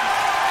right!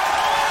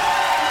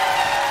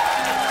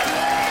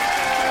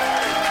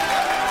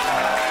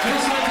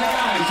 Just like the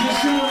guys, just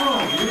shoot a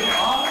room. You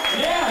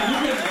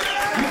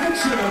can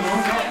shoot a room.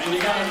 You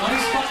got a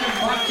nice fucking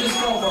butt, just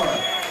go for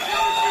it.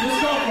 Just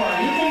go for it.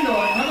 You can do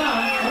it. Come on,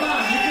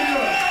 you can do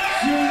it.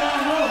 Shoot that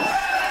room.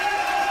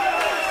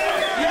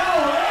 Yo,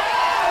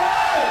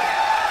 hey!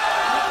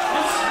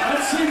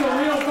 Let's see the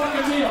real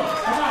fucking deal.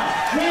 Come on.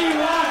 We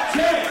want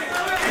tick.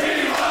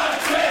 We want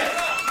tick.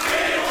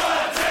 We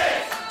want tick.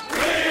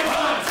 We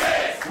want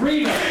tick.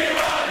 Rita,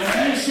 if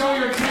you show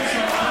your tits, I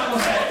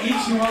promise I'll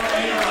eat you up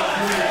later on.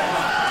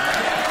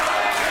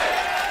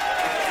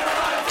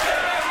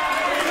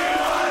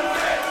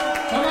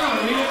 Come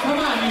on, Rita, come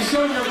on. You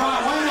showed your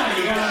bra. Why not?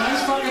 You got a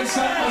nice fucking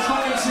set. Let's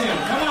fucking see him.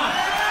 Come on.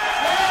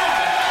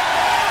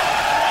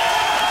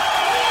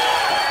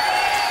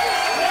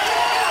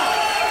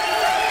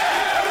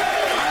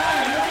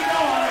 Alright, here we go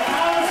on a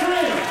count of 3.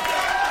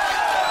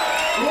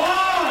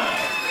 1,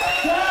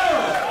 2,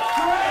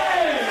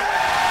 3.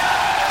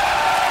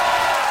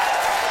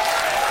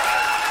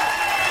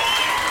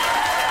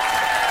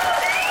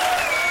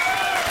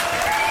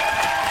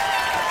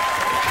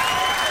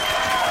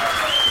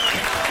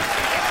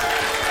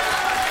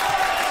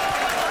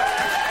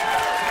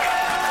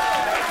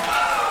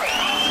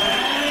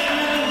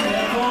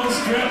 Nipples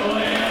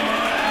dribbling.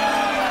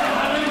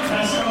 11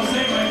 testicles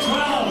tickling.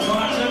 12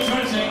 watch them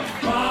twitching.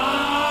 5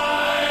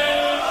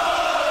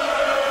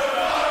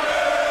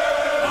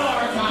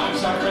 4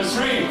 cocksuckers.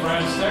 3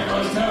 French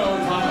sticklers. 2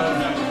 pump of